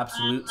say an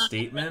absolute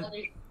statement,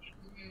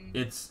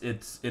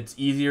 it's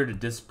easier to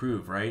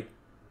disprove, right?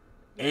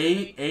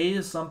 A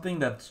is something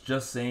that's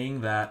just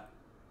saying that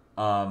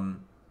the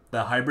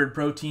hybrid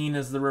protein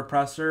is the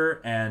repressor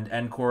and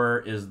N-core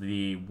is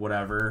the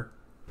whatever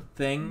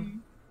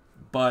thing,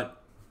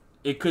 but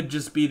it could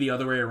just be the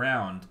other way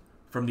around.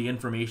 From the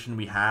information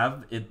we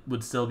have, it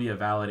would still be a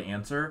valid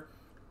answer,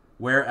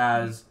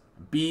 whereas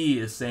B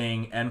is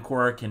saying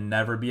N-core can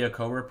never be a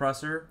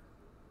co-repressor.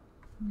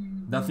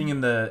 Nothing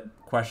in the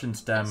question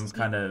stem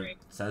kind of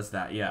says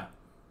that, yeah.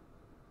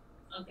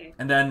 Okay.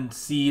 And then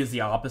C is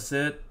the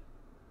opposite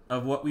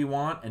of what we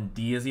want, and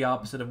D is the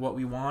opposite of what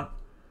we want.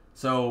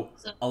 So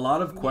a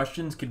lot of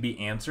questions could be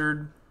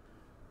answered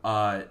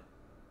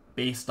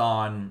based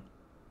on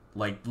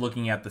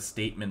looking at the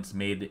statements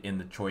made in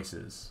the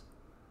choices.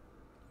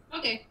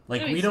 Okay.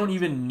 Like we don't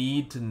even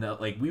need to know.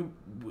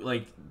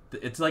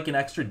 It's like an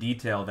extra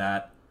detail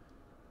that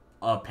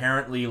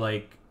apparently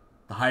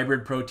the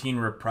hybrid protein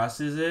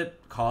represses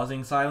it,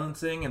 causing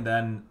silencing, and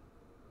then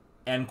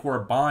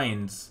N-core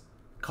binds,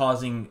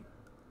 causing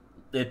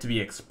it to be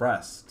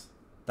expressed.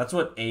 That's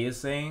what A is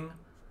saying,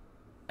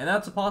 and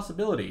that's a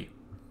possibility.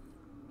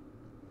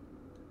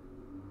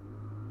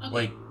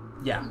 Okay.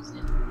 Yeah.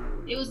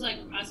 It was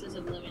like a process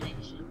of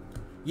elimination.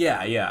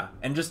 Yeah,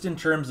 and just in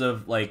terms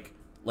of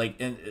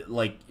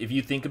if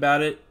you think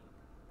about it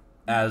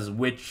as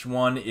which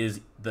one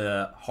is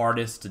the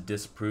hardest to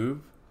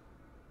disprove.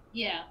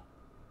 Yeah.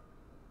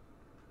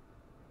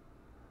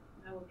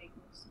 That would make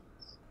more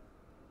sense.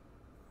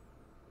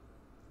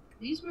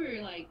 These were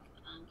like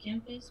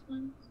campus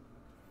ones.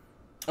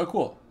 Oh,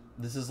 cool.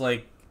 This is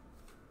like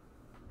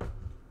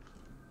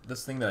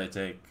this thing that I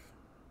take.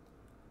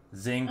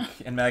 Zinc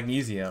and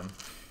magnesium.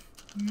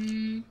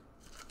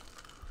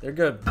 They're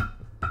good.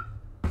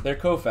 They're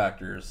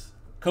cofactors.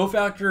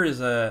 Cofactor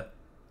is a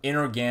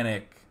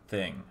inorganic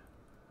thing.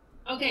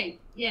 Okay,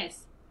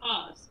 yes.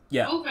 Pause.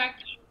 Yeah.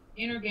 Cofactor,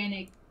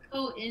 inorganic,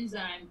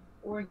 coenzyme,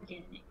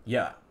 organic.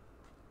 Yeah.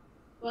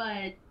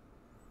 But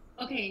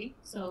okay,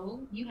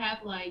 so you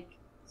have like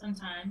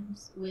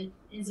sometimes with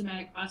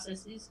enzymatic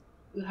processes,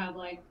 you have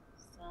like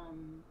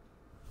some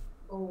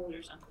gold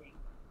or something.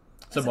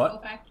 Some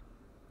what? Cofactor.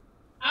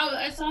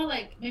 I saw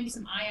like maybe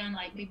some ion,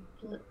 like maybe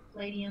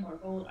palladium or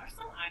gold or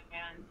some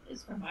ion.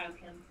 It's from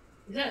biochem.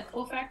 Is that a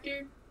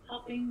cofactor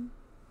helping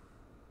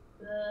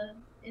the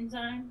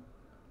enzyme?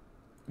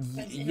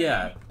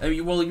 Yeah. I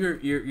mean, well,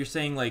 you're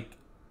saying like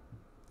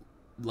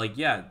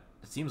yeah,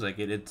 it seems like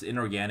it. It's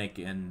inorganic.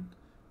 And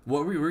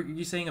what were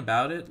you saying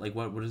about it? Like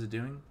what is it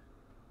doing?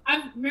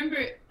 I remember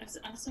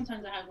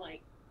sometimes I have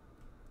like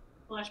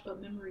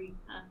flashbulb memory.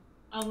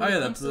 Oh yeah,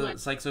 that's the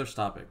psych-social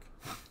topic.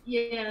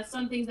 Yeah,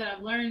 some things that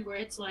I've learned where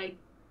it's like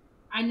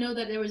I know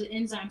that there was an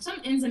enzyme, some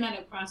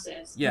enzymatic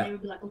process. Yeah. And there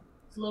would be like a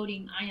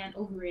floating ion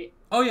over it.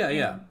 Oh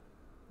yeah.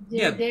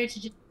 They're there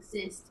to just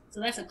exist. So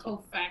that's a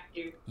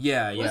cofactor.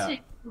 Yeah. What's a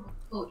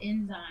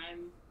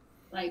coenzyme?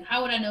 Like,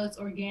 how would I know it's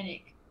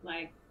organic?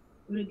 Like,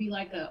 would it be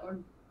like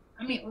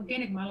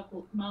organic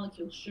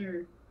molecule,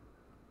 sure.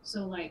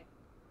 So like,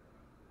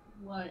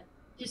 what?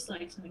 Just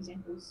like some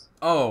examples.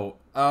 Oh,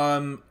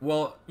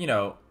 well,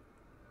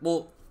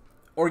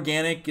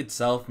 organic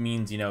itself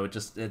means,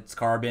 it's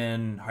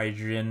carbon,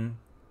 hydrogen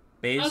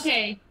based.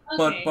 Okay.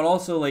 But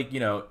also like,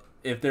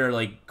 if they're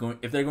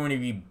going to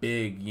be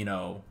big,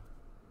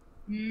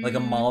 like a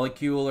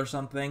molecule or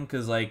something,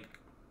 because like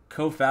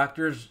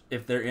cofactors,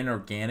 if they're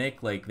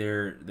inorganic, like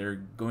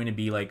they're going to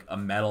be like a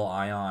metal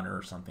ion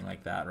or something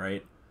like that,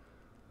 right?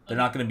 They're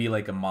not going to be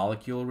like a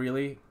molecule,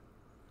 really.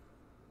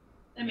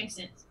 That makes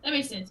sense.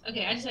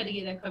 Okay, I just had to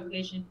get that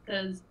clarification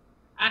because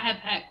I have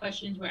had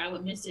questions where I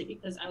would miss it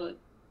because I would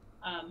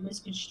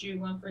misconstrue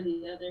one for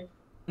the other.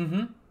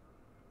 Mm-hmm.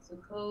 So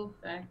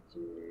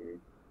cofactor,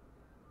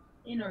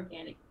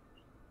 inorganic,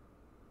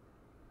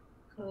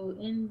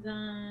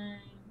 coenzyme,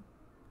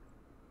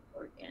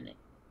 organic.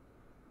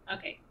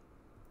 Okay.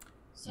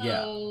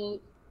 So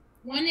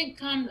when it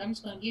comes, I'm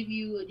just gonna give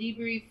you a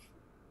debrief.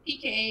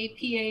 pKa,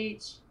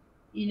 pH,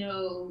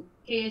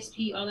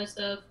 KSP, all that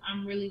stuff.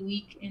 I'm really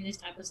weak in this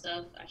type of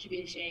stuff. I should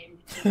be ashamed.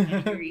 It's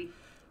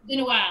been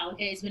a while.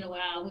 Okay, it's been a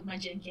while with my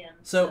Gen Chem.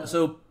 So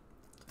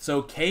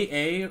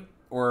Ka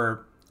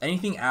or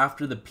anything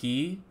after the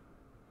P,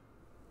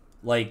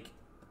 like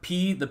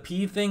the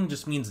P thing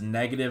just means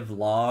negative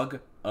log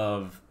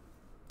of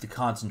the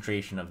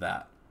concentration of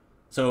that.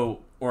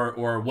 So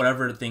or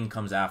whatever thing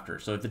comes after.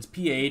 So if it's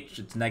pH,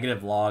 it's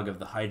negative log of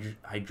the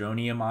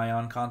hydronium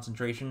ion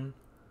concentration.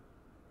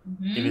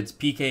 Mm-hmm. If it's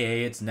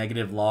pKa, it's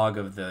negative log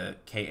of the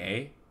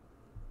Ka.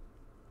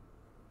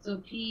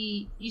 So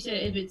you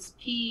said if it's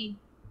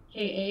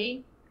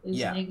pKa, it's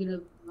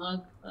negative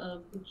log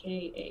of the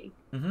Ka.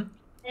 Mm-hmm.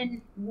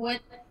 And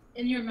what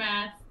in your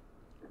math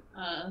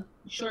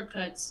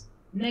shortcuts,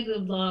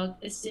 negative log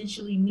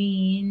essentially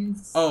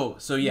means? Oh,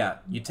 so yeah,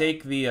 you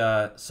take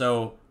the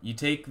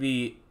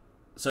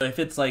so if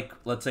it's like,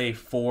 let's say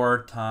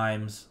 4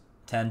 times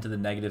 10 to the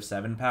negative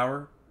 7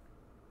 power,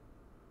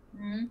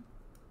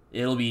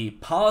 it'll be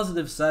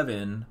positive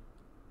 7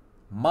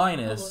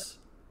 minus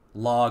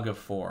log of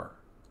 4.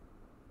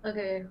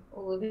 Okay,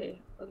 hold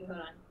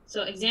on.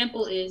 So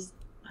example is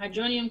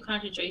hydronium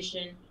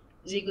concentration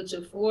is equal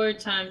to 4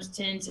 times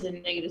 10 to the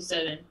negative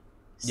 7.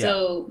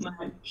 So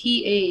my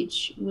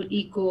pH would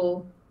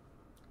equal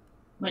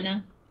what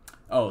now?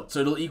 Oh,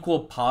 so it'll equal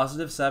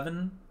positive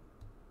 7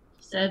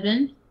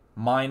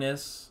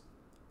 minus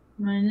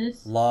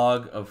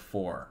log of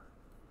 4.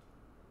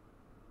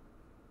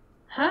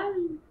 How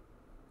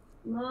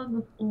log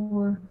of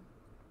 4?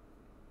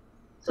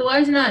 So why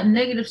is it not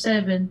negative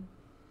 7?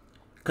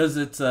 Because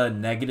it's a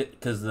negative.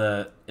 Because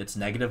it's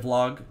negative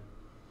log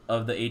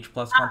of the H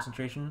plus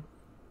concentration.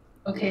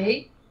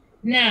 Okay.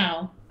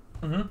 Now,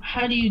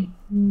 how do you?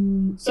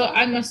 So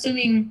I'm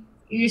assuming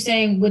you're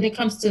saying when it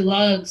comes to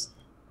logs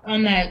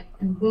on that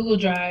Google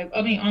Drive.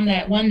 I mean, on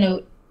that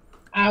OneNote,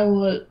 I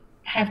would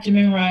have to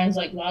memorize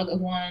like log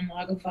of 1,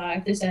 log of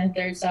 5, this and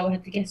third. So I would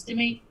have to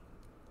guesstimate.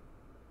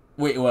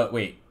 Wait, what?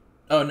 Wait.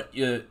 Oh, no,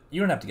 you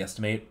don't have to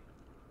guesstimate.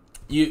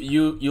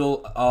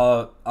 You'll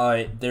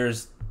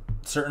there's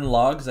certain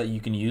logs that you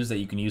can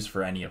use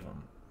for any of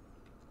them.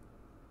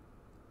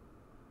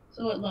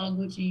 So what log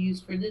would you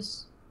use for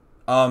this?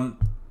 So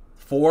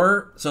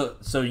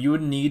you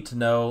would need to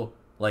know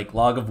like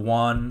log of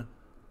 1,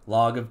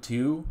 log of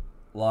 2,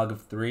 log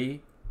of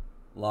 3,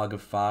 log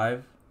of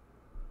 5,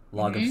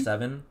 log of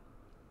 7.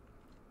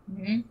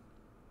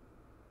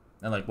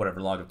 and like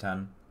whatever log of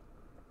 10.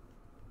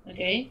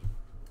 Okay.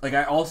 Like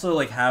I also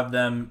like have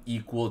them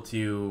equal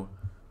to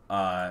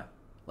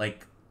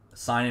like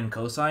sine and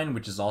cosine,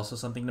 which is also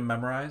something to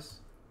memorize.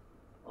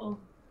 Oh,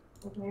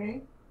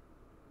 okay.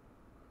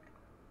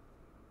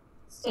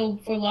 So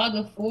for log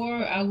of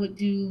 4, I would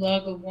do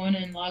log of 1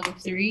 and log of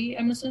 3,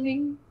 I'm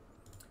assuming?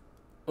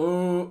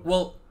 Oh,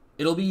 well,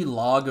 it'll be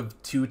log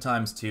of 2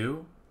 times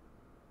 2.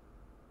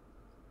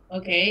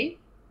 Okay.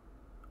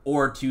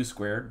 Or 2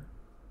 squared.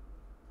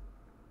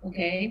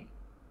 Okay.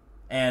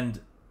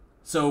 And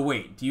so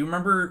wait, do you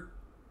remember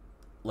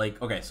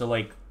like okay, so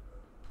like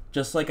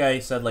just like I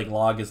said like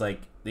log is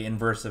like the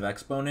inverse of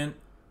exponent,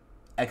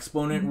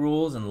 exponent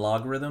rules and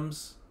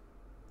logarithms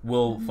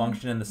will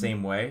function in the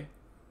same way.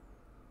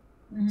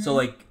 So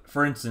like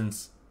for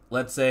instance,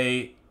 let's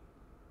say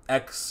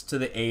x to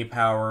the a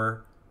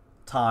power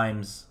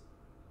times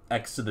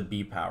x to the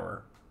b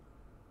power.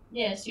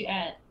 Yes, you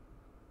add.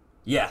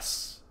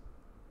 Yes.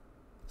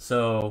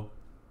 So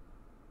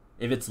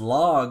if it's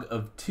log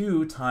of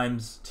 2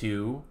 times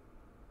 2,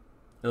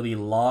 it'll be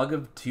log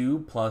of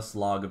 2 plus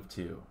log of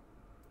 2.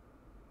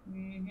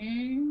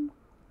 Mm-hmm.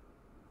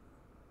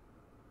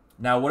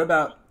 Now, what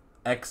about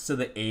x to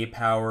the a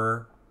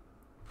power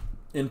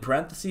in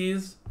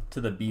parentheses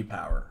to the b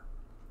power?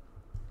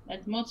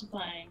 That's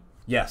multiplying.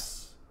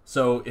 Yes.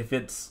 So if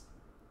it's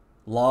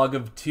log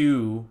of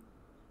 2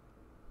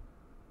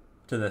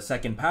 to the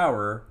second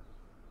power,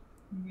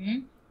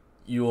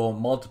 you will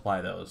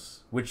multiply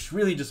those, which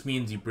really just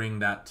means you bring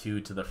that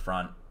 2 to the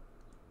front.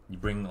 You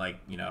bring, like,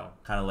 you know,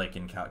 kind of like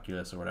in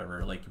calculus or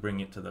whatever, like you bring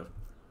it to the...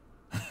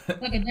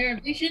 Like a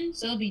derivation,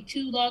 so it'll be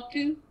 2 log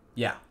 2?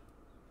 Yeah.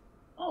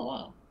 Oh,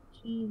 wow.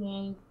 2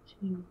 log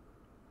 2.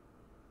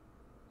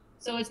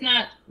 So it's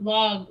not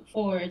log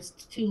 4, it's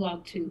 2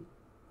 log 2.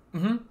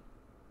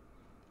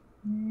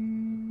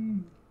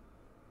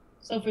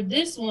 So for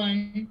this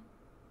one,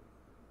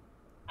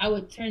 I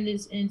would turn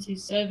this into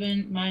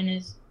 7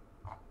 minus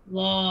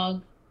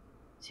log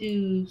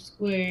 2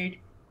 squared,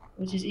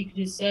 which is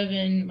equal to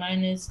 7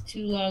 minus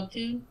 2 log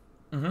 2.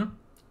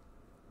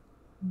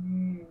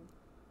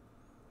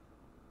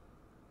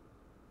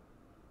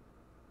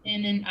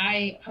 And then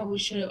I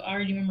should have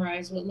already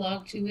memorized what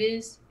log 2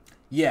 is.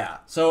 Yeah.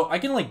 So I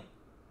can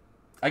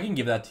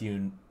give that to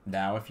you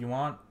now if you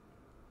want.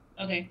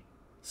 Okay.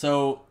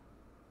 So,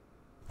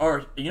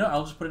 or, you know,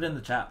 I'll just put it in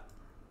the chat.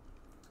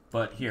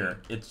 But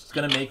here, it's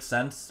going to make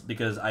sense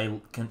because I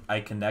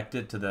connect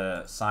it to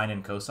the sine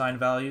and cosine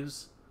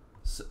values.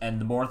 And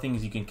the more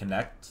things you can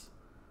connect,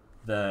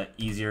 the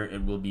easier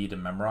it will be to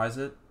memorize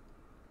it.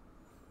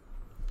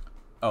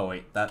 Oh,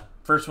 wait. That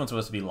first one's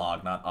supposed to be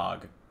log, not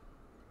og.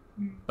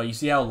 But you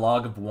see how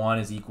log of 1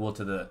 is equal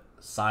to the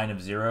sine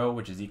of 0,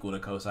 which is equal to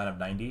cosine of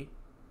 90?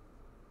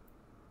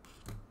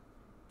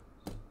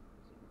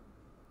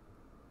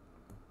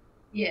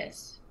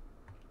 Yes.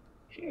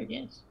 Sure,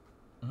 yes.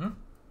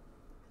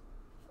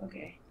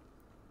 Okay.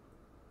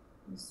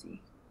 Let's see.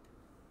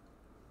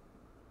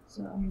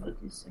 So I'm gonna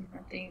put this in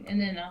my thing, and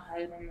then I'll have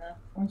it on the,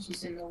 once you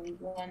send the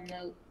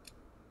OneNote.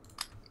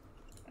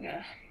 I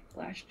gotta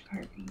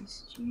flashcard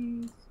these.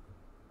 Jeez.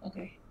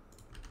 Okay.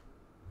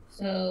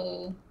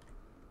 So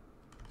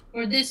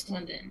for this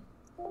one then.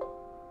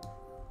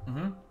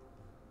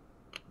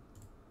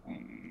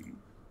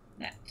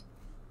 That.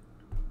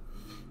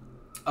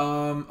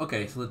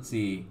 Okay, so let's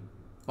see.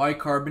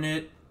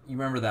 Bicarbonate, you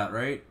remember that,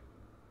 right?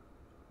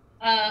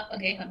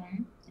 Okay, hold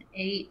on.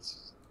 H.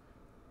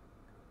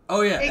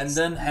 Oh yeah, and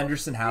then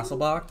Henderson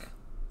Hasselbalch.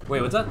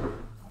 Wait, what's that?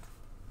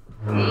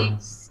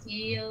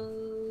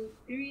 HCO3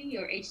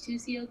 or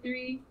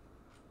H2CO3.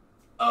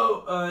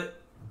 Oh,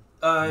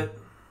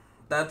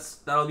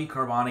 that'll be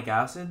carbonic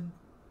acid,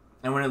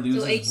 and when it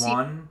loses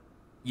one,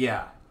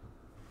 yeah.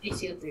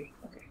 HCO3.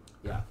 Okay.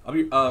 Yeah, I'll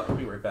be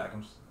right back.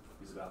 I'm just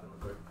use the bathroom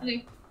real quick.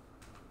 Okay.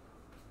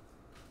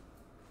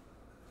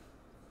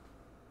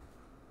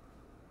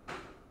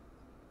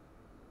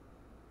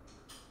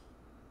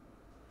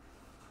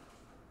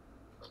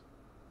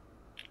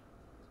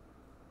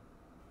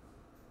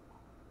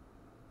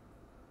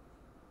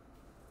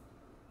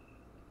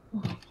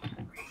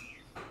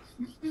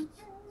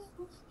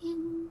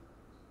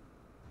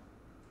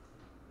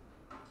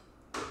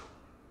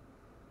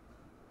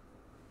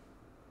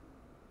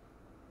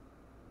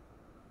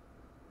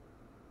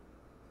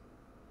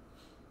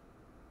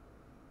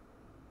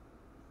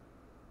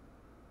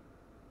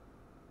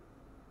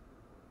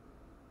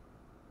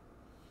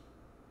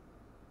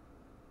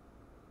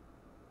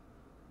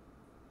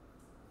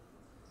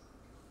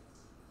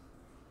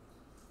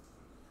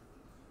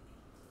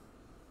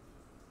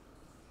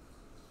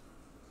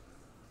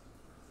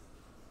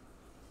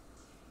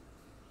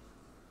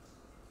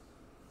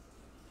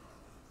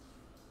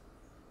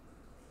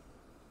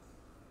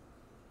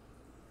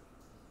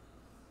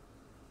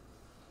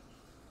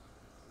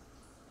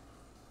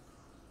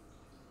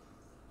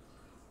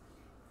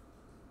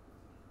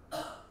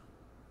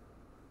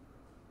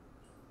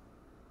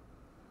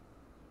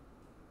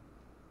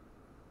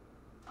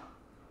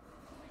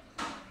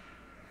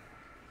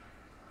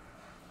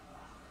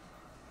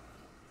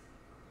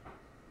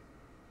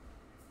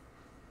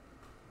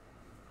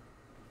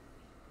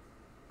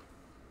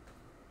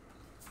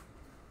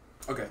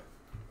 Okay.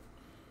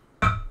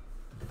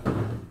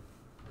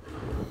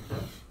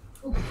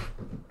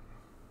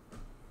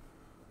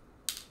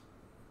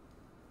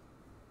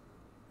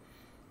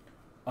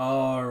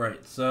 All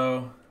right.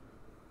 So.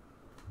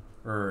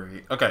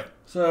 Okay.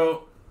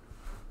 So.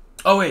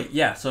 Oh wait,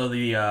 yeah. So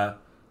the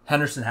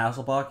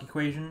Henderson-Hasselbalch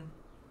equation.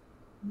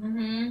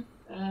 Mm-hmm.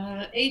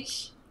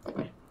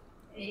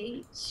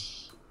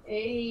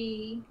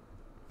 A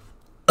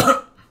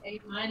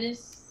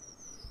minus.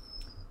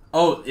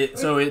 Oh,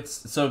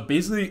 so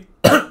basically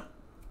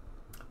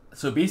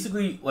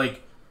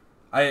like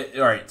all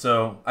right.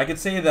 So I could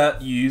say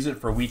that you use it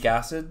for weak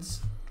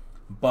acids,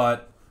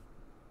 but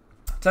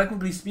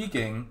technically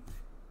speaking,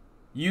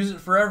 you use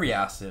it for every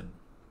acid.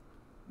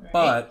 Right.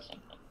 But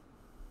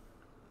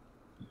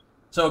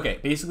so okay,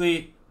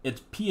 basically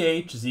it's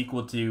pH is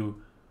equal to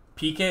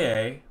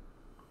pKa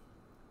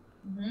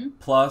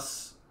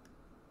plus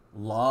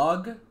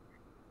log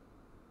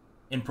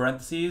in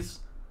parentheses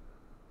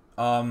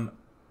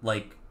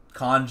like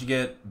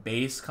conjugate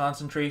base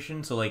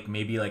concentration, so like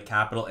maybe like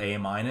capital A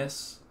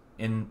minus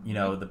in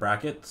the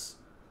brackets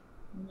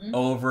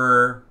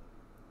over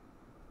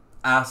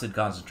acid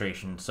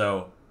concentration,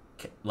 so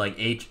like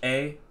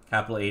HA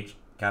capital H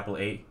capital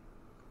A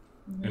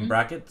in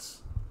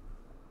brackets.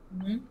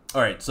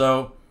 All right,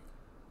 so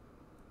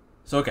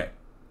okay,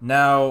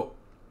 now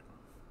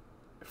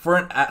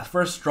for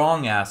a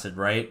strong acid,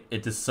 right,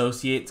 it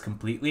dissociates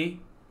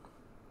completely.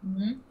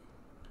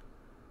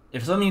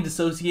 If something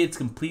dissociates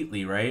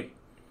completely, right,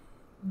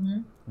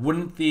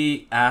 wouldn't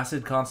the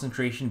acid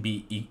concentration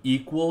be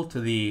equal to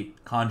the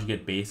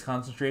conjugate base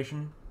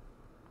concentration?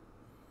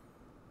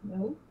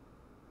 No.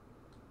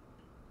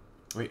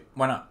 Wait,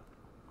 why not?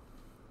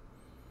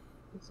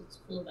 Because it's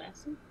full of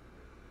acid.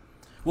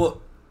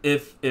 Well,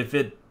 if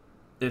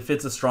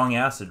it's a strong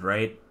acid,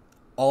 right,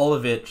 all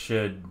of it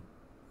should,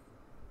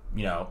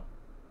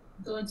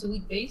 go into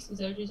weak base. Is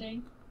that what you're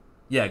saying?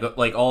 Yeah,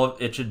 like all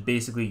of it should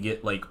basically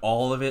get like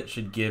all of it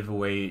should give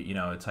away,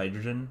 its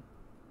hydrogen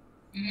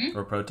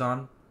or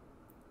proton.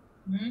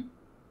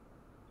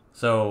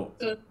 So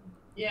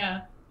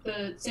yeah,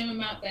 the same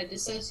amount that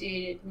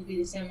dissociated would be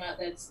the same amount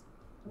that's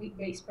weak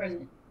base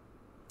present.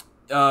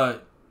 Oh,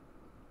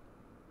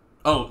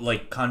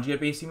 like conjugate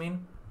base, you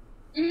mean?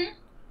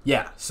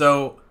 Yeah.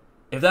 So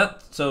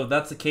that's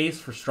the case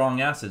for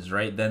strong acids,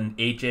 right? Then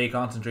HA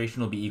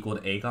concentration will be equal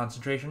to A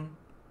concentration.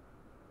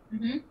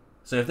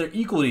 So if they're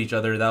equal to each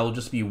other, that will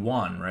just be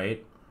 1,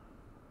 right?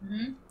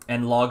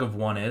 And log of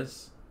 1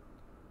 is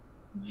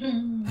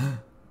 0.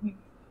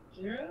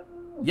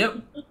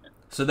 Yep.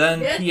 So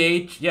then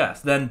pH,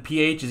 then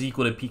pH is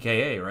equal to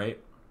pKa, right?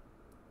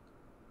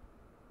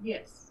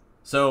 Yes.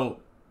 So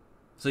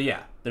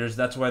yeah,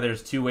 that's why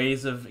there's 2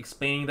 ways of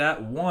explaining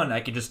that. One, I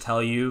could just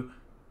tell you,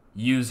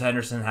 use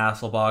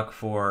Henderson-Hasselbalch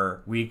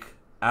for weak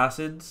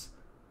acids.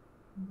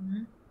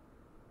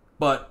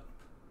 But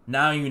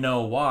now you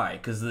know why,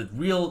 because the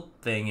real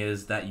thing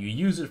is that you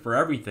use it for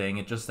everything.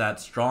 It's just that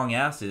strong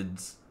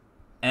acids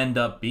end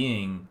up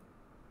being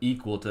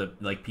equal to,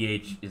 like,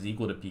 pH is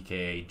equal to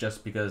pKa,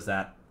 just because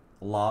that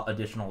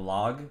additional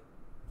log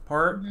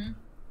part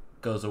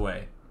goes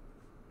away.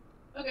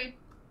 Okay.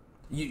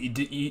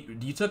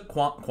 You took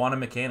quantum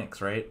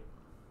mechanics, right?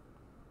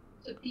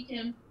 So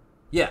pChem.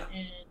 Yeah.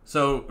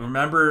 So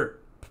remember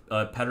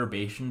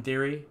perturbation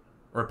theory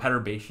or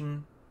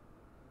perturbation?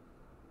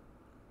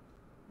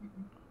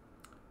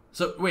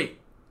 So wait,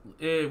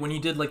 when you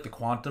did like the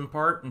quantum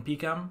part in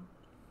pChem,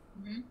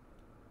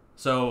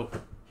 so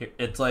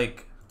it's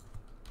like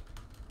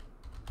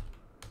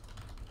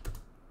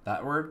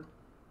that word.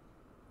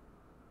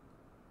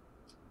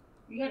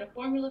 You got a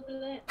formula for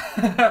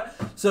that?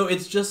 So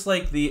it's just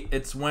like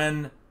it's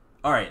when.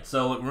 All right,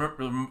 so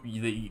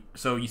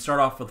so you start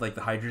off with like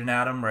the hydrogen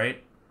atom,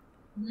 right?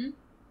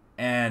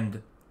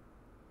 And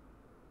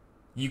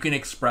you can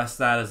express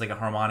that as like a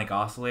harmonic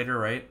oscillator,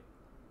 right?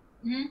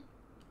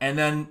 And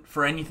then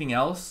for anything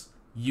else,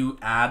 you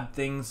add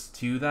things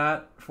to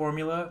that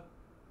formula.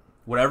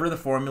 Whatever the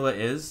formula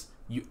is,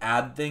 you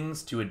add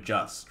things to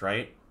adjust,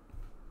 right?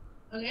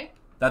 Okay.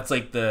 That's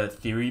like the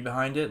theory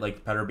behind it, like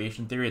the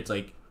perturbation theory. It's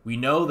like, we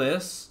know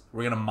this,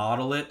 we're going to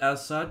model it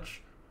as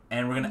such,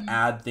 and we're going to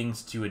add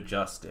things to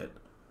adjust it.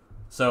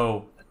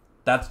 So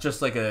that's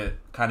just like a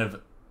kind of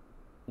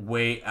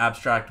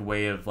abstract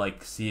way of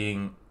like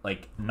seeing,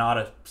 like, not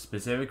a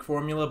specific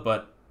formula,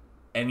 but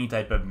any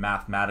type of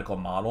mathematical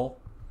model.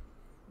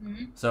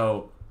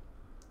 So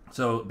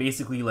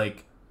basically,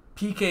 like,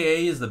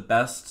 pKa is the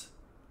best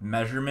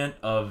measurement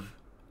of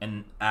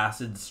an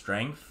acid's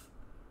strength.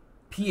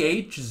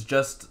 pH is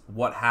just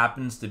what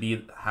happens to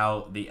be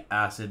how the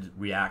acid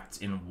reacts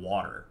in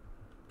water.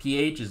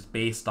 pH is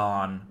based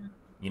on,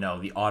 the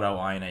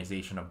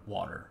autoionization of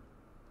water.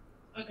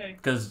 Okay.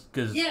 Because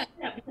because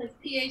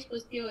pH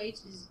plus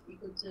pOH is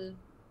equal to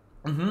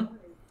water.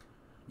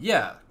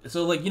 Yeah.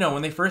 So, like,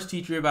 when they first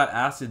teach you about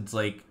acids,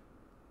 like,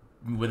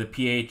 with a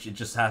pH, it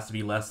just has to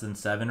be less than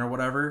 7 or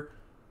whatever.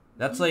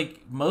 That's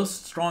like,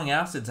 most strong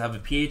acids have a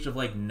pH of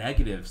like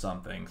negative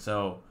something.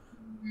 So,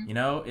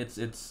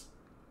 it's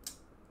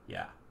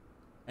Yeah.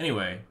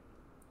 Anyway,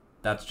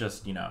 that's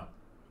just,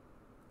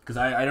 because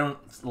I don't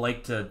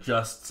like to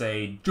just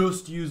say,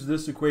 just use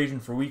this equation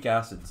for weak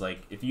acids.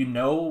 Like, if you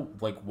know,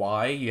 like,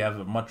 why, you have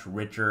a much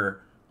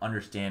richer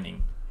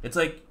understanding. It's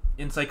like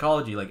in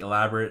psychology, like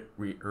elaborate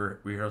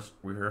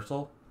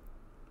rehearsal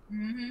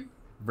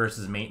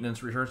versus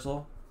maintenance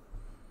rehearsal.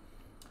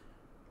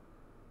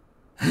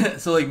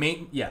 So, like,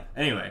 yeah,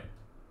 anyway.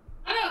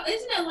 I don't,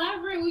 isn't it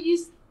elaborate when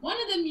one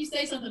of them you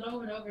say something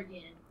over and over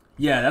again?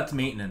 Yeah, that's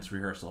maintenance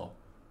rehearsal.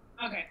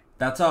 Okay.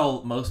 That's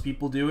how most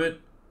people do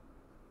it.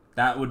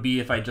 That would be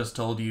if I just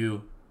told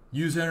you,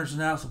 use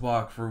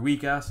Anderson-Hasselbalch for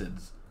weak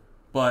acids.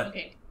 But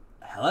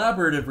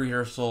elaborative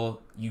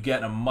rehearsal, you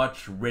get a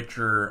much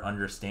richer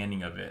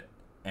understanding of it,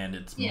 and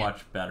it's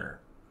much better.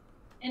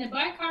 And a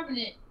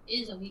bicarbonate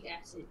is a weak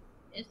acid.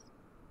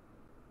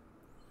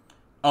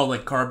 Oh,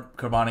 like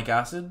carbonic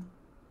acid?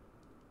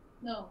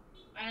 No,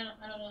 I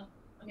don't know.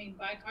 I mean,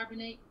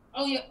 bicarbonate.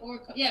 Oh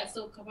yeah,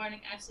 so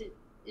carbonic acid,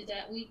 is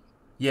that weak?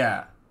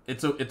 Yeah,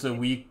 it's a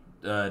weak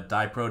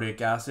diprotic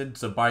acid.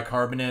 So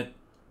bicarbonate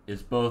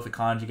is both a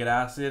conjugate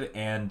acid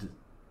and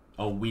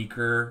a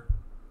weaker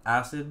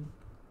acid.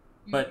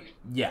 But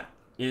yeah,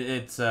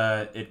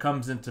 it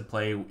comes into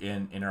play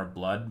in our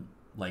blood,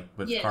 like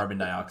with carbon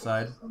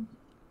dioxide.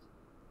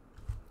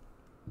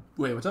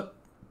 Wait, what's up?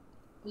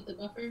 With the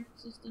buffer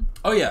system?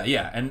 Oh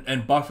yeah,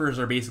 and buffers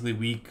are basically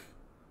weak,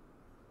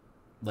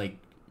 like,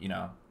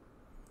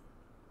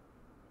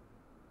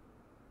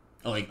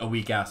 like a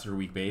weak acid or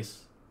weak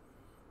base.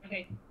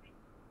 Okay.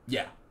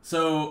 Yeah.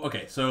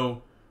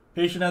 So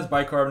patient has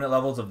bicarbonate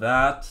levels of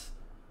that.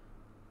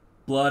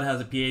 Blood has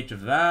a pH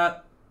of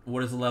that.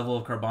 What is the level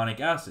of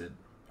carbonic acid?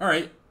 All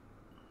right.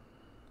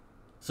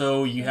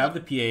 So you have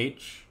the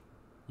pH,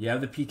 you have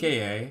the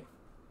pKa,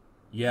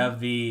 you have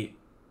the,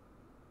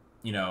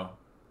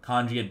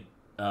 conjugate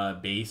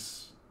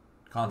base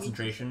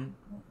concentration.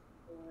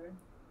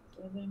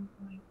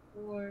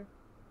 7.4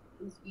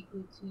 is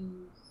equal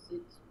to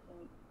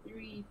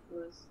 6.3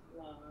 plus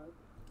log.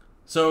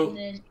 So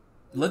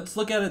let's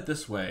look at it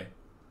this way.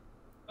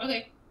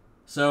 Okay.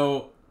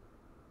 So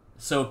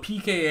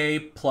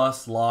pKa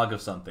plus log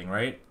of something,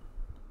 right?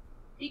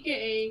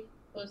 pKa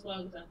plus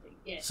log of something.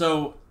 Yes.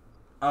 So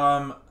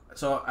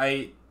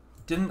I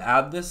didn't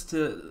add this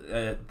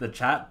to the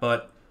chat,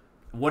 but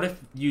what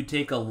if you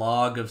take a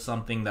log of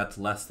something that's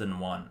less than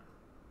 1?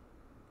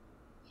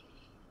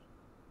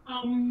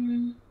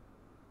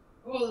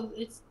 Well,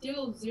 it's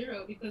still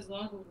 0 because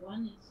log of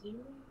 1 is 0.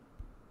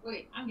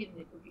 Wait, I'm getting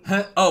it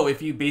confused. Oh,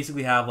 if you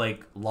basically have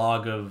like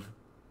log of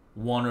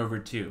 1 over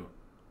 2.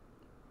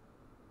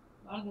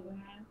 Log of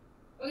 1.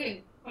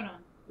 Okay, hold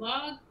on.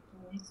 Let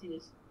me see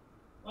this.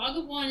 Log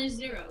of 1 is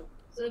 0.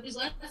 So if it's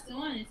less than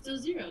 1, it's still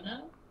 0,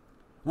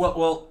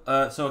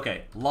 no? So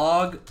okay.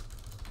 Log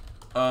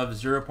of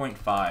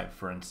 0.5,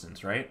 for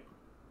instance, right?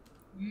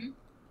 Mm-hmm.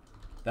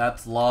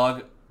 That's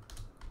log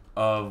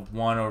of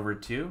 1 over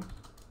 2.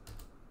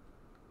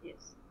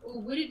 Yes. Oh,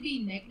 would it be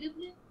negative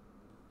then?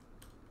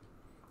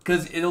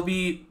 Because it'll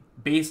be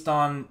based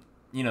on,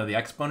 the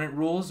exponent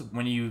rules.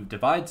 When you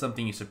divide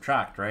something, you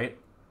subtract, right?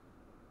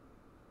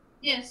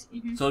 Yes.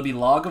 Mm-hmm. So it'll be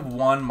log of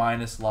 1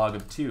 minus log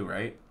of 2,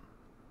 right?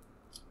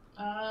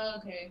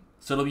 Okay.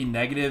 So it'll be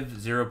negative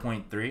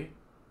 0.3.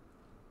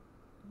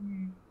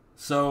 Mm-hmm.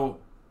 So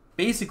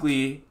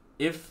basically,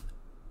 if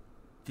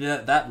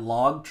that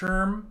log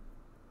term...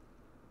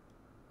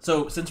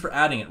 So since we're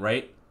adding it,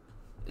 right?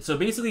 So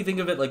basically think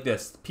of it like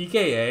this.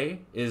 pKa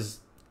is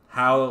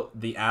how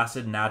the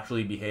acid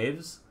naturally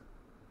behaves.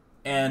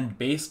 And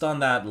based on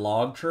that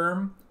log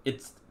term,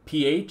 its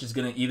pH is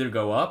going to either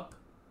go up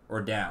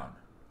or down.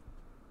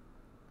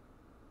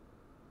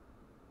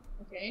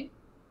 Okay.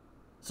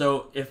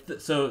 So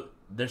so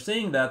they're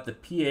saying that the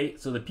pH,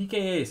 so the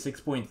pKa is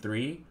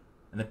 6.3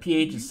 and the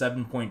pH is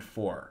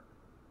 7.4.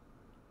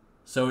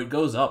 So it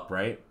goes up,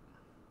 right?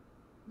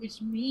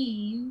 Which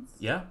means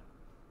Yeah.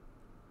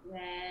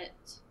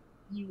 that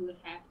you would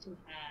have to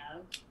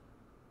have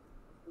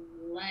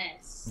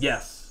less.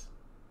 Yes.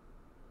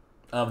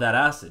 Of that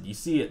acid. You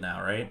see it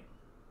now, right?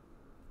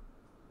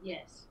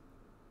 Yes.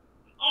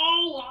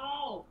 Oh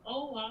wow!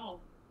 Oh wow!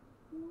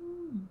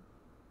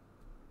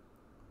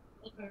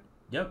 Okay.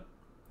 Yep.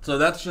 So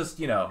that's just,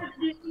 Math.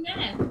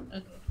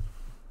 Okay.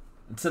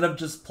 instead of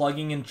just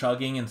plugging and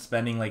chugging and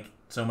spending like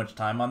so much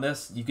time on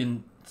this, you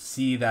can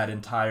see that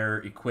entire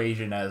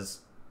equation as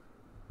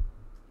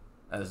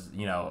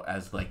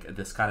like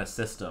this kind of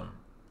system.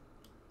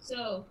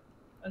 So,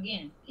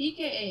 again,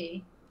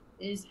 pKa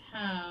is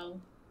how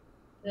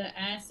the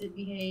acid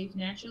behaves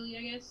naturally,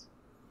 I guess.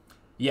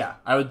 Yeah,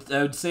 I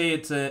would say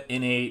it's an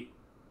innate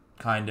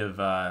kind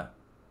of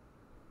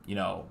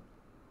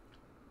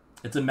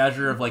it's a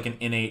measure of like an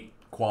innate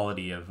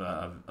quality of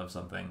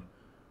something.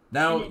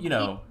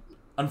 Now,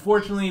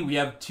 unfortunately, we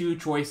have two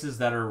choices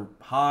that are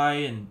high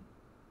and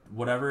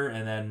whatever,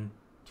 and then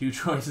two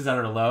choices that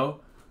are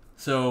low.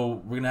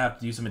 So we're gonna have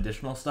to do some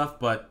additional stuff,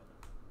 but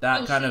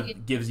that kind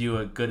of gives you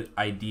a good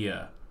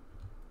idea.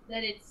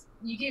 That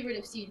you get rid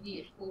of C and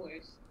D at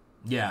 4s.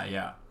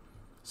 Yeah.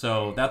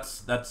 So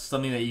that's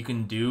something that you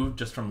can do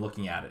just from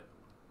looking at it.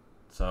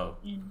 So.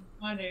 In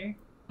water.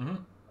 Mm-hmm.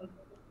 Okay.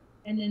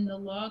 And then the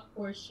log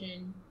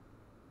portion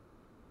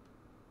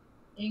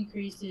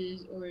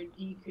increases or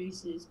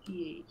decreases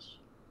pH.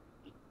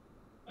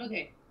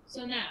 Okay,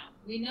 so now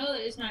we know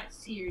that it's not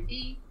C or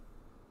D,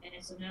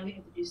 and so now we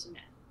have to do some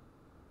math.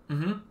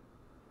 Mm-hmm.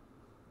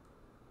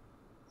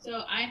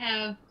 So I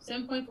have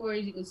 7.4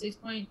 is equal to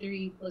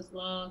 6.3 plus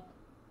log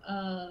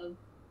of,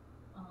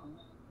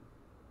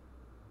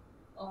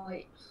 oh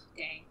wait,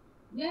 dang.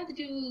 We have to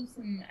do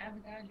some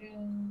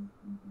Avogadro.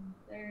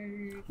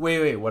 Third.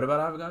 Wait, what about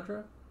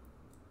Avogadro?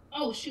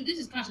 Oh shoot, this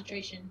is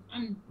concentration.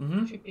 I'm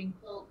tripping.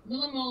 So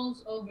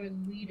millimoles over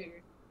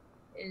liter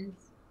is.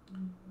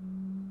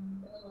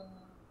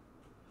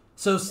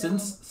 So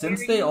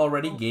since they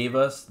already gave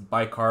us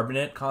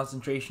bicarbonate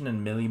concentration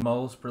in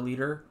millimoles per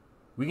liter,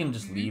 we can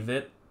just leave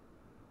it.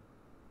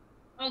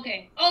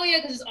 Okay. Oh yeah,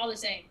 because it's all the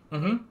same.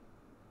 Mm-hmm.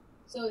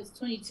 So it's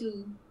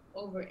 22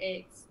 over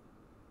x.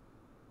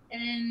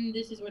 And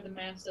this is where the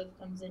math stuff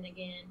comes in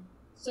again.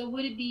 So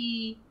would it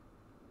be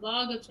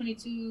log of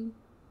 22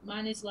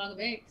 minus log of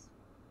x?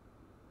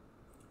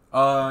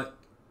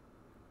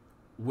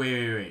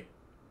 Wait.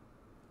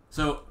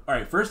 So, all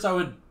right, first I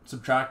would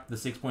subtract the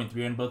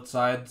 6.3 on both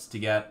sides to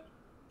get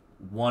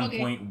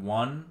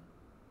 1.1.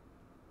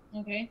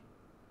 Okay.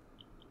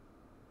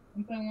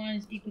 1.1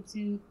 is equal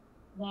to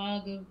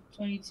log of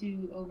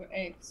 22 over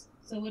x.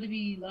 So would it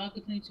be log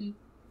of 22?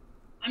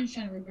 I'm just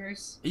trying to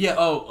reverse.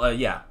 Yeah,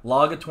 yeah.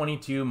 Log of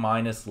 22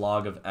 minus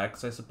log of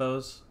x, I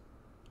suppose.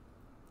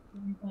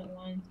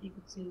 1.1 is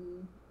equal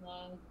to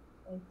log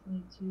of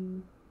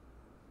 22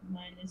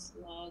 minus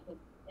log of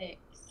x.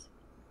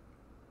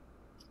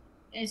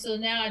 And so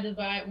now I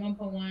divide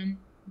 1.1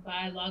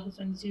 by log of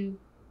 22.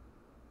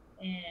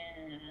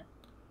 And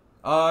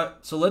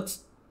so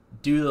let's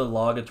do the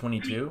log of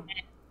 22.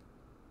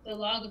 The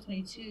log of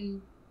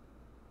 22.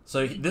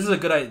 So this is a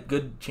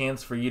good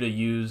chance for you to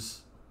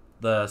use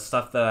the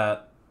stuff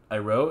that I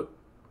wrote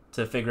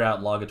to figure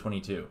out log of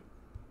 22.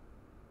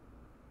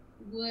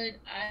 Would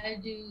I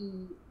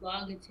do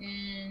log of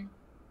 10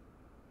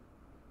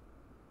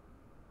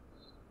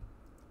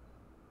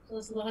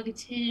 plus log of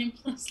 10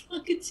 plus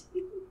log of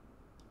 2?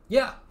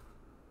 Yeah.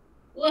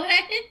 What?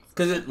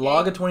 Because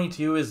log of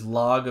 22 is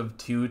log of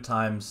 2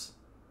 times...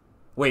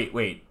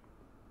 Wait.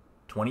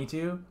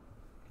 22?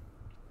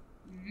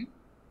 Mm-hmm.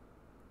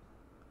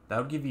 That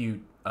would give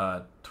you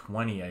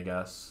 20, I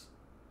guess.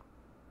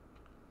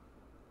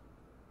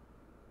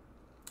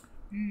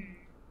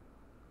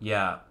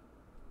 Yeah.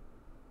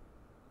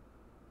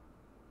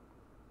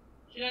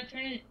 Should I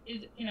turn it?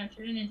 Can I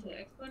turn it into an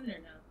exponent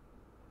or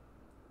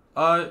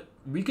no?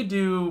 We could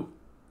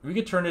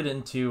turn it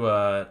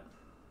into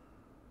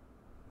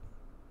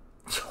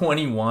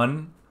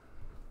 21.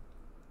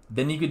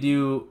 Then you could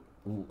do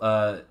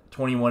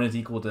 21 is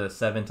equal to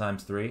 7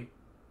 times 3.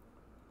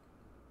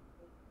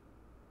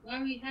 How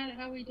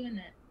are we doing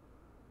that?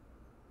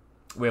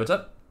 Wait, what's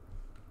up?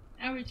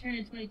 How are we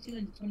turning 22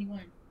 into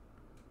 21?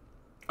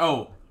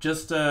 Oh,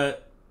 just to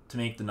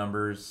make the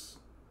numbers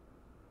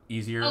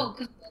easier. Oh,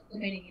 because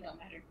estimating it don't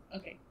matter.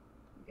 Okay.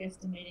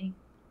 Estimating.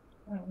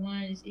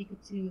 1 is equal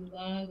to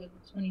log of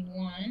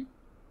 21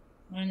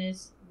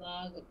 minus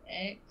log of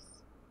x.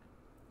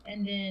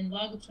 And then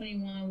log of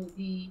 21 would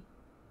be,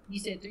 you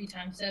said 3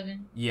 times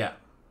 7? Yeah.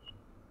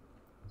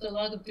 So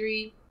log of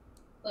 3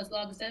 plus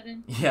log of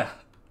 7? Yeah.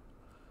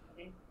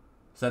 Okay.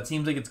 So that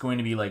seems like it's going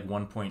to be like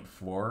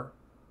 1.4.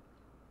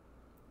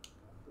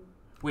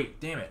 Wait,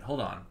 damn it.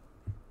 Hold on.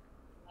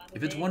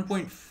 If it's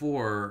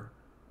 1.4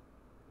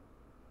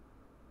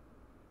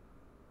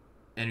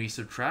 and we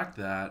subtract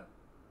that,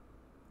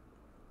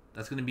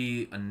 that's going to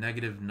be a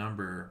negative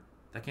number.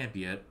 That can't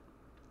be it.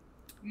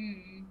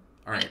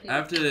 All right, I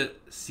have to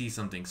see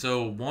something.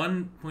 So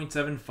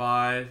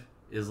 1.75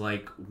 is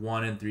like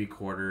 1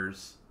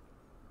 3/4.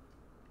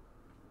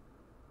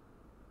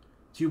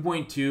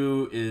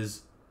 2.2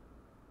 is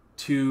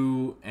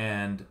 2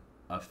 1/5.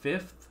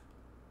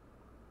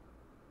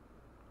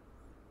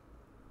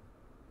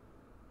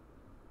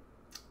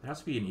 There has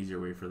to be an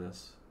easier way for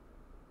this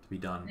to be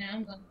done. Now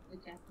I'm going to the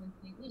Kaplan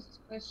thing. What is this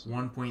question?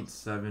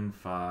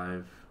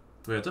 1.75.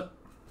 Wait, what's up?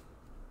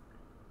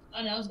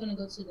 Oh, no, I was going to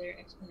go to their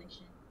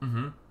explanation.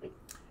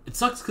 It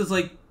sucks because,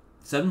 like,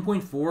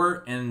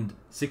 7.4 and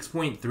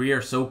 6.3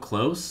 are so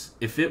close.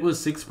 If it was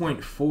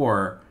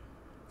 6.4,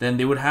 then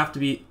they would have to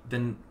be...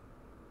 Then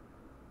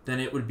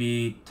it would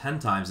be 10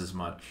 times as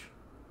much.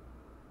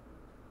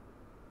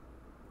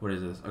 What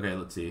is this? Okay,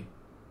 let's see.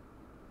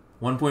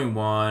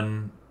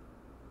 1.1...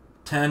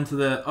 10 to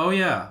the... Oh,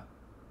 yeah.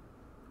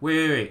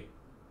 Wait.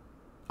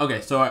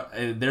 Okay, so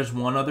there's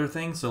one other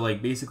thing. So,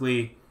 like,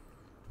 basically,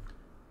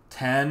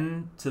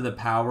 10 to the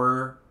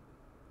power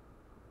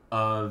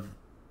of...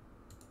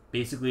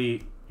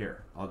 Basically...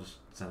 Here, I'll just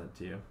send it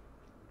to you.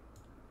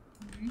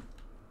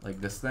 Like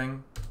this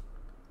thing.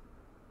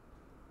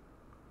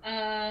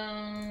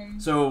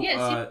 So,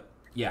 yes,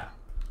 yeah.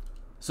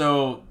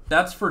 So,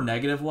 that's for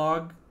negative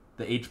log,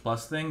 the H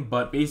plus thing.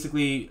 But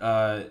basically,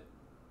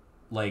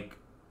 like...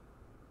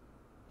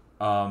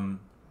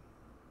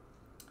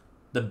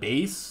 the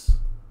base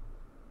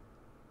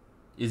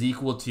is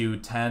equal to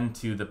 10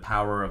 to the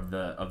power of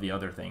the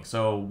other thing.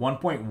 So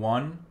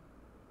 1.1,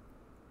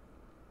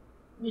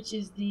 which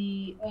is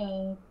the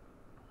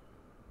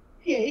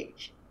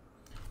pH.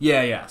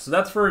 Yeah. So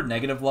that's for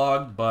negative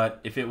log, but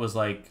if it was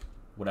like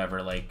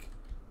whatever, like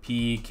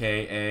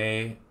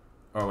pKa,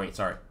 or wait,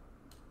 sorry,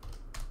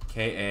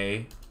 Ka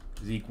is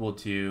equal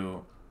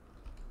to.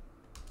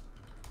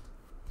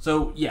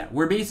 So yeah,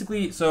 we're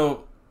basically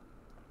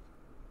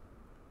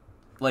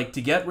like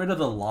to get rid of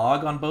the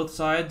log on both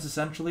sides,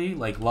 essentially,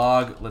 like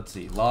log, let's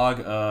see,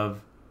 log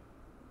of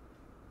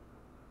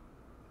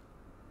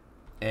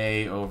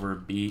A over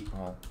B.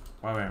 Well,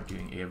 why am I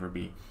doing A over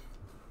B?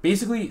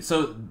 Basically,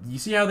 so you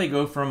see how they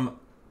go from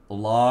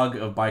log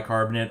of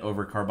bicarbonate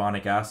over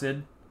carbonic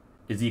acid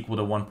is equal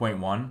to 1.1?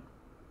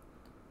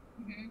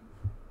 Mm-hmm.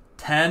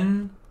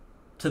 10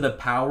 to the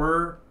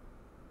power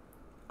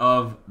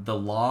of the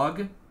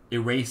log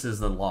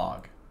erases the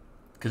log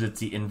because it's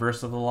the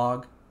inverse of the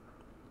log.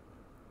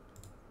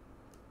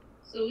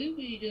 So we would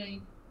be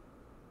doing.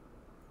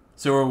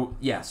 So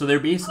yeah, so they're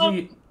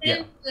basically 10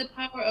 to the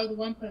power of the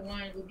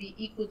 1.1 would be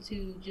equal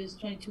to just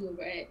 22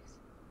 over x.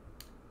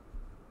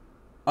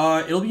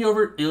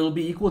 It'll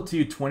be equal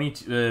to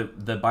 22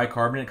 the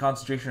bicarbonate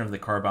concentration of the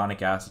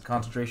carbonic acid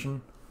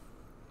concentration.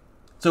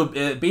 So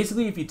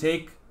basically, if you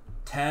take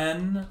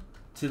 10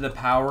 to the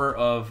power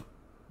of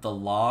the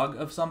log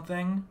of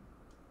something,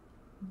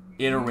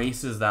 it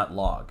erases that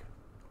log.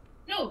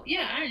 No,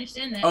 yeah, I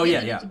understand that. Oh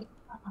yeah.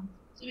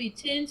 So be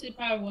 10 to the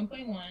power of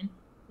 1.1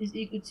 is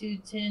equal to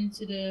 10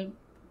 to the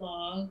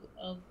log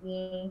of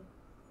the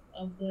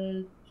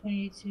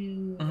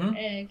 22 over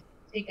x.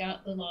 Take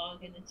out the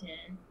log and the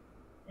 10.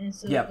 And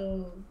so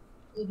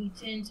it'll be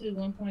 10 to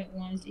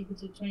 1.1 is equal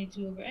to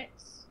 22 over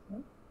x.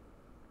 Right?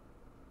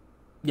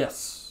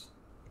 Yes.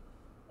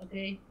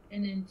 Okay,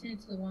 and then 10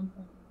 to the 1.1.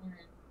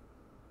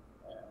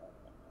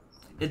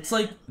 It's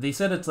like, they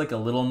said it's like a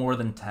little more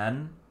than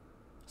 10.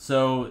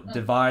 So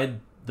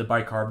divide the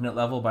bicarbonate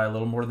level by a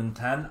little more than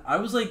 10. I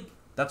was like,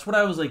 that's what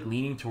I was like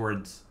leaning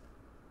towards.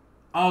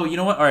 Oh, you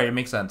know what? All right, it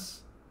makes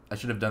sense. I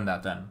should have done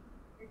that then.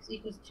 X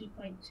equals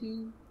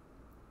 2.2.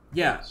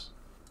 Yeah.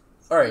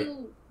 All right.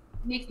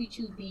 Makes me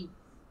choose B.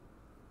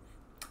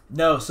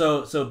 No,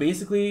 so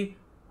basically,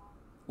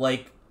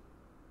 like,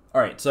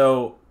 all right,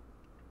 so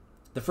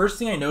the first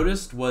thing I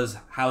noticed was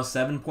how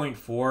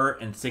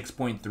 7.4 and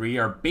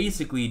 6.3 are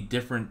basically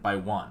different by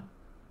 1.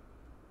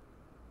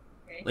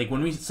 Okay. Like,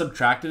 when we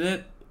subtracted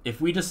it, if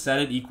we just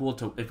set it equal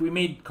to, if we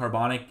made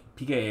carbonic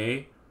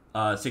pKa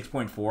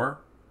 6.4,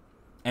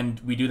 and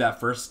we do that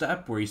first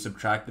step where you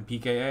subtract the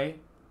pKa,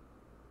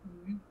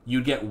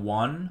 you'd get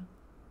 1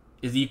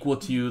 is equal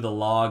to the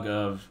log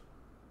of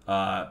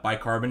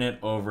bicarbonate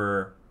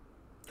over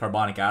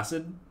carbonic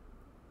acid.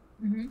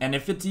 And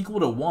if it's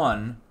equal to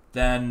 1,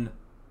 then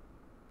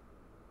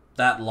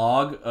that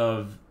log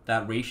of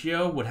that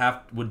ratio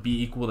would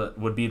be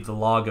the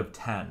log of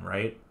 10,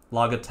 right?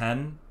 Log of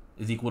 10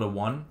 is equal to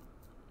 1.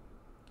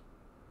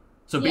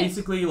 So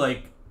basically,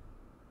 like,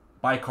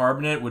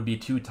 bicarbonate would be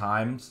 10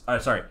 times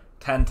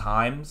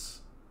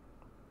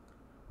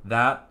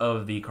that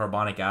of the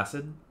carbonic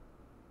acid.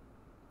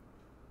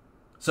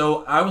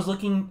 So I was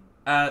looking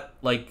at,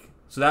 like,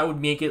 so that would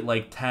make it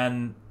like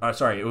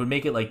it would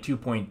make it like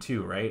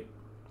 2.2, right?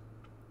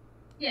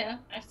 Yeah,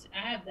 I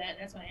have that.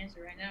 That's my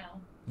answer right now.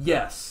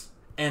 Yes,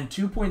 and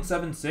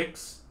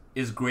 2.76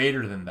 is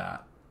greater than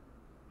that.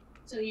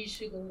 So you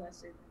should go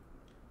lesser.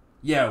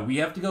 Yeah, we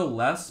have to go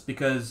less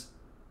because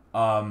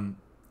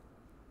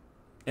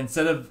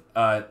instead of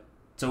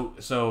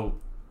so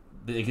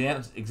the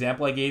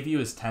example I gave you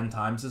is 10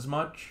 times as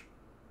much,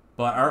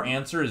 but our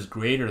answer is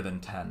greater than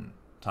 10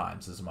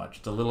 times as much.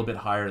 It's a little bit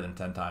higher than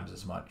 10 times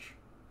as much.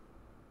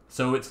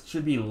 So it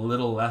should be a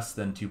little less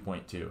than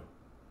 2.2.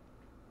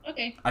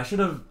 Okay. I should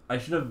have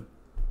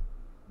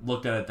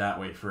looked at it that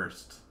way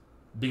first.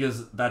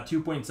 Because that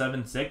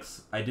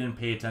 2.76, I didn't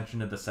pay attention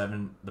to the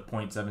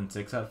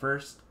 0.76 at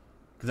first,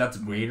 because that's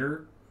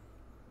greater.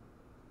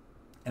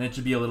 And it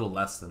should be a little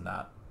less than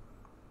that.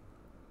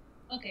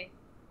 Okay.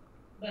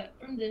 But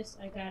from this,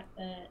 I got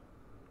that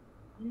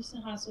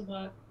Anderson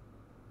Hasselbalch.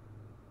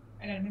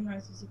 I gotta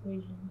memorize this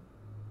equation.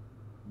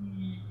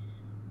 And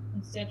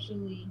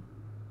conceptually,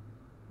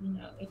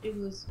 if it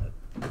was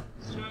a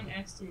strong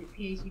acid,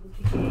 pH equals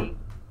pKa,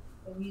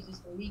 but we use this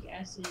for weak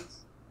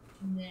acids,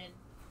 and then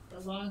the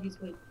log is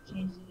what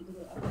changes it to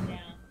go up and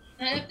down.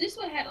 Now, if this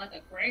one had like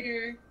a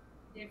greater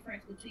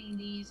difference between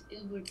these,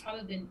 it would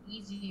probably been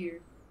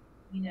easier,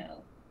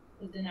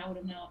 because then I would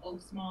have known,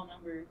 small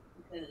number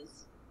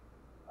because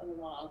of the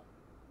log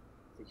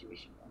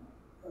situation going on.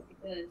 But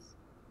because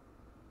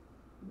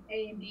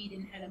A and B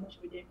didn't have that much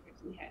of a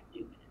difference, we had to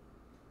do it.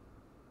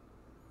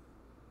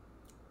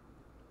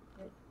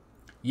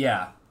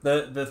 Yeah,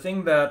 the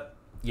thing that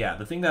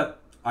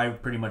I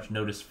pretty much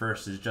noticed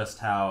first is just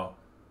how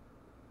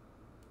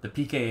the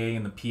pKa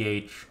and the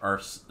pH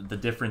are, the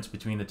difference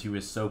between the two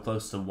is so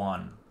close to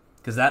 1,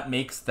 because that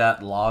makes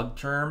that log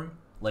term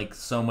like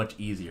so much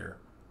easier.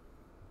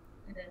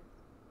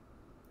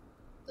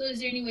 So is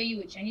there any way you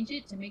would change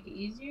it to make it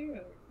easier?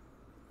 Or?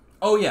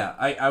 Oh yeah,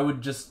 I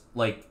would just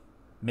like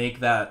make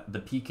that the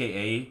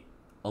pKa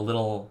a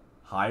little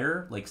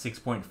higher, like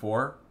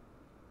 6.4.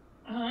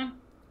 Uh-huh.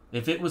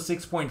 If it was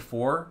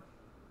 6.4,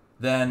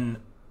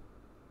 then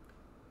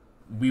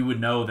we would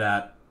know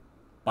that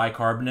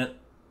bicarbonate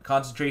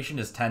concentration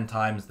is 10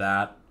 times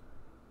that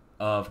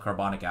of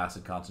carbonic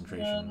acid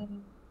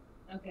concentration.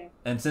 Okay.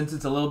 And since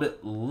it's a little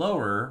bit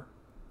lower,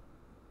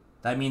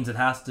 that means it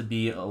has to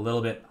be a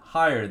little bit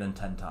higher than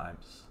 10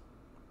 times.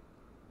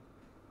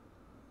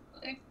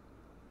 Okay.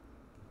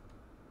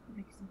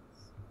 Makes sense.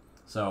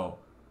 So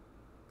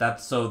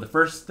the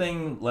first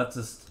thing lets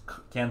us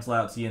cancel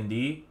out C and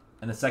D,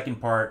 and the second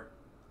part,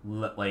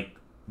 like,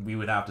 we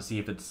would have to see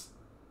if it's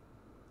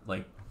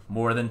like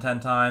more than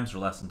 10 times or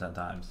less than 10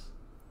 times,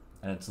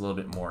 and it's a little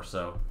bit more.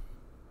 So,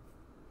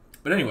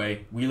 but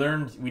anyway, we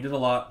did a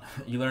lot.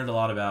 You learned a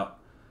lot about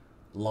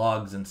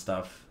logs and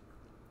stuff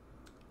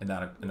in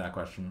that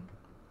question.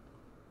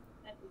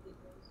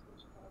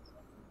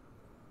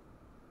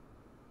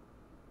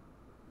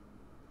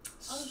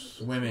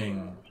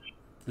 Swimming.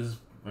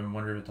 I'm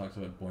wondering if it talks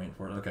about buoyant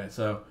force. Okay,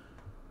 so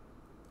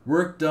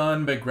work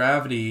done by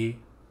gravity,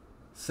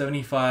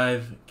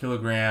 75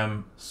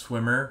 kilogram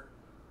swimmer.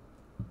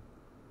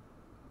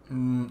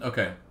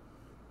 Okay.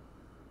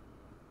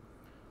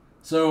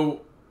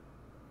 So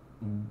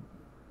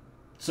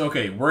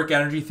okay, work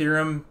energy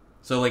theorem.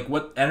 So like,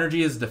 what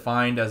energy is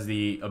defined as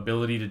the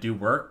ability to do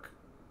work?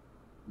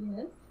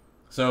 Yes.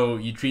 So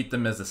you treat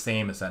them as the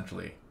same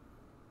essentially.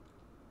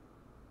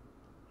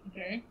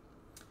 Okay.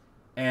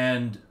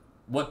 And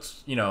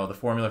what's, the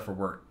formula for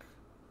work?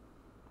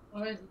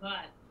 Well, there's a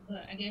lot,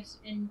 but I guess,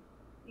 and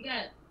you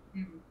got...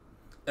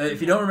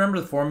 If you don't remember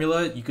the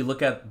formula, you could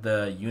look at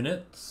the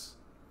units.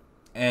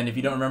 And if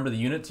you don't remember the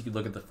units, you could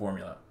look at the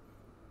formula.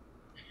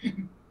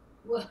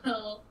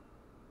 Well,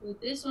 with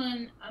this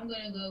one, I'm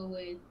going to go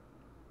with...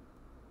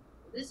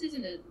 This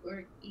isn't a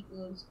work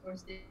equals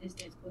force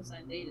distance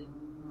cosine theta.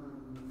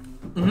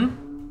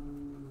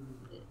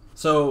 Mm-hmm.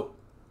 So,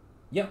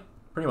 yeah,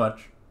 pretty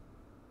much.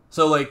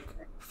 So, like,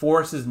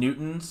 force is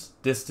newtons,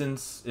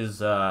 distance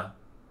is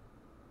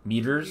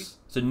meters.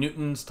 So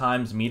newtons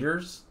times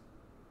meters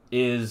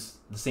is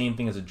the same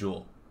thing as a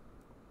joule.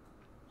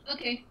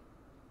 Okay.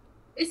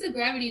 It's the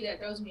gravity that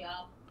throws me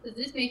off. Because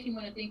this makes me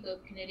want to think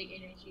of kinetic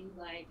energy,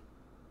 like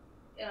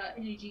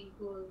energy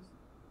equals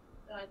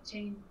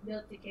change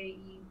delta Ke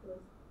plus,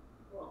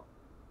 well,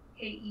 Ke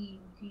T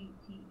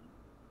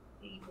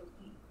equals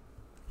P.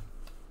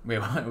 Wait,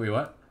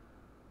 what?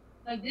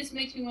 Like, this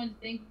makes me want to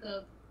think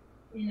of,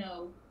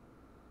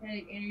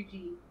 kinetic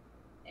energy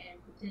and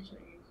potential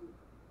energy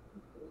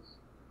equals.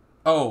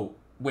 Oh,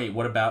 wait,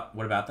 what about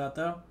that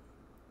though?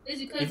 It's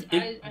because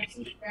I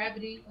see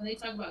gravity. When they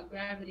talk about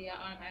gravity, I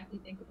automatically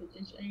think of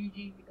potential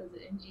energy because of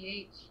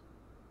MGH.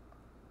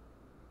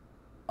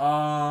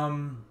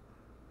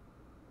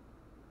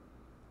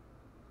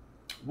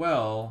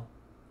 Well,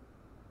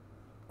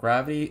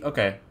 gravity,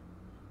 okay.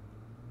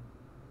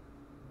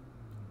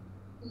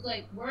 It's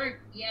like work,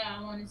 yeah,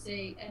 I want to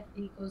say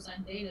FD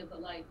cosine theta, but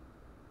like,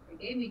 it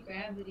gave me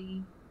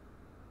gravity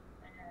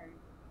and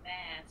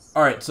mass.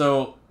 All right,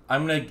 so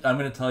I'm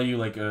gonna tell you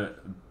like a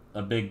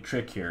big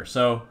trick here.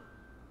 So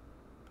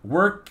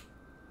work,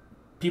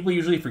 people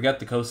usually forget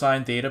the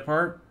cosine theta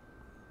part.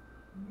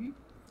 Mm-hmm.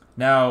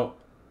 Now,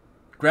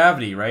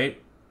 gravity,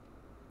 right?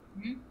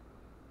 Mm-hmm.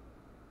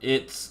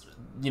 It's,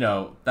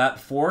 that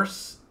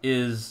force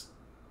is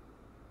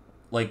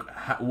like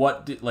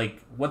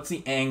what's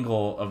the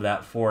angle of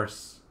that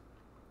force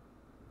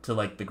to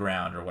like the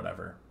ground or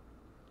whatever?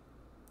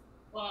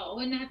 Well, I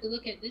wouldn't have to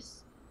look at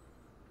this.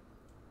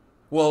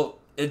 Well,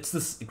 it's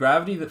this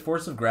gravity. The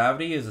force of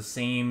gravity is the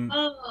same.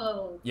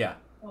 Oh. Yeah.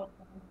 Oh.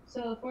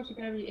 So force of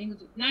gravity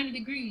angle 90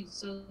 degrees,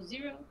 so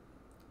 0.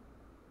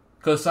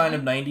 Cosine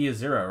of 90 is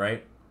 0,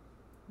 right?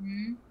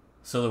 Mm-hmm.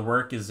 So the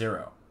work is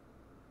 0.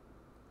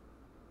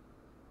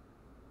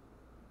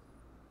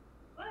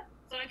 What?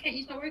 So I can't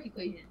use my work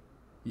equation?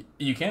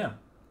 You can.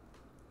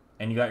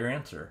 And you got your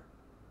answer.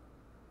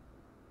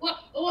 What?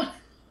 Oh.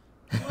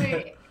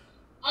 Wait.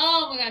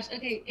 Oh my gosh.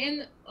 Okay.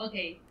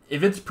 Okay.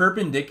 If it's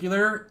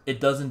perpendicular, it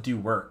doesn't do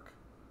work.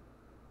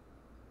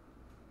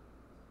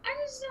 I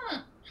just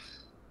not.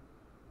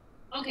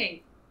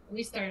 Okay. Let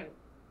me start over.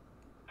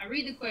 I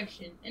read the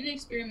question. In the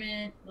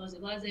experiment, blase,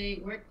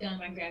 work done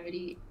by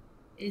gravity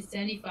is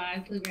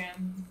 75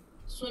 kilogram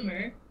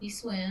swimmer. He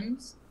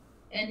swims,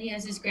 and he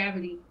has his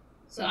gravity.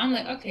 So I'm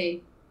like,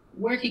 okay,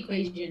 work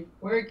equation.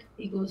 Work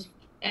equals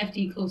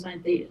FT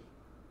cosine theta.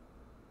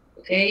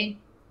 Okay?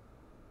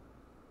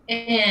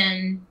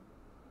 And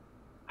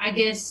I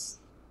guess...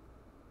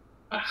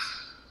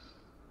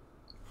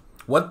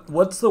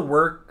 What's the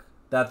work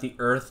that the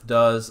Earth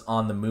does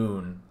on the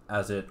moon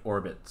as it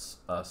orbits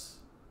us?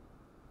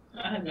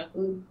 I have no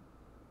clue.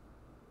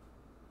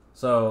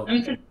 So I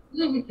mean,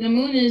 the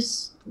moon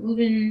is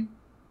moving...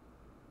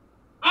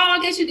 Oh,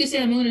 I guess you could say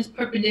the moon is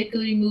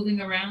perpendicularly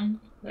moving around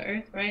the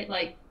Earth, right?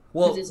 Like,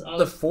 well,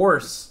 the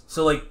force.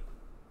 So like,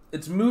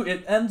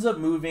 it ends up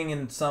moving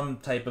in some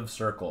type of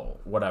circle,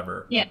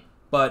 whatever. Yeah.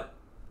 But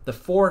the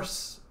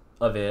force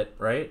of it,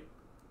 right,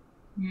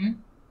 Mm-hmm.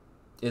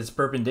 is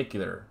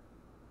perpendicular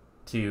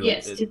to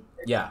Yes.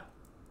 yeah.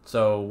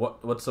 So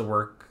what's the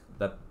work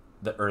that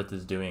the Earth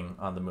is doing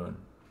on the moon?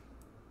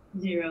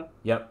 0.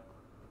 Yep.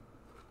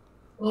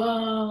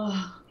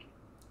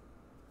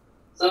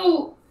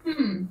 So, I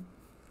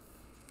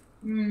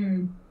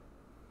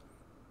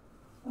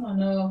don't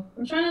know.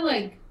 I'm trying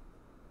to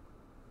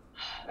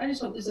I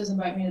just hope this doesn't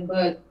bite me in the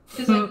butt.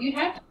 Because you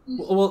have to.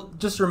 Well,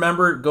 just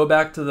remember, go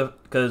back to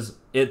because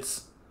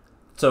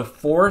so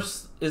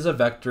force is a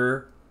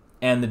vector,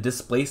 and the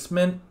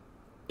displacement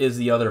is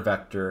the other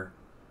vector,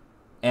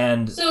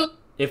 and So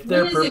if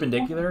they're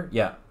perpendicular,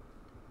 yeah.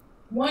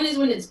 One is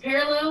when it's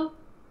parallel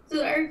to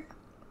the Earth.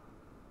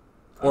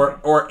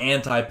 Or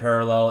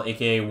anti-parallel,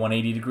 aka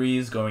 180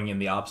 degrees, going in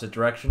the opposite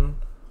direction.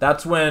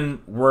 That's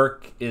when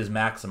work is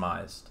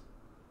maximized.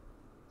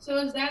 So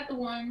is that the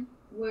one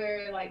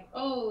where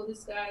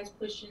this guy's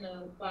pushing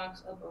a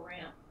box up a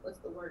ramp? What's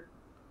the work?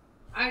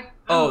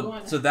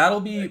 So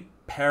that'll be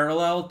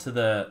parallel to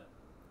the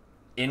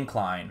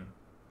incline.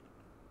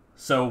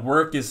 So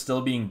work is still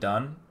being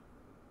done,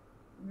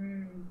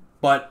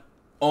 but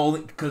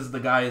only because the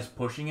guy is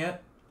pushing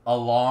it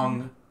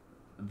along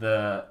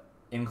the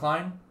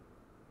incline.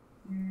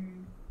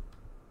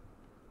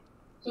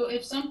 So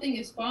if something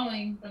is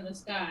falling from the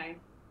sky,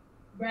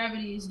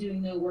 gravity is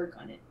doing no work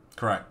on it.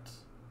 Correct.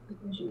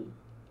 Essentially.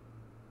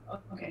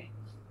 Okay.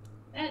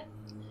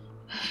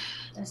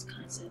 That's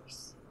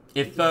concepts.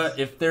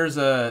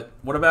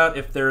 What about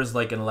if there's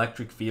an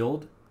electric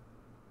field?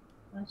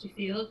 Electric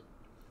field?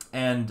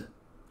 And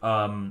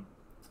a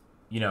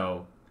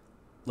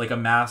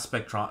mass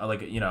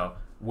spectron,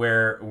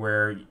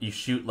 where you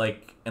shoot an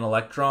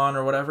electron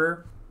or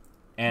whatever,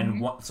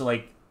 and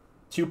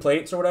two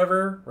plates or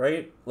whatever,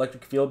 right?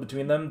 Electric field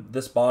between them.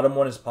 This bottom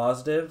one is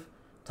positive,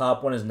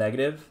 top one is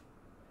negative,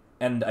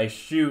 and I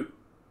shoot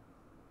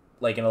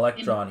an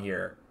electron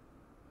here.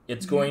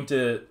 It's going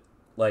to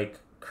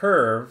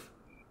curve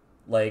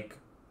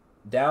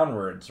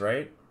downwards,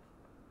 right?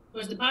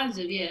 Towards the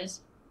positive,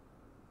 yes.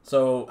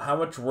 So how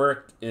much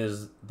work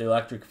is the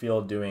electric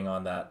field doing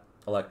on that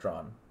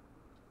electron?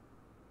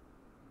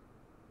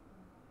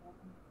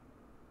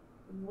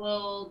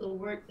 Well, the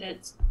work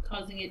that's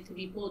causing it to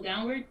be pulled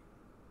downward.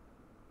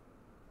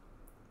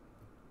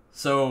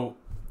 So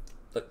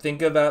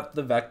think about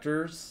the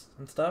vectors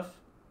and stuff.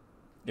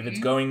 If it's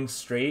going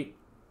straight,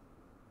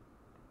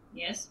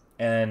 yes,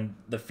 and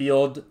the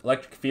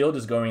electric field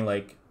is going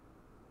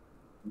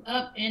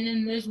up, and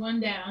then there's one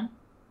down.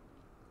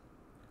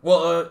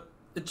 Well,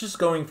 it's just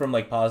going from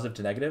positive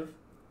to negative.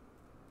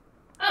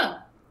 Oh,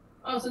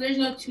 so there's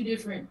no two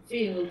different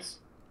fields.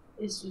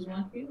 It's just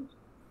one field.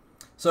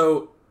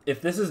 So if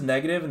this is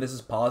negative and this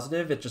is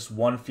positive, it's just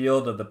one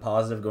field of the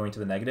positive going to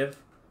the negative.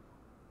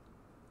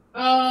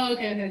 Oh,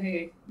 okay.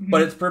 Mm-hmm.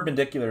 But it's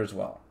perpendicular as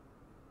well.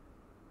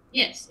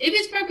 Yes, if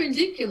it's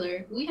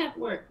perpendicular, we have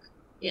work.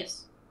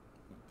 Yes.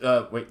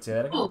 Wait, say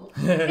that again. Oh,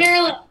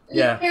 parallel.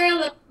 Yeah.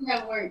 Parallel, we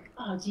have work.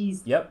 Oh,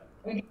 jeez. Yep.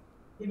 Okay.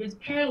 If it's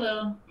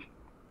parallel,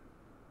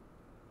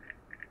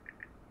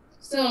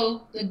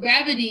 so the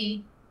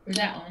gravity for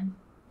that one.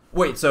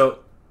 Wait,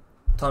 so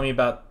tell me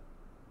about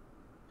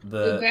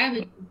The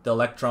gravity. The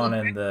electron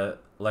and the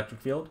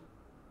electric field.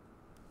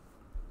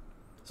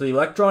 So the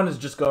electron is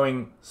just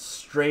going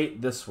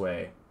straight this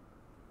way.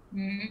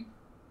 Mm-hmm.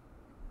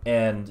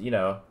 And,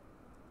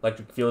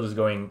 electric field is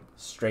going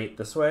straight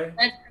this way.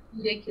 That's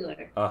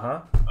perpendicular.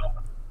 Uh-huh.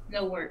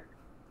 No work.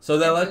 So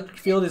the electric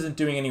field isn't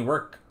doing any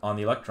work on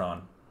the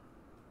electron.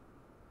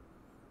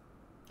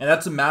 And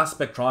that's a mass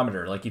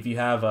spectrometer. If you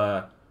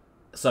have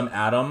some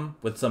atom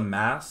with some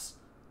mass,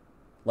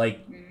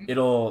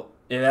 it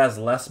has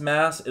less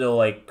mass,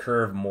 it'll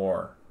curve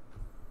more.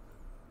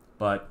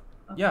 But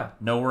yeah,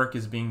 no work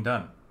is being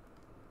done.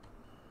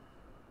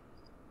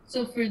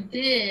 So for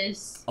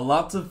this,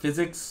 Lots of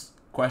physics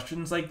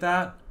questions like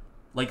that.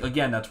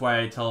 Again, that's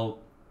why I tell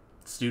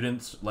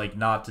students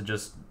not to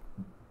just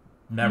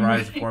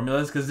memorize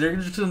formulas, because they're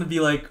just going to be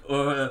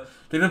they're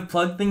going to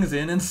plug things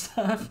in and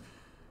stuff.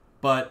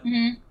 But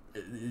knowing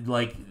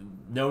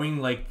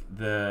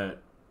the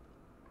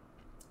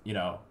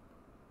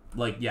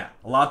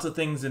lots of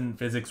things in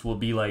physics will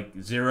be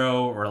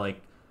 0, or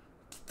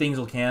things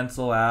will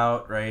cancel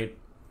out, right?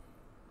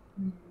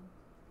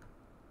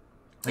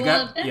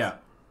 Yeah.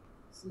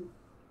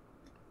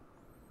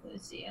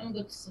 Let's see. I'm gonna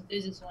go to some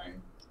physics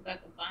one. See if I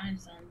can find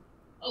some.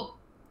 Oh,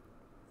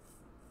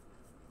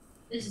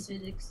 this is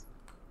physics.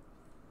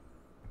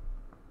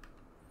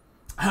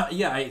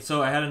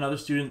 So I had another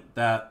student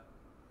that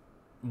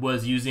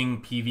was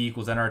using PV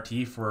equals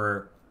nRT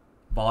for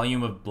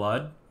volume of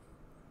blood,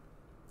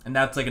 and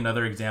that's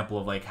another example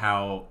of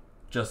how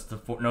just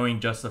knowing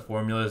just the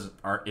formulas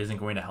isn't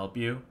going to help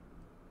you,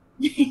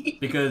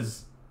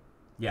 because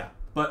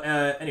but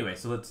anyway,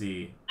 so let's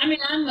see. I mean,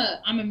 I'm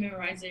a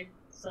memorizer,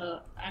 so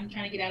I'm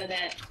trying to get out of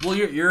that. Well,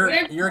 you're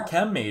a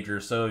chem major,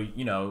 so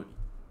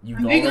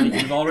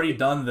you've already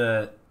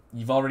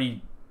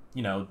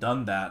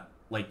done that,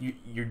 like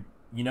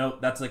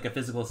that's like a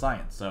physical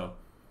science. So,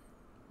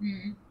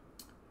 Mm.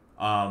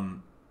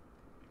 all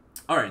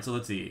right. So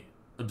let's see.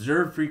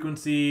 Observed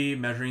frequency,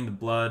 measuring the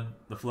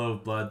flow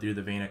of blood through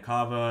the vena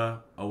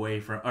cava away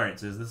from. All right.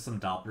 So is this some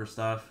Doppler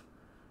stuff?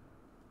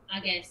 I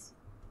guess.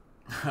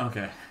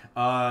 Okay.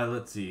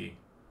 Let's see.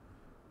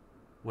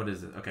 What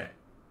is it? Okay.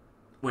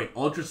 Wait.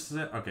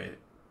 Ultrasound. Okay.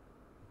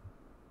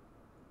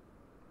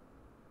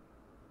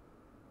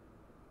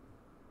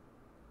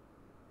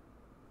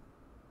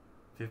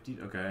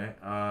 Okay.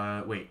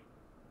 Wait.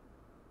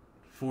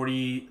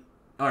 40.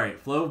 All right.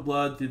 Flow of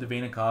blood through the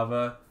vena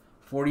cava,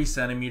 40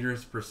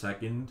 centimeters per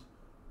second.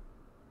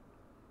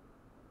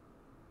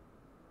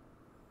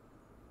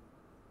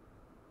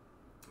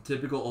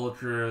 Typical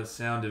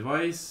ultrasound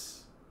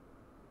device,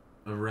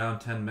 around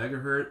 10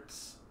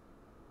 megahertz.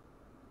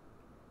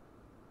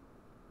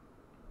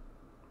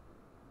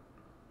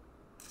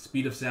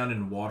 Speed of sound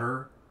in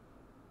water.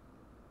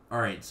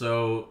 All right.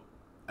 So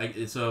a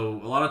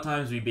lot of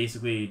times we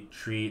basically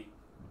treat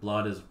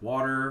blood as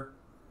water.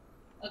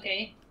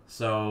 Okay.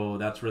 So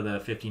that's where the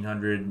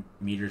 1500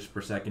 meters per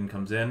second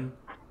comes in.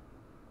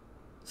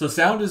 So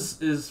sound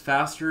is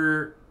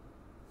faster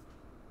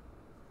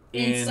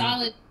in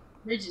solid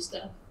rigid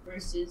stuff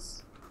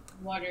versus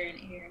water and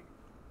air.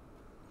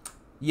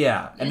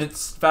 Yeah, and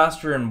it's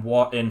faster in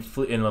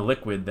a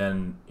liquid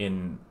than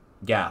in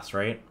gas,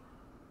 right?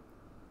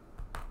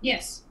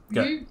 Yes.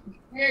 Good.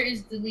 Air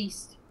is the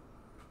least.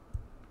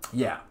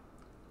 Yeah,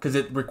 because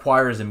it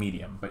requires a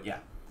medium. But yeah,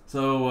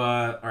 so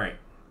all right,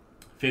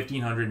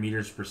 1500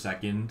 meters per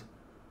second.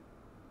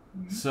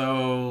 Mm-hmm.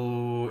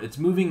 So it's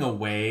moving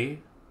away,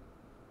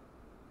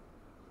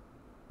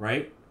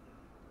 right?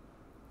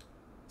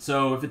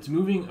 So if it's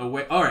moving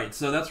away, all right.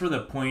 So that's where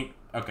the point.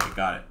 Okay,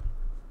 got it.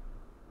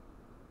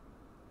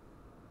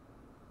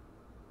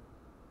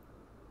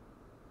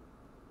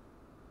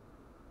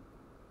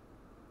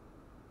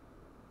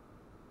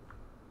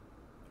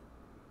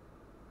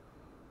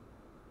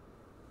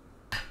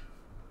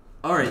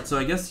 All right, so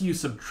I guess you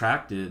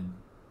subtracted,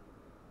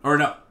 or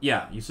no?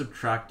 Yeah, you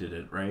subtracted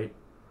it, right?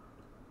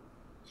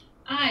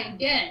 I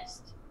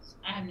guessed.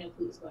 I have no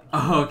clue what's going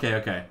on. Oh,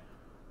 okay.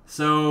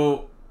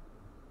 So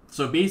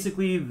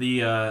basically,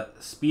 the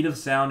speed of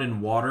sound in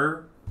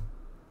water,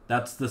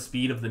 that's the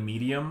speed of the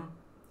medium,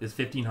 is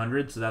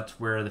 1500. So that's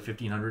where the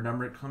 1500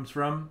 number comes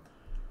from.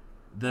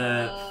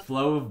 The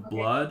flow of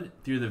blood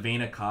through the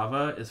vena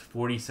cava is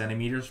 40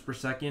 centimeters per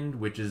second,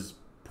 which is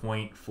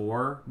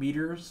 0.4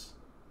 meters.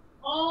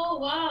 Oh,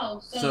 wow.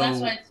 So that's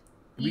why it's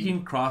we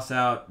can cross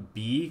out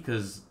B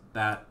because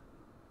that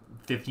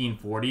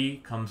 1540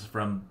 comes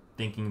from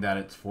thinking that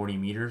it's 40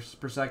 meters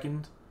per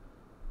second.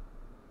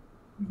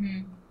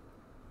 Mm-hmm.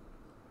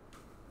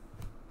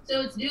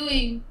 So it's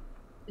doing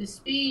the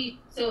speed.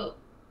 So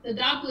the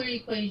Doppler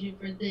equation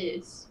for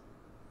this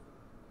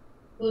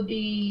would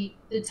be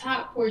the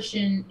top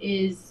portion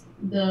is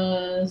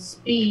the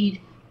speed.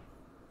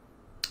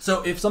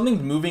 So if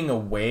something's moving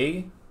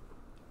away,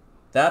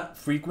 that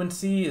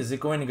frequency, is it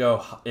going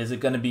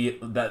to be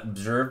that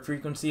observed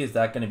frequency, is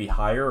that going to be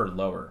higher or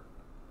lower?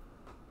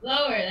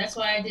 Lower. That's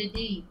why I did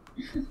D.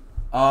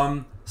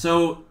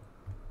 So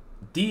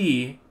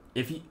D,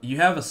 if you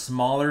have a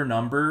smaller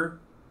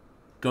number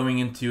going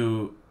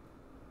into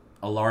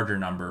a larger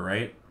number,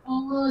 right?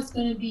 Oh, it's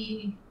going to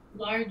be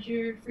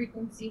larger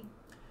frequency.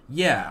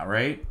 Yeah,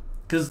 right?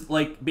 Because,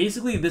 like,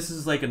 basically this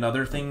is, like,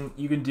 another thing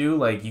you can do.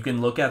 Like, you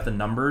can look at the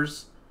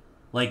numbers.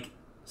 Like,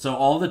 so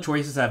all the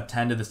choices have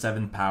 10 to the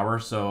 7th power,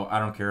 so I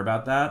don't care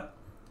about that.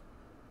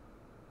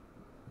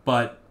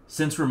 But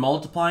since we're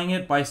multiplying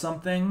it by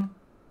something,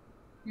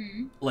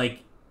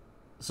 like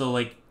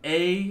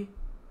A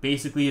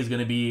basically is going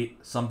to be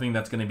something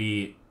that's going to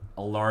be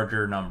a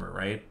larger number,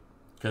 right?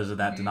 Because of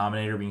that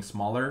denominator being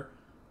smaller.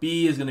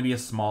 B is going to be a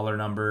smaller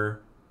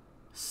number.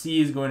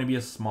 C is going to be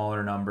a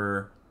smaller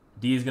number.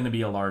 D is going to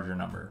be a larger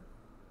number.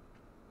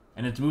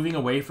 And it's moving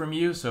away from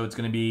you, so it's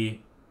going to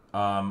be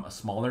a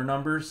smaller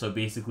number. So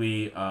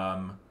basically,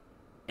 A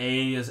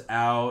is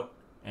out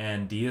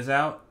and D is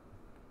out.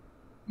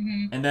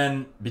 Mm-hmm. And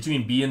then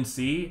between B and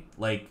C,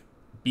 like,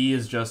 B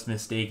is just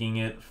mistaking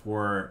it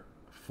for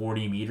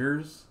 40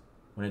 meters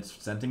when it's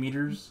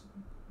centimeters.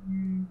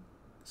 Mm-hmm.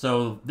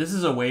 So this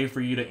is a way for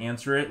you to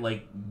answer it,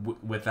 like,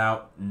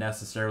 without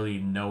necessarily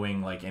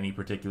knowing, like, any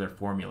particular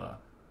formula.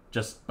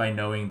 Just by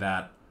knowing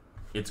that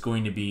it's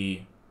going to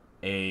be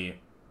a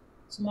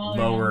smaller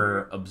lower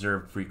number.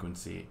 Observed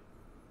frequency.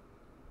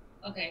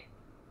 Okay.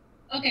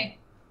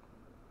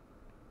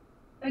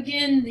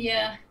 Again,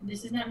 yeah,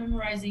 this is not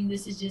memorizing.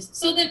 This is just...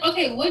 So then,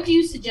 okay, what do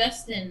you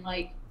suggest then?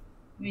 Like,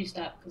 let me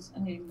stop because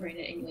I'm going to bring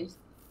it anyways.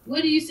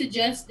 What do you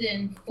suggest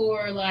then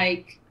for,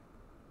 like,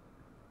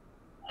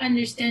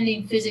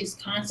 understanding physics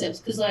concepts?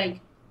 Because, like,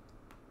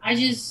 I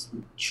just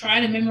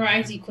try to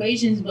memorize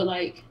equations, but,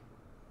 like...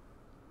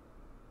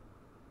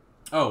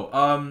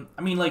 I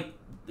mean, like,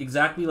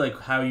 exactly like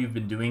how you've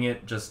been doing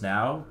it just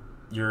now.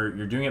 You're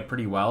doing it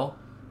pretty well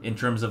in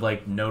terms of,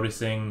 like,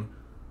 noticing.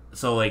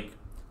 So, like,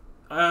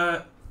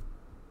 I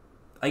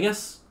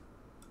guess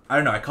I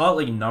don't know. I call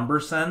it like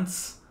number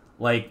sense.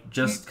 Like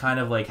just kind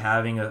of like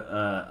having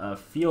a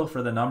feel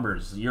for the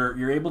numbers.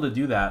 You're able to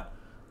do that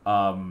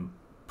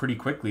pretty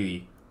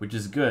quickly, which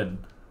is good.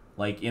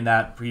 Like in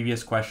that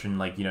previous question,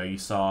 like you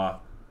saw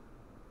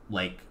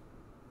like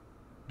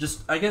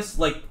just I guess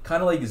like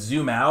kind of like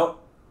zoom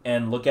out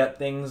and look at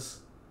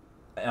things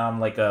on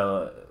like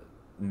a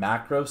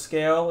macro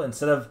scale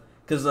instead of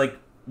because like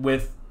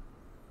with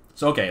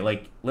so okay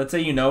like let's say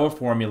you know a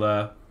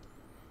formula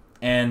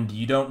and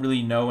you don't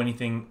really know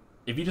anything.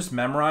 If you just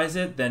memorize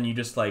it, then you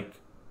just like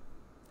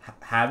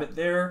have it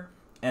there,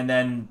 and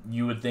then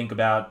you would think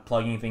about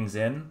plugging things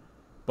in.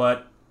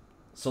 But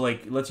so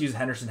like let's use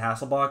Henderson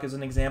Hasselbalch as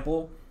an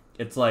example.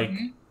 It's like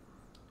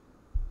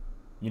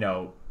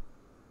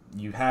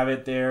you have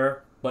it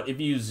there, but if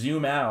you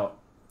zoom out,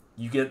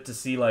 you get to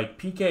see like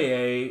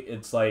pKa.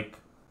 It's like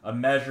a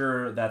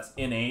measure that's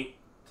innate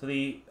to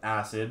the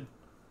acid,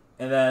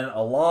 and then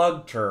a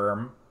log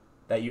term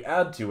that you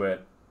add to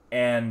it,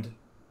 and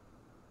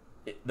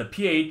the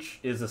pH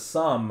is a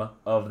sum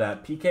of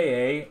that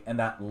pKa and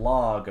that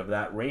log of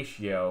that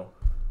ratio,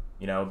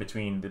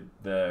 between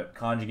the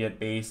conjugate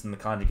base and the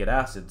conjugate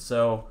acid.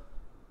 So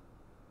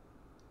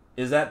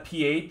is that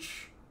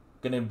pH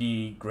going to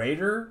be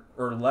greater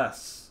or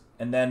less?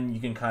 And then you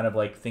can kind of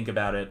like think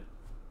about it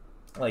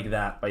like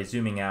that by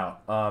zooming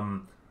out.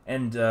 So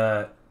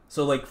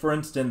like for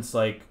instance,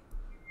 like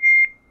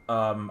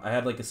I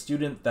had like a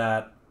student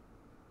that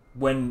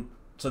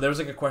there was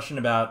like a question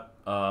about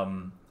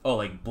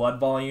like blood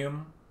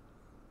volume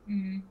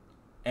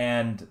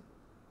and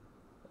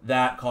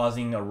that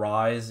causing a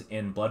rise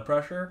in blood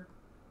pressure.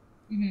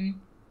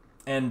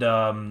 And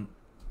the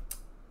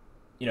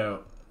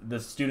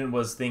student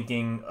was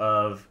thinking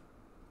of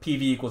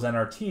PV equals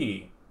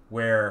nRT,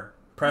 where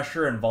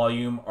pressure and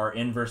volume are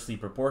inversely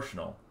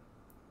proportional.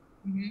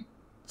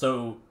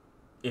 So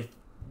if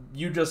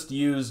you just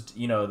used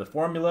the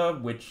formula,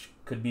 which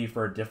could be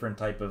for a different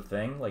type of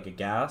thing like a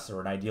gas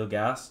or an ideal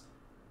gas,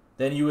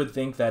 then you would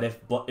think that if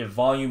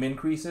volume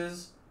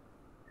increases,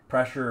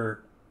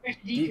 pressure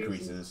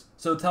decreases.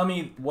 So tell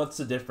me, what's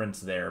the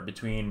difference there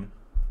between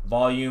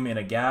volume in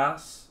a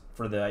gas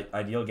for the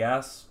ideal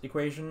gas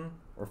equation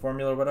or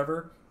formula or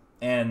whatever,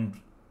 and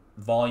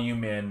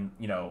volume in,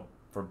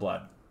 for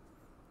blood?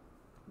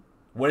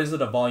 What is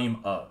it a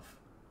volume of?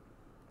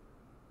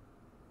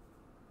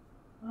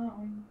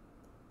 Well,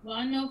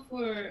 I know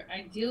for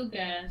ideal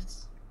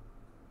gas,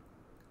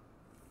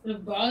 the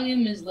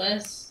volume is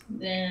less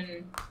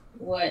than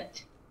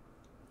what?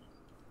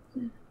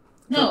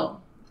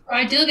 No, for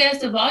ideal gas,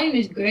 the volume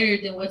is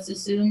greater than what's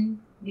assumed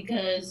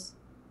because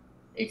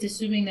it's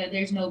assuming that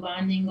there's no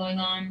bonding going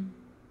on.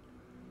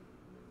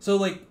 So,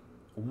 like,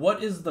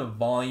 what is the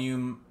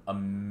volume a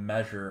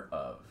measure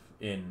of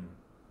in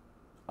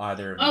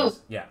either of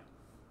these? Yeah.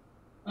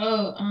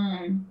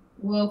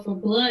 Well, for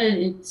blood,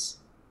 it's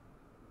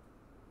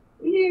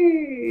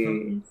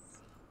weird.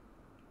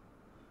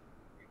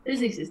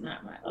 Physics is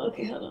not my.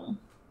 Okay, hold on.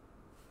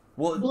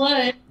 Well,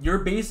 blood. You're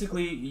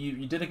basically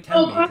you did a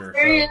chem major.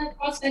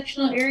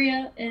 Cross-sectional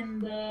area,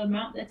 and the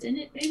amount that's in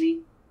it,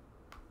 maybe.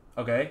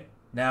 Okay.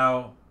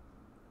 Now,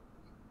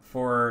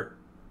 for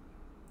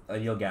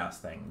ideal gas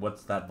thing,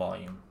 what's that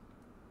volume?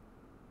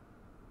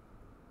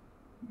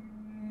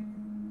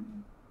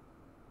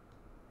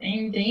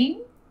 Same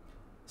thing.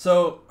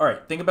 So, all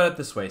right, think about it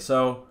this way.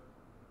 So,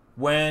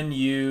 when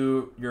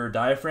your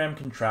diaphragm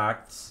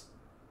contracts,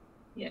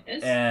 yes,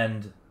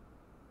 and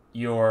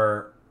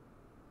your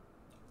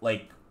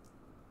like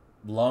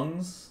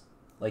lungs,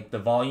 like the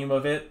volume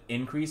of it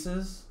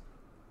increases,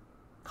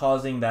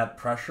 causing that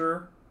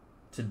pressure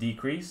to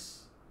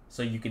decrease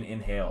so you can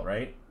inhale,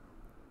 right?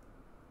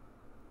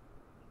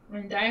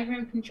 When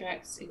diaphragm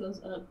contracts, it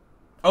goes up.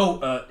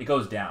 It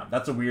goes down.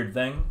 That's a weird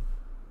thing.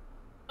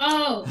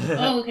 Oh,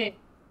 okay.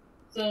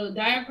 So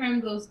diaphragm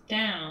goes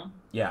down.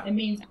 Yeah. It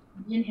means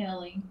I'm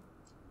inhaling.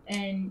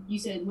 And you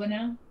said what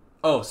now?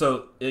 Oh,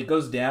 so it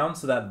goes down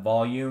so that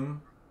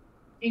volume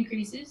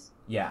increases?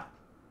 Yeah.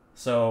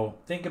 So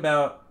think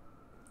about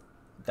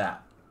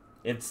that.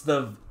 It's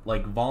the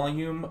like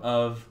volume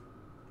of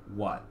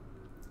what?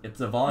 It's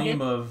the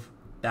volume of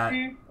that.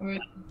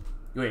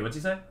 Wait, what's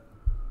he say?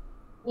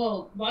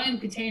 Well, volume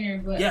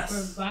container, but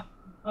yes.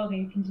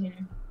 Okay,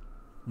 container.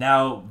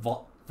 Now,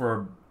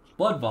 for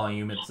blood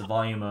volume, it's the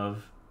volume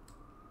of.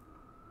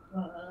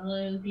 It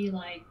would be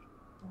like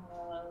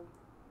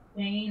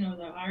vein or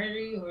the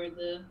artery or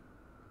the.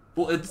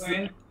 Well, it's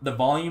the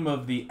volume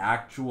of the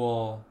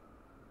actual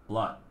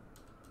blood.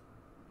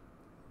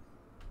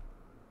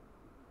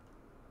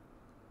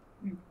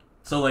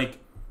 So, like,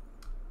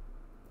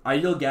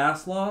 ideal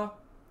gas law,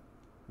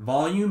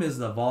 volume is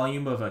the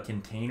volume of a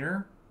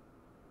container.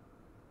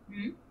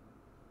 Mm-hmm.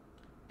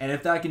 And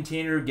if that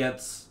container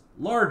gets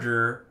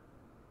larger,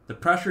 the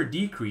pressure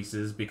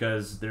decreases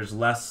because there's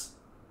less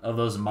of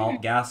those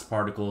gas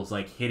particles,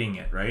 like, hitting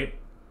it, right?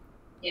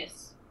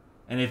 Yes.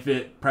 And if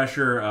if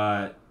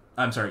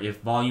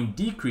volume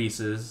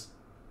decreases,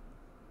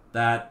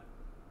 the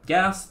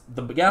gas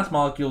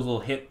molecules will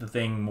hit the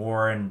thing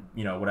more and,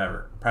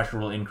 whatever. Pressure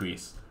will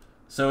increase.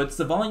 So it's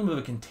the volume of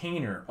a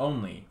container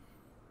only.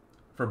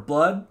 For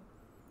blood,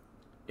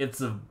 it's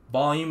the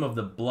volume of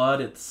the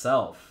blood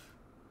itself.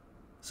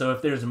 So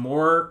if there's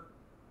more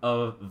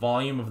of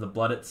volume of the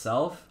blood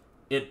itself,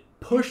 it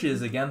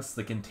pushes against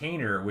the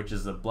container, which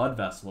is a blood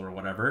vessel or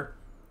whatever,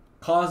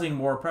 causing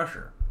more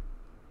pressure.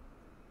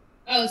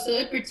 Oh, so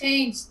it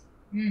pertains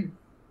to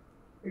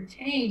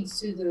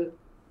the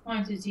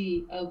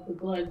quantity of the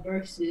blood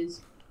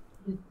versus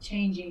the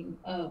changing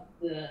of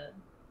the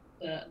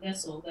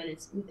vessel that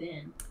it's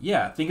within.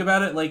 Yeah, think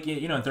about it like,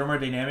 in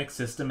thermodynamic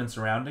system and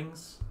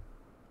surroundings.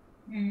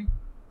 Mm.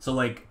 So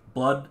like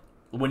blood,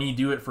 when you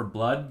do it for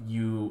blood,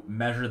 you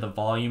measure the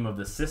volume of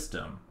the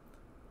system.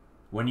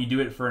 When you do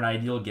it for an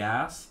ideal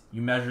gas,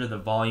 you measure the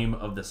volume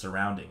of the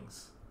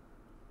surroundings.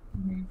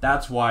 Mm-hmm.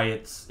 That's why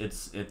it's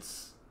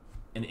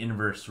an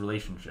inverse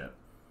relationship.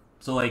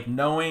 So like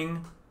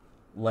knowing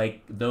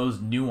like those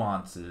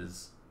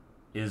nuances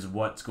is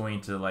what's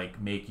going to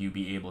like make you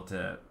be able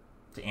to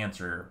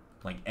answer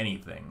like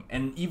anything.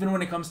 And even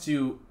when it comes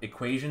to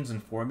equations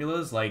and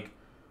formulas, like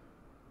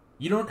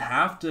you don't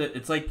have to,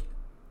 it's like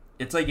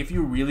if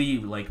you really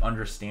like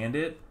understand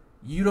it,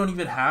 you don't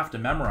even have to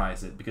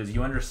memorize it because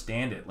you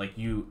understand it. Like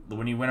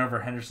when you went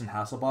over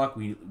Henderson-Hasselbalch,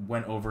 we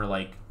went over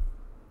like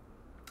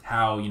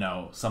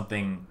how,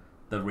 something,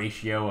 the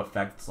ratio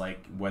affects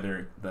like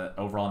whether the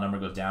overall number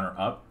goes down or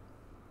up.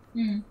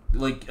 Mm.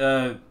 Like,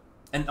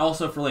 and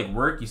also for like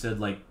work, you said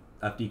like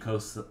FD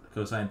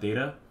cosine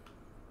theta.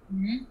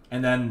 Mm-hmm.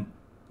 And then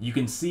you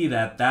can see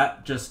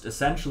that just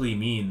essentially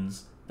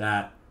means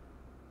that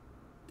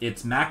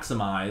it's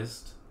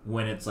maximized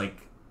when it's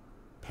like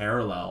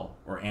parallel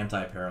or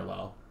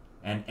anti-parallel,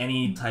 and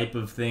any type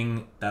of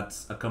thing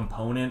that's a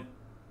component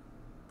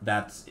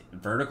that's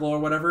vertical or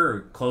whatever,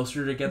 or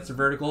closer it gets to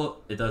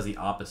vertical, it does the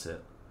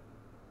opposite.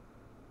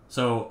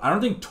 So I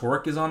don't think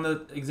torque is on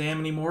the exam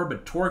anymore,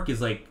 but torque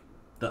is like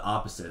the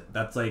opposite.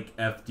 That's like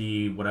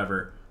FD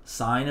whatever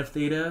sine of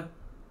theta,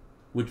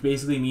 which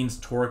basically means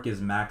torque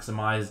is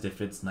maximized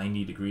if it's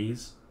 90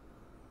 degrees.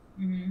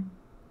 Mm-hmm.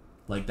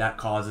 Like that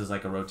causes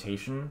like a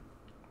rotation.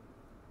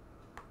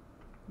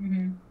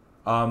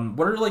 Mm-hmm.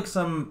 What are like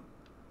some,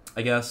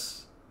 I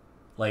guess,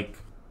 like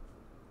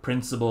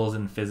principles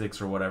in physics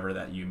or whatever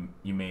that you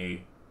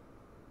may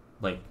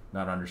like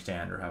not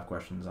understand or have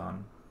questions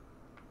on?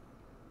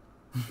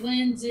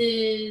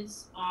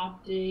 Lenses,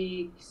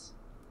 optics.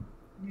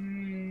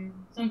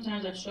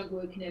 Sometimes I struggle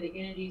with kinetic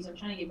energies. I'm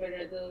trying to get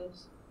better at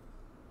those.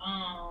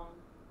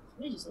 Let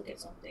me just look at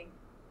something.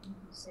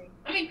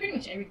 I mean, pretty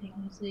much everything,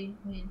 honestly.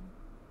 I mean,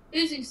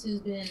 physics has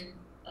been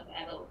a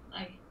battle.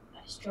 I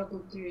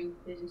struggled through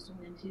physics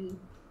 1 and 2.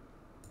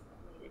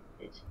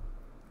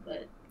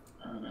 But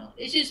I don't know.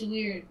 It's just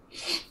weird.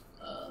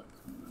 The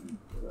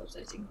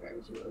website's taking forever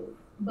to load.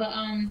 But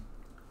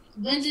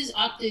lenses,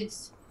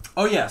 optics.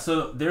 Oh yeah,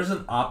 so there's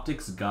an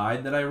optics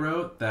guide that I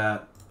wrote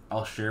that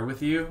I'll share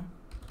with you.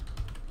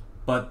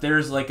 But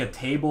there's like a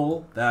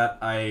table that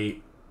I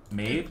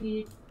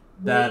made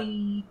that.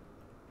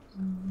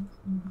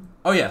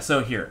 Oh yeah,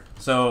 so here.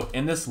 So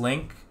in this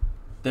link,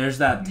 there's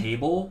that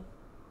table.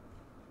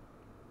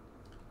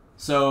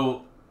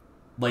 So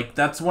like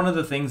that's one of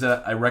the things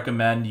that I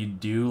recommend you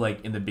do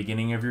like in the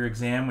beginning of your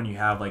exam when you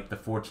have like the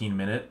 14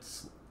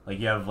 minutes. Like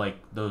you have like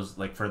those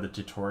like for the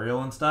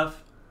tutorial and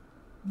stuff.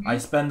 Mm-hmm. I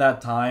spend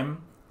that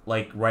time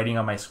like writing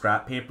on my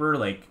scrap paper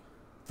like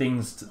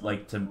things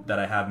that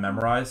I have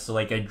memorized. So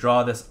like I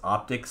draw this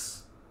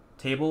optics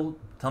table.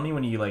 Tell me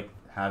when you like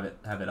have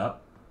it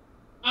up.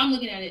 I'm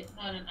looking at it.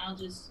 I'll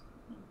just.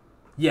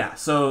 Yeah,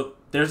 so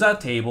there's that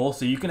table,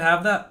 so you can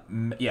have that.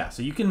 Yeah,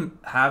 so you can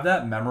have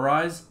that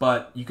memorized,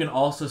 but you can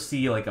also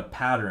see like a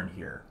pattern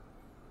here,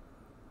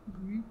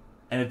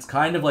 and it's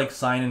kind of like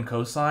sine and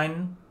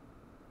cosine,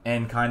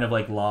 and kind of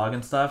like log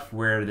and stuff,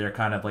 where they're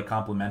kind of like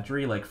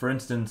complementary. Like for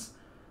instance,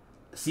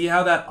 see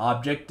how that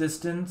object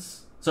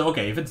distance. So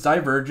okay, if it's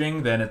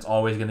diverging, then it's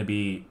always going to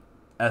be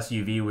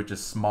SUV, which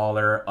is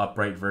smaller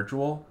upright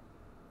virtual.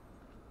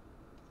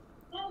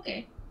 Oh,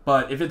 okay.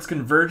 But if it's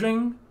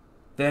converging,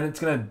 then it's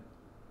gonna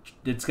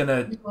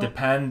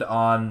depend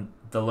on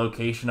the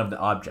location of the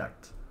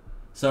object.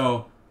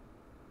 So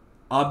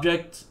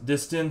object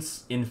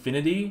distance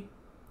infinity,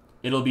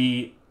 it'll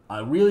be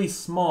a really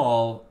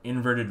small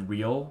inverted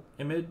real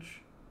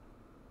image.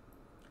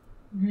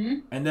 Mm-hmm.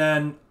 And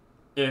then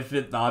if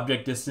the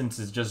object distance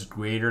is just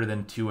greater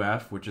than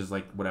 2f, which is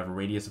like whatever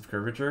radius of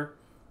curvature,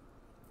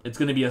 it's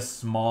going to be a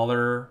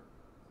smaller,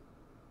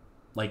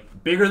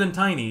 like bigger than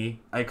tiny.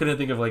 I couldn't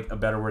think of like a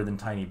better word than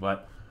tiny,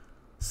 but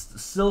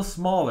still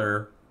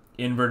smaller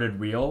inverted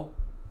real.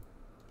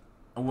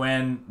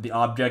 When the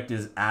object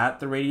is at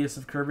the radius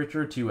of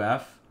curvature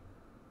 2f,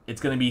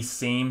 it's going to be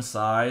same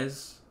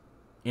size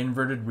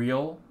inverted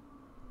real.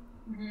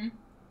 Mm-hmm.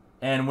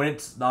 And when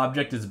the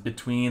object is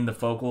between the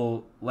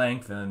focal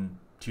length and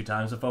 2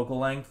 times the focal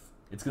length,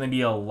 it's going to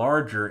be a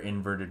larger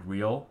inverted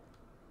real.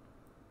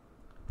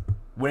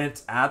 When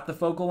it's at the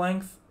focal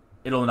length,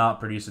 it'll not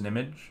produce an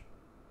image.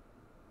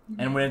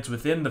 Mm-hmm. And when it's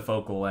within the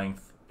focal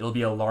length, it'll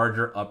be a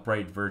larger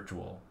upright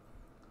virtual.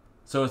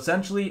 So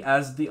essentially,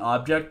 as the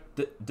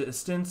object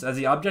distance, as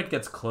the object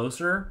gets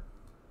closer,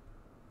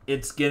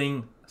 it's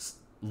getting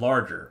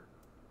larger.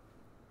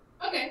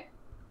 Okay.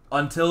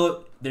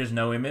 Until there's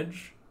no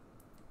image,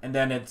 and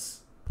then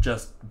it's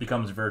just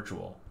becomes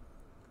virtual.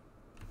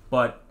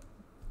 But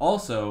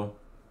also,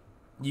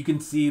 you can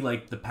see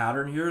like the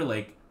pattern here,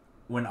 like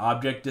when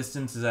object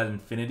distance is at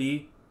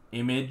infinity,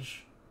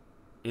 image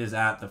is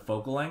at the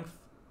focal length.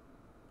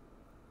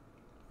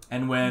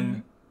 And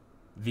when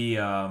the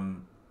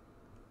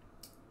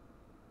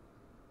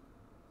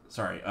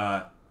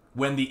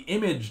when the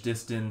image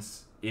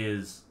distance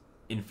is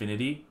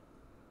infinity,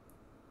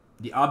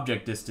 the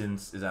object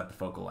distance is at the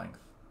focal length.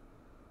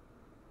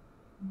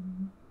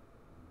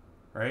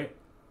 Right?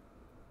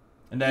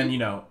 And then,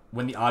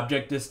 when the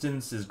object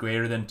distance is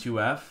greater than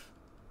 2f,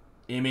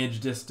 image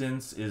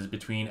distance is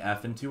between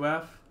f and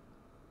 2f.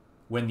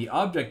 When the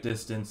object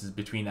distance is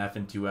between f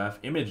and 2f,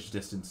 image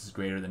distance is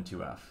greater than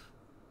 2f.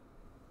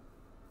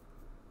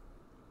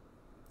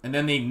 And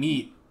then they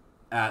meet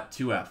at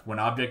 2f. When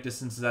object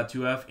distance is at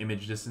 2f,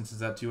 image distance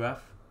is at 2f.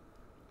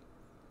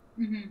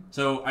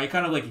 So I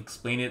kind of like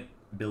explain it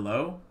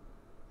below.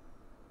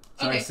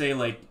 So I say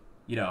like,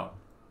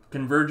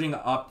 converging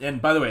up.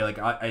 And by the way, like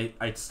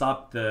I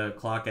stopped the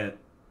clock at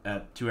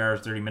 2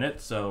 hours 30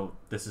 minutes. So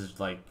this is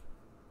like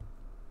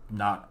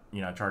not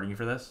charging you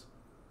for this.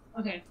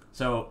 Okay.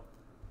 So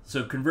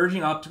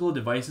converging optical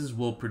devices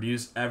will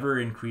produce ever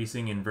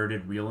increasing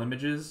inverted real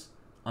images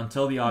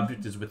until the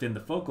object is within the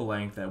focal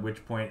length, at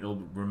which point it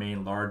will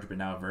remain large but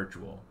now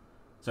virtual.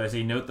 So I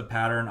say note the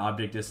pattern,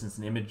 object distance,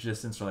 and image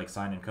distance are like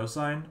sine and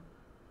cosine.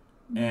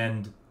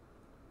 And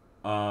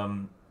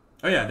then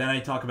I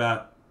talk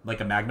about like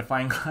a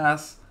magnifying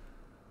glass.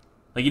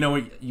 Like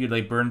what you'd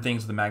like burn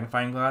things with a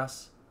magnifying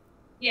glass?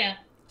 Yeah.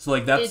 So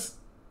like the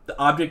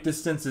object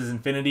distance is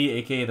infinity,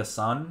 aka the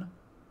sun.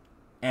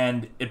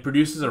 And it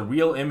produces a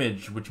real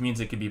image, which means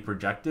it can be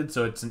projected.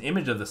 So it's an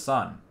image of the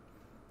sun.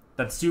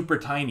 That's super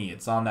tiny.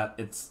 It's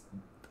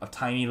a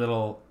tiny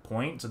little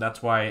point, so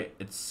that's why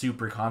it's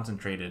super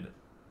concentrated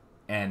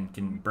and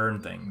can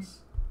burn things.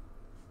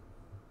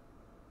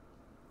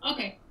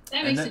 Okay,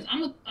 that makes sense.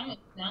 I'm gonna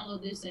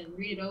download this and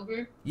read it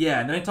over. Yeah,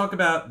 and then I talk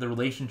about the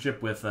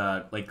relationship with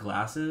like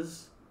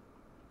glasses.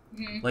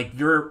 Like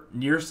you're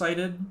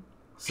nearsighted,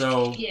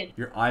 so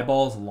your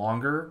eyeball's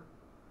longer,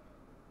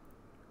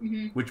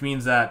 which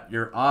means that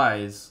your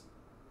eyes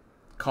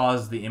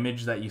cause the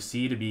image that you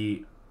see to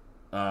be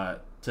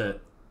to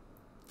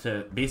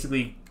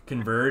basically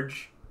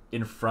converge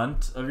in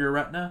front of your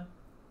retina.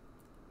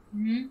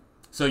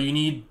 So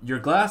your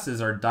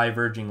glasses are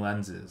diverging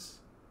lenses.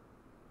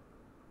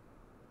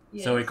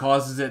 Yes. So it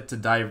causes it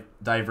to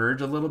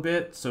diverge a little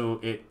bit,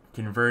 so it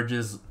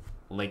converges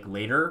like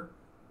later.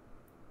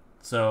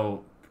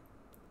 So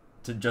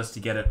to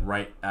get it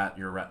right at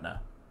your retina.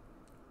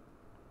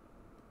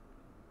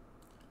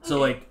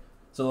 Okay.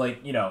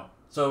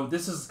 So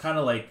this is kind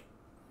of like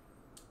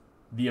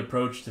the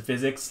approach to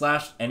physics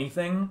 /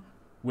 anything,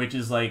 which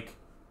is like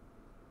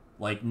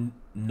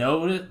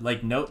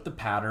note the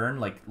pattern,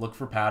 like look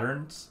for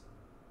patterns,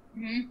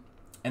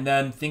 and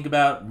then think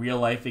about real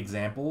life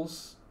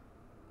examples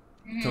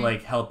to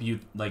like help you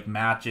like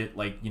match it,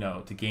 like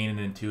to gain an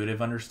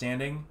intuitive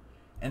understanding,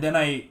 and then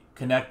I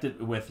connect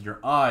it with your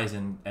eyes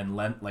and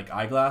like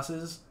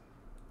eyeglasses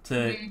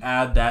to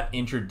add that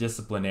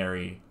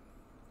interdisciplinary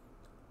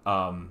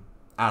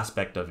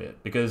aspect of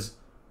it, because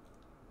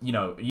you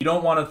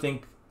don't want to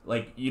think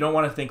like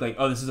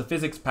oh, this is a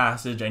physics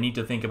passage, I need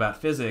to think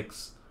about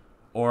physics,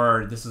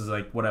 or this is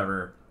like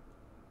whatever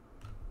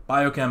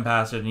biochem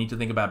passage, I need to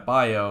think about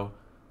bio.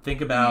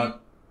 Think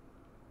about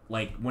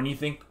like when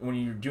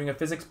you're doing a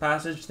physics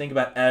passage, think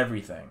about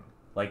everything,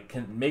 like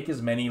make as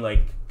many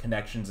like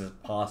connections as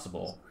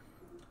possible,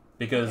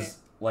 because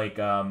like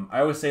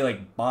I always say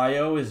like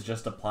bio is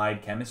just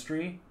applied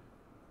chemistry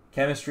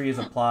is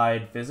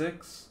applied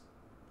physics.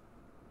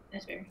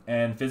 That's fair.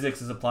 And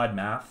physics is applied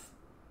math.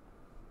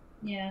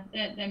 Yeah,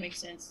 that makes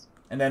sense.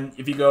 And then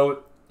if you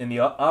go in the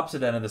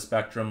opposite end of the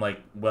spectrum,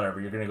 like whatever,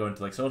 you're going to go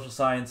into like social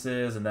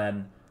sciences and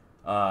then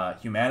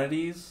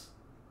humanities.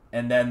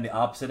 And then the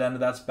opposite end of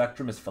that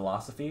spectrum is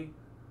philosophy.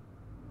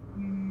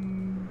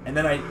 And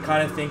then I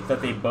kind of think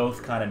that they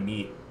both kind of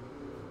meet.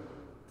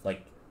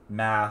 Like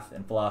math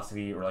and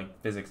philosophy, or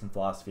like physics and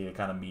philosophy, they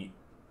kind of meet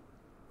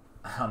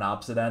on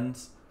opposite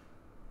ends.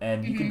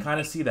 And you can kind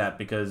of see that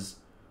because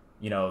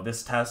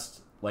this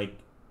test, like,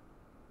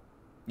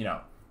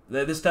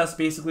 this test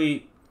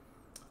basically,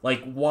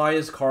 like, why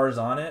is cars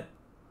on it?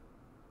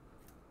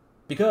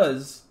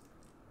 Because...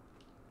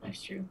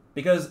 That's true.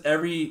 Because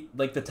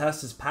the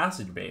test is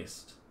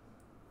passage-based.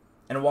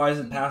 And why is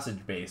it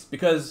passage-based?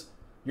 Because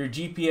your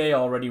GPA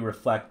already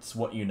reflects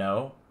what you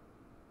know.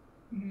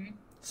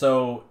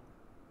 So,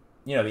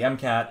 the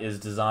MCAT is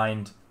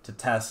designed to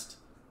test,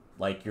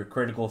 like, your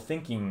critical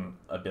thinking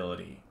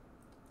ability,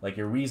 like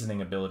your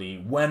reasoning ability,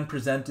 when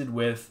presented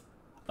with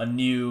a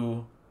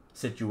new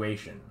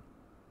situation.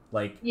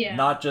 Like,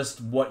 not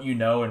just what you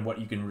know and what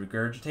you can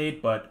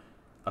regurgitate, but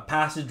a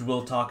passage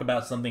will talk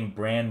about something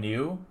brand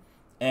new,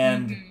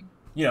 And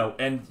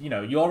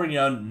Mm-hmm. you already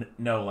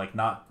know like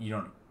not you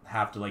don't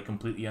have to like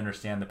completely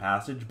understand the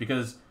passage,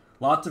 because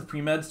lots of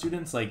pre-med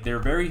students, like, they're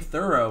very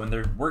thorough and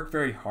they work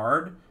very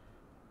hard,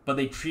 but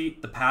they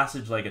treat the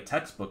passage like a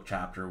textbook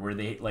chapter where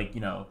they, like,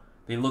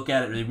 they look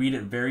at it, they read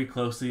it very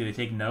closely, they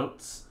take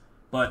notes,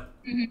 but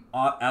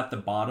Mm-hmm. at the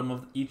bottom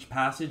of each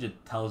passage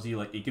it tells you,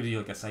 like, it gives you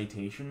like a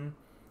citation,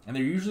 and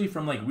they're usually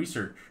from like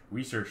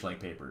research like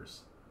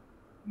papers.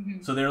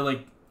 Mm-hmm. So they're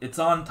like, it's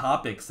on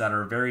topics that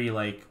are very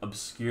like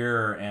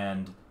obscure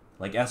and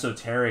like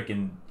esoteric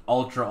and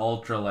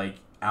ultra like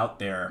out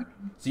there.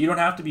 So you don't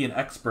have to be an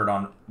expert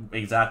on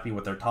exactly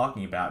what they're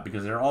talking about,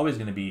 because they're always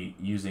going to be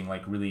using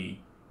like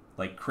really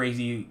like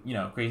crazy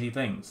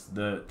things.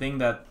 The thing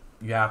that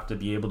you have to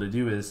be able to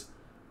do is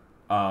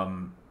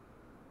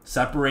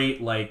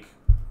separate like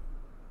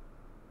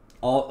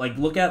all, like,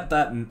 look at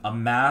that a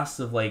mass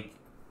of like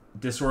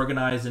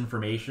disorganized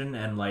information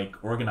and like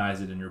organize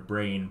it in your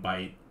brain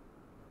by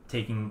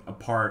taking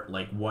apart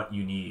like what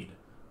you need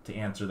to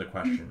answer the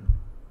question.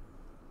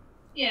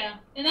 Yeah,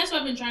 and that's what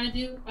I've been trying to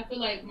do. I feel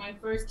like my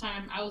first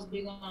time I was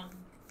big on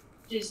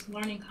just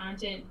learning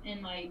content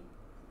and like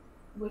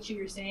what you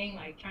were saying,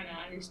 like trying to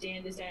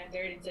understand this, that, and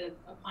third instead of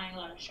applying a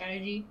lot of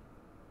strategy.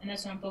 And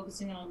that's what I'm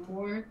focusing on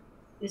more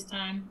this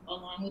time,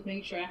 along with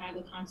making sure I have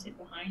the content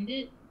behind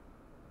it.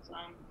 So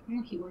I'm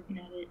gonna keep working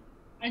at it.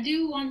 I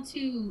do want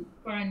to,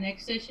 for our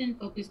next session,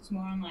 focus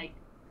more on like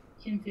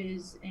chem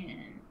phys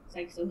and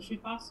psychosocial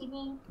if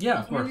possible.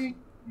 Yeah, of course.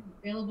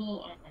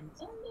 Available on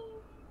Sunday.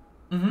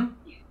 Mm-hmm.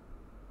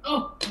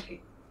 Oh,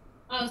 okay.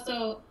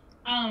 So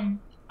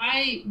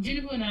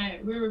Jennifer and I,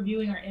 we're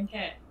reviewing our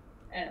MCAT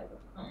at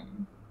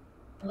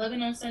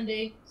 11 on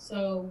Sunday.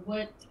 So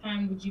what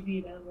time would you be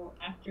available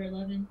after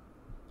 11?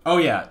 Oh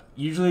yeah,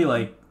 usually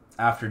like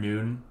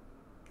afternoon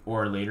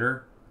or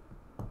later.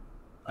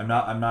 I'm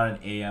not an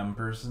AM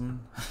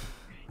person.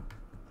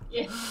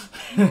 Yeah.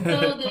 So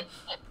the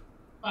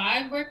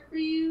 5 work for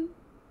you?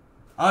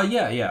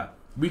 Yeah.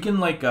 We can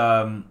like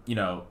iron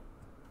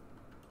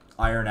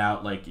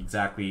out like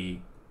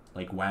exactly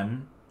like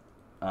when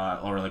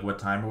or like what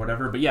time or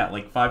whatever. But yeah,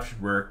 like 5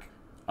 should work.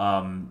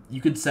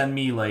 You could send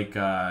me like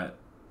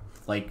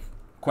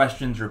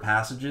questions or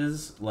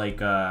passages like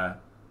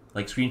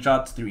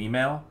screenshots through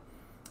email,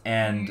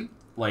 and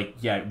Mm-hmm. like,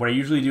 yeah, what I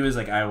usually do is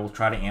like I will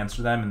try to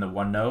answer them in the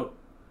OneNote,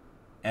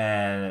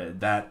 and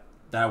that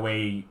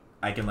way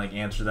I can like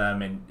answer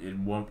them and it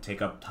won't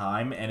take up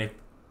time, and if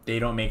they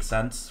don't make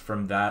sense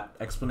from that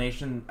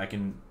explanation, I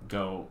can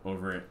go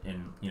over it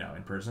in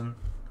person.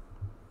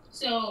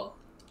 So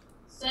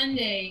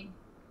Sunday,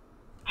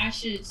 I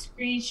should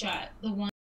screenshot the one